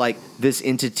about this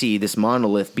entity, this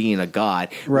monolith being a god,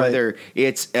 right. Whether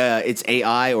it's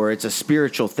AI or it's a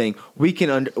spiritual thing.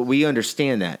 We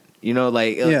understand that,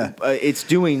 it's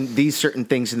doing these certain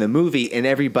things in the movie, and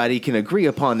everybody can agree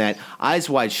upon that. Eyes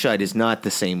Wide Shut is not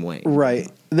the same way, right?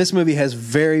 This movie has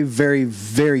very, very,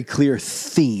 very clear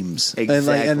themes,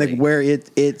 exactly, and where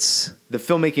it's. The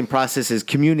filmmaking process is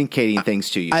communicating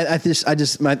things to you. I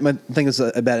just my thing is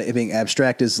about it being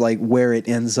abstract is where it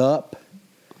ends up.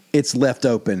 It's left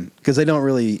open because they don't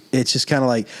really. It's just kind of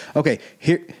like, okay,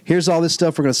 here's all this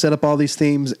stuff. We're going to set up all these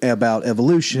themes about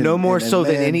evolution. No more so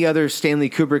than any other Stanley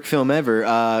Kubrick film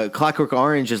ever. Clockwork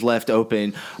Orange is left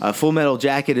open. Full Metal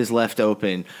Jacket is left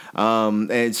open,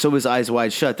 and so is Eyes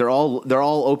Wide Shut. They're all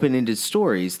open-ended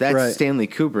stories. That's right. Stanley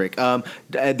Kubrick.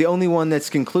 The only one that's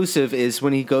conclusive is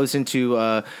when he goes into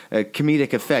a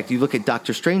comedic effect. You look at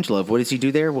Dr. Strangelove. What does he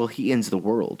do there? Well, he ends the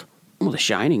world. Well, The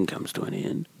Shining comes to an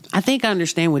end. I think I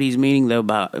understand what he's meaning, though,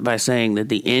 by saying that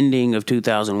the ending of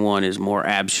 2001 is more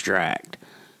abstract.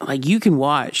 You can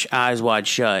watch Eyes Wide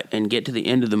Shut and get to the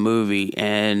end of the movie,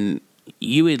 and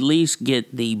you at least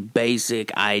get the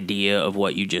basic idea of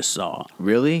what you just saw.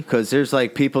 Really? Because there's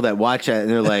people that watch that and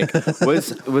they're like,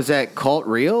 was that cult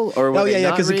real? Or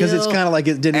because it's kind of like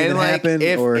it didn't even happen.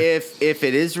 If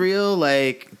it is real,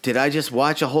 did I just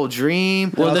watch a whole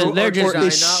dream? Well,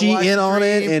 is she in on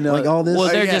it and all this? Well,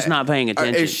 they're just not paying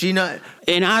attention. Is she not?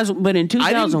 But in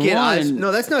 2001,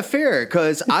 no, that's not fair.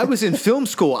 Because I was in film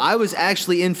school. I was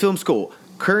actually in film school.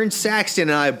 Kern Saxton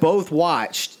and I both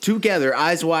watched together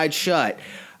Eyes Wide Shut,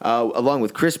 along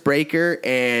with Chris Breaker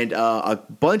and a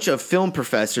bunch of film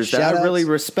professors that I really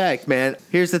respect, man.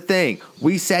 Here's the thing.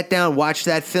 We sat down, watched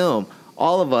that film.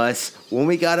 All of us, when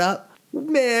we got up,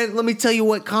 man, let me tell you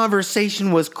what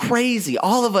conversation was crazy.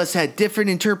 All of us had different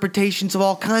interpretations of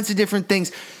all kinds of different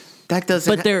things. That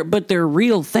doesn't... But they're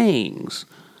real things.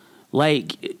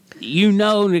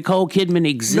 Nicole Kidman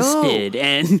existed,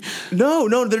 and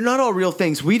no, they're not all real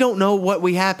things. We don't know what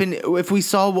happened, if we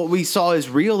saw what we saw as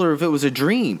real or if it was a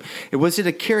dream. Was it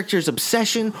a character's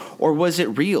obsession or was it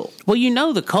real? Well,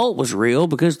 the cult was real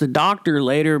because the doctor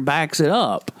later backs it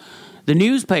up. The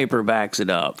newspaper backs it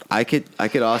up. I could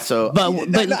also,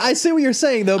 but I see what you're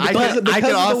saying though. Because of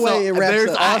the way it wraps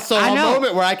there's up. also a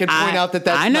moment where I can point out that's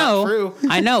not true.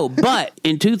 I know, but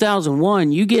in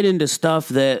 2001, you get into stuff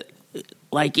that.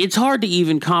 It's hard to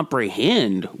even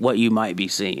comprehend what you might be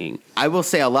seeing. I will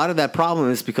say a lot of that problem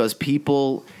is because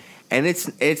people, and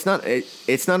it's not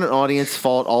an audience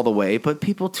fault all the way, but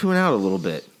people tune out a little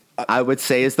bit. I would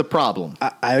say is the problem.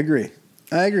 I agree.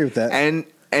 I agree with that.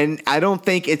 And I don't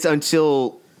think it's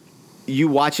until you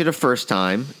watch it a first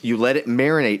time, you let it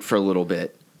marinate for a little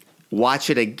bit, watch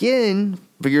it again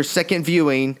for your second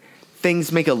viewing,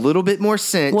 things make a little bit more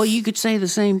sense. Well, you could say the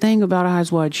same thing about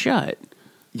Eyes Wide Shut.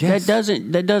 Yes.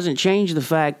 That doesn't change the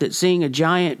fact that seeing a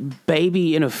giant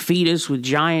baby and a fetus with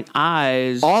giant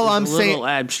eyes all is I'm a little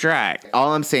abstract.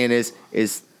 All I'm saying is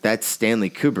that's Stanley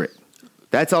Kubrick.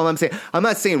 That's all I'm saying. I'm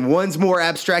not saying one's more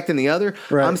abstract than the other.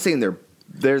 Right. I'm saying they're.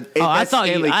 I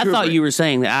thought you were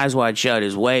saying that Eyes Wide Shut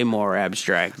is way more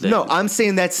abstract. No, I'm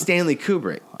saying that's Stanley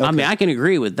Kubrick. Okay. I mean, I can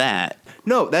agree with that.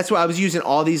 No, that's why I was using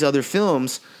all these other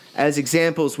films as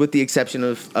examples, with the exception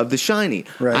of The Shining.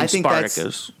 Right. I think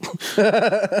Spartacus.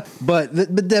 but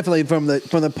definitely from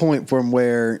the point from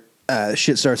where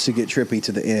shit starts to get trippy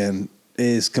to the end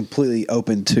is completely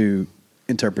open to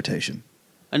interpretation.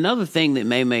 Another thing that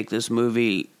may make this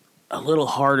movie a little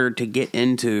harder to get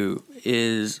into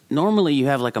is normally you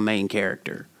have like a main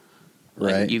character.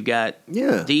 Like right. You've got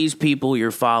these people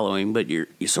you're following, but you're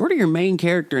sort of your main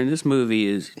character in this movie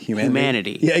is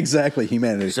humanity. Yeah, exactly.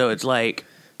 Humanity. So it's like,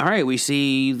 all right, we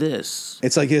see this.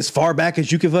 It's like as far back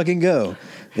as you can fucking go.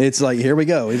 It's like, here we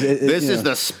go. This is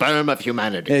the sperm of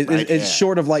humanity. It's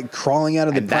short of like crawling out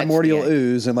of the primordial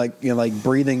ooze and like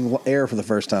breathing air for the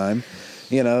first time.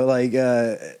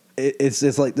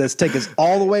 It's like, let's take us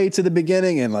all the way to the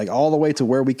beginning and like all the way to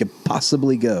where we could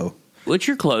possibly go. What's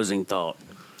your closing thought?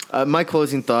 My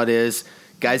closing thought is,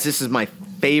 guys, this is my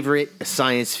favorite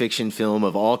science fiction film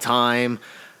of all time.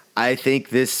 I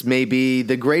think this may be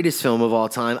the greatest film of all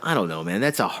time. I don't know, man.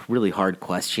 That's a really hard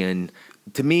question.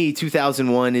 To me,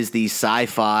 2001 is the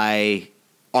sci-fi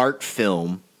art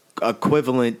film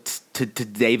equivalent to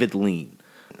David Lean.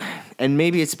 And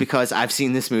maybe it's because I've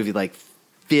seen this movie like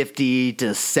 50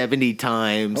 to 70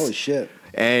 times. Holy shit.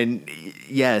 And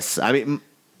yes, I mean,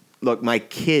 look, my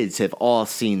kids have all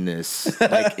seen this.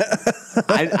 Like,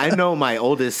 I know my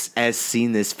oldest has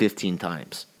seen this 15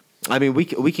 times. I mean, we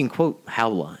can quote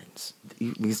Howl lines.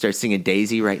 We can start singing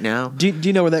Daisy right now. Do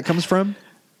you know where that comes from?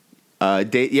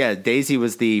 Daisy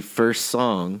was the first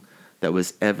song that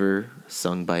was ever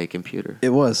sung by a computer. It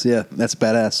was, yeah. That's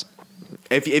badass.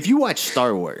 If you watch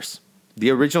Star Wars,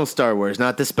 the original Star Wars,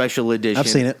 not the special edition. I've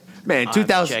seen it. Man,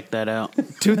 2000. Check that out.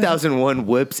 2001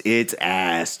 whips its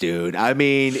ass, dude. I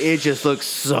mean, it just looks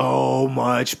so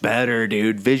much better,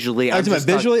 dude. Visually, I'm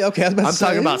visually. Okay, I'm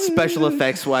talking about special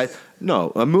effects wise.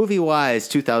 No, a movie wise,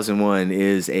 2001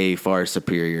 is a far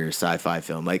superior sci-fi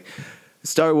film. Like,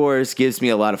 Star Wars gives me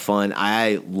a lot of fun.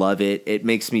 I love it. It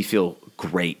makes me feel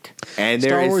great. And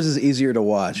Star Wars is easier to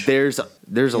watch. There's a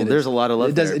lot of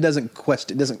love. It doesn't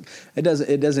question. It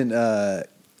doesn't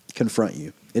confront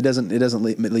you. It doesn't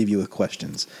leave you with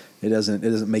questions. It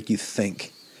doesn't make you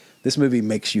think. This movie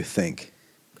makes you think.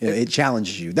 It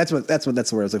challenges you. That's what the word I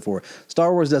was looking for.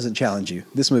 Star Wars doesn't challenge you.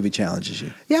 This movie challenges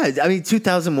you. Yeah, I mean,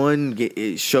 2001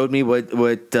 it showed me what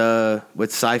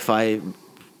sci-fi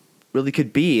really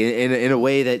could be in a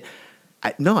way that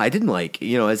I didn't like.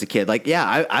 As a kid, like,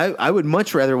 yeah, I would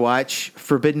much rather watch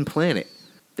Forbidden Planet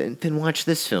than watch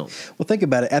this film. Well, think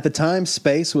about it. At the time,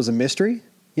 space was a mystery.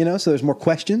 So there's more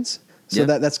questions. So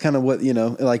that's kind of what, by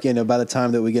the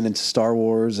time that we get into Star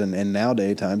Wars and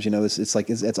nowadays times, it's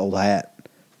like, it's old hat,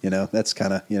 that's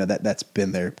kind of, that's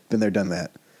been there, done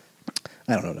that.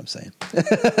 I don't know what I'm saying.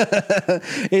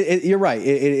 You're right.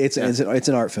 It's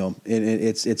an art film.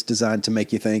 It's designed to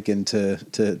make you think and to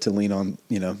lean on,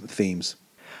 themes.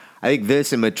 I think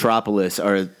this and Metropolis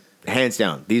are hands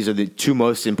down. These are the two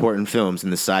most important films in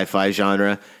the sci-fi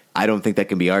genre. I don't think that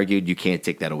can be argued. You can't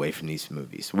take that away from these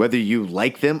movies, whether you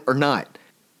like them or not.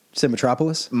 Say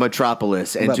Metropolis?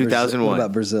 Metropolis and 2001. What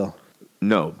about Brazil?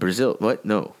 No, Brazil. What?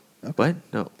 No. Okay. What?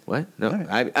 No. What? No.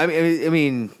 Right. I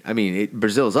mean,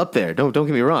 Brazil's up there. Don't get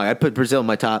me wrong. I'd put Brazil in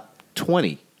my top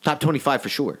 20, top 25 for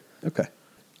sure. Okay.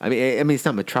 I mean, it's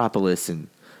not Metropolis and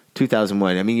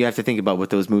 2001. I mean, you have to think about what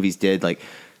those movies did. Like,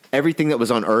 everything that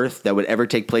was on Earth that would ever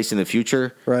take place in the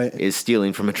future is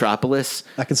stealing from Metropolis.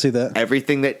 I can see that.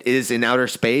 Everything that is in outer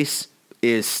space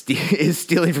is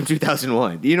stealing from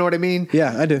 2001. You know what I mean?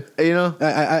 Yeah, I do.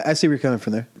 I see where you're coming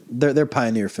from there. They're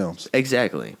pioneer films.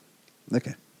 Exactly.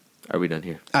 Okay. Are we done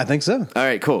here? I think so. All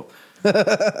right, cool. All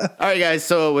right, guys.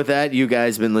 So with that, you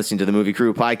guys have been listening to the Movie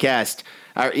Crew podcast.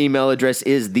 Our email address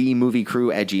is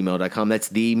themoviecrew@gmail.com. That's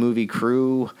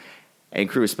themoviecrew, and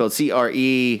crew is spelled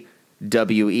CREWE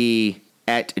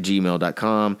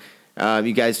 @gmail.com.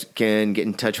 You guys can get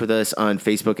in touch with us on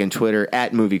Facebook and Twitter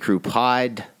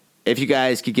 @MovieCrewPod. If you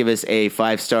guys could give us a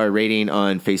 5-star rating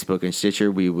on Facebook and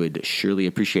Stitcher, we would surely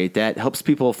appreciate that. It helps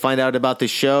people find out about the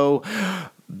show.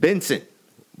 Benson,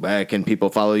 where can people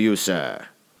follow you, sir?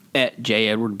 @J.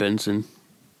 Edward Benson.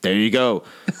 There you go.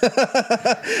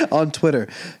 On Twitter.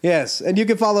 Yes. And you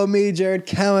can follow me, Jared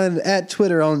Cowan, at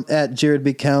Twitter @Jared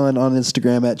B. Cowan, on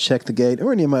Instagram @CheckTheGate,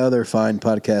 or any of my other fine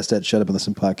podcasts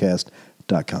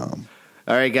 @ShutUpAndListenPodcast.com.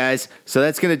 All right, guys. So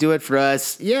that's going to do it for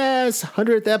us. Yes,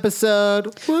 100th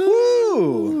episode.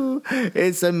 Woo!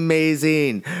 It's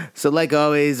amazing. So like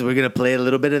always, we're going to play a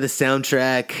little bit of the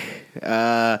soundtrack.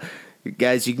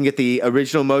 Guys, you can get the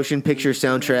original motion picture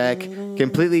soundtrack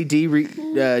completely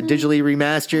digitally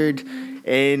remastered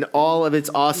in all of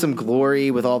its awesome glory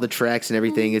with all the tracks and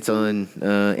everything. It's on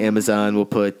Amazon. We'll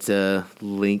put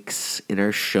links in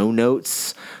our show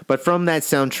notes. But from that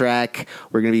soundtrack,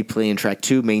 we're going to be playing track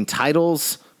 2, main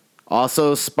titles.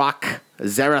 Also, Spock,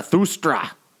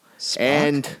 Zarathustra. Spock?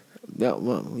 And,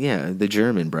 the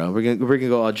German, bro. We're gonna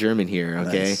go all German here,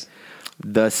 okay? Nice.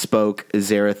 The Spoke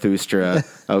Zarathustra,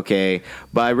 okay,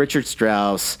 by Richard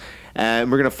Strauss.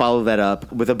 And we're going to follow that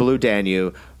up with a Blue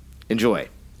Danube. Enjoy.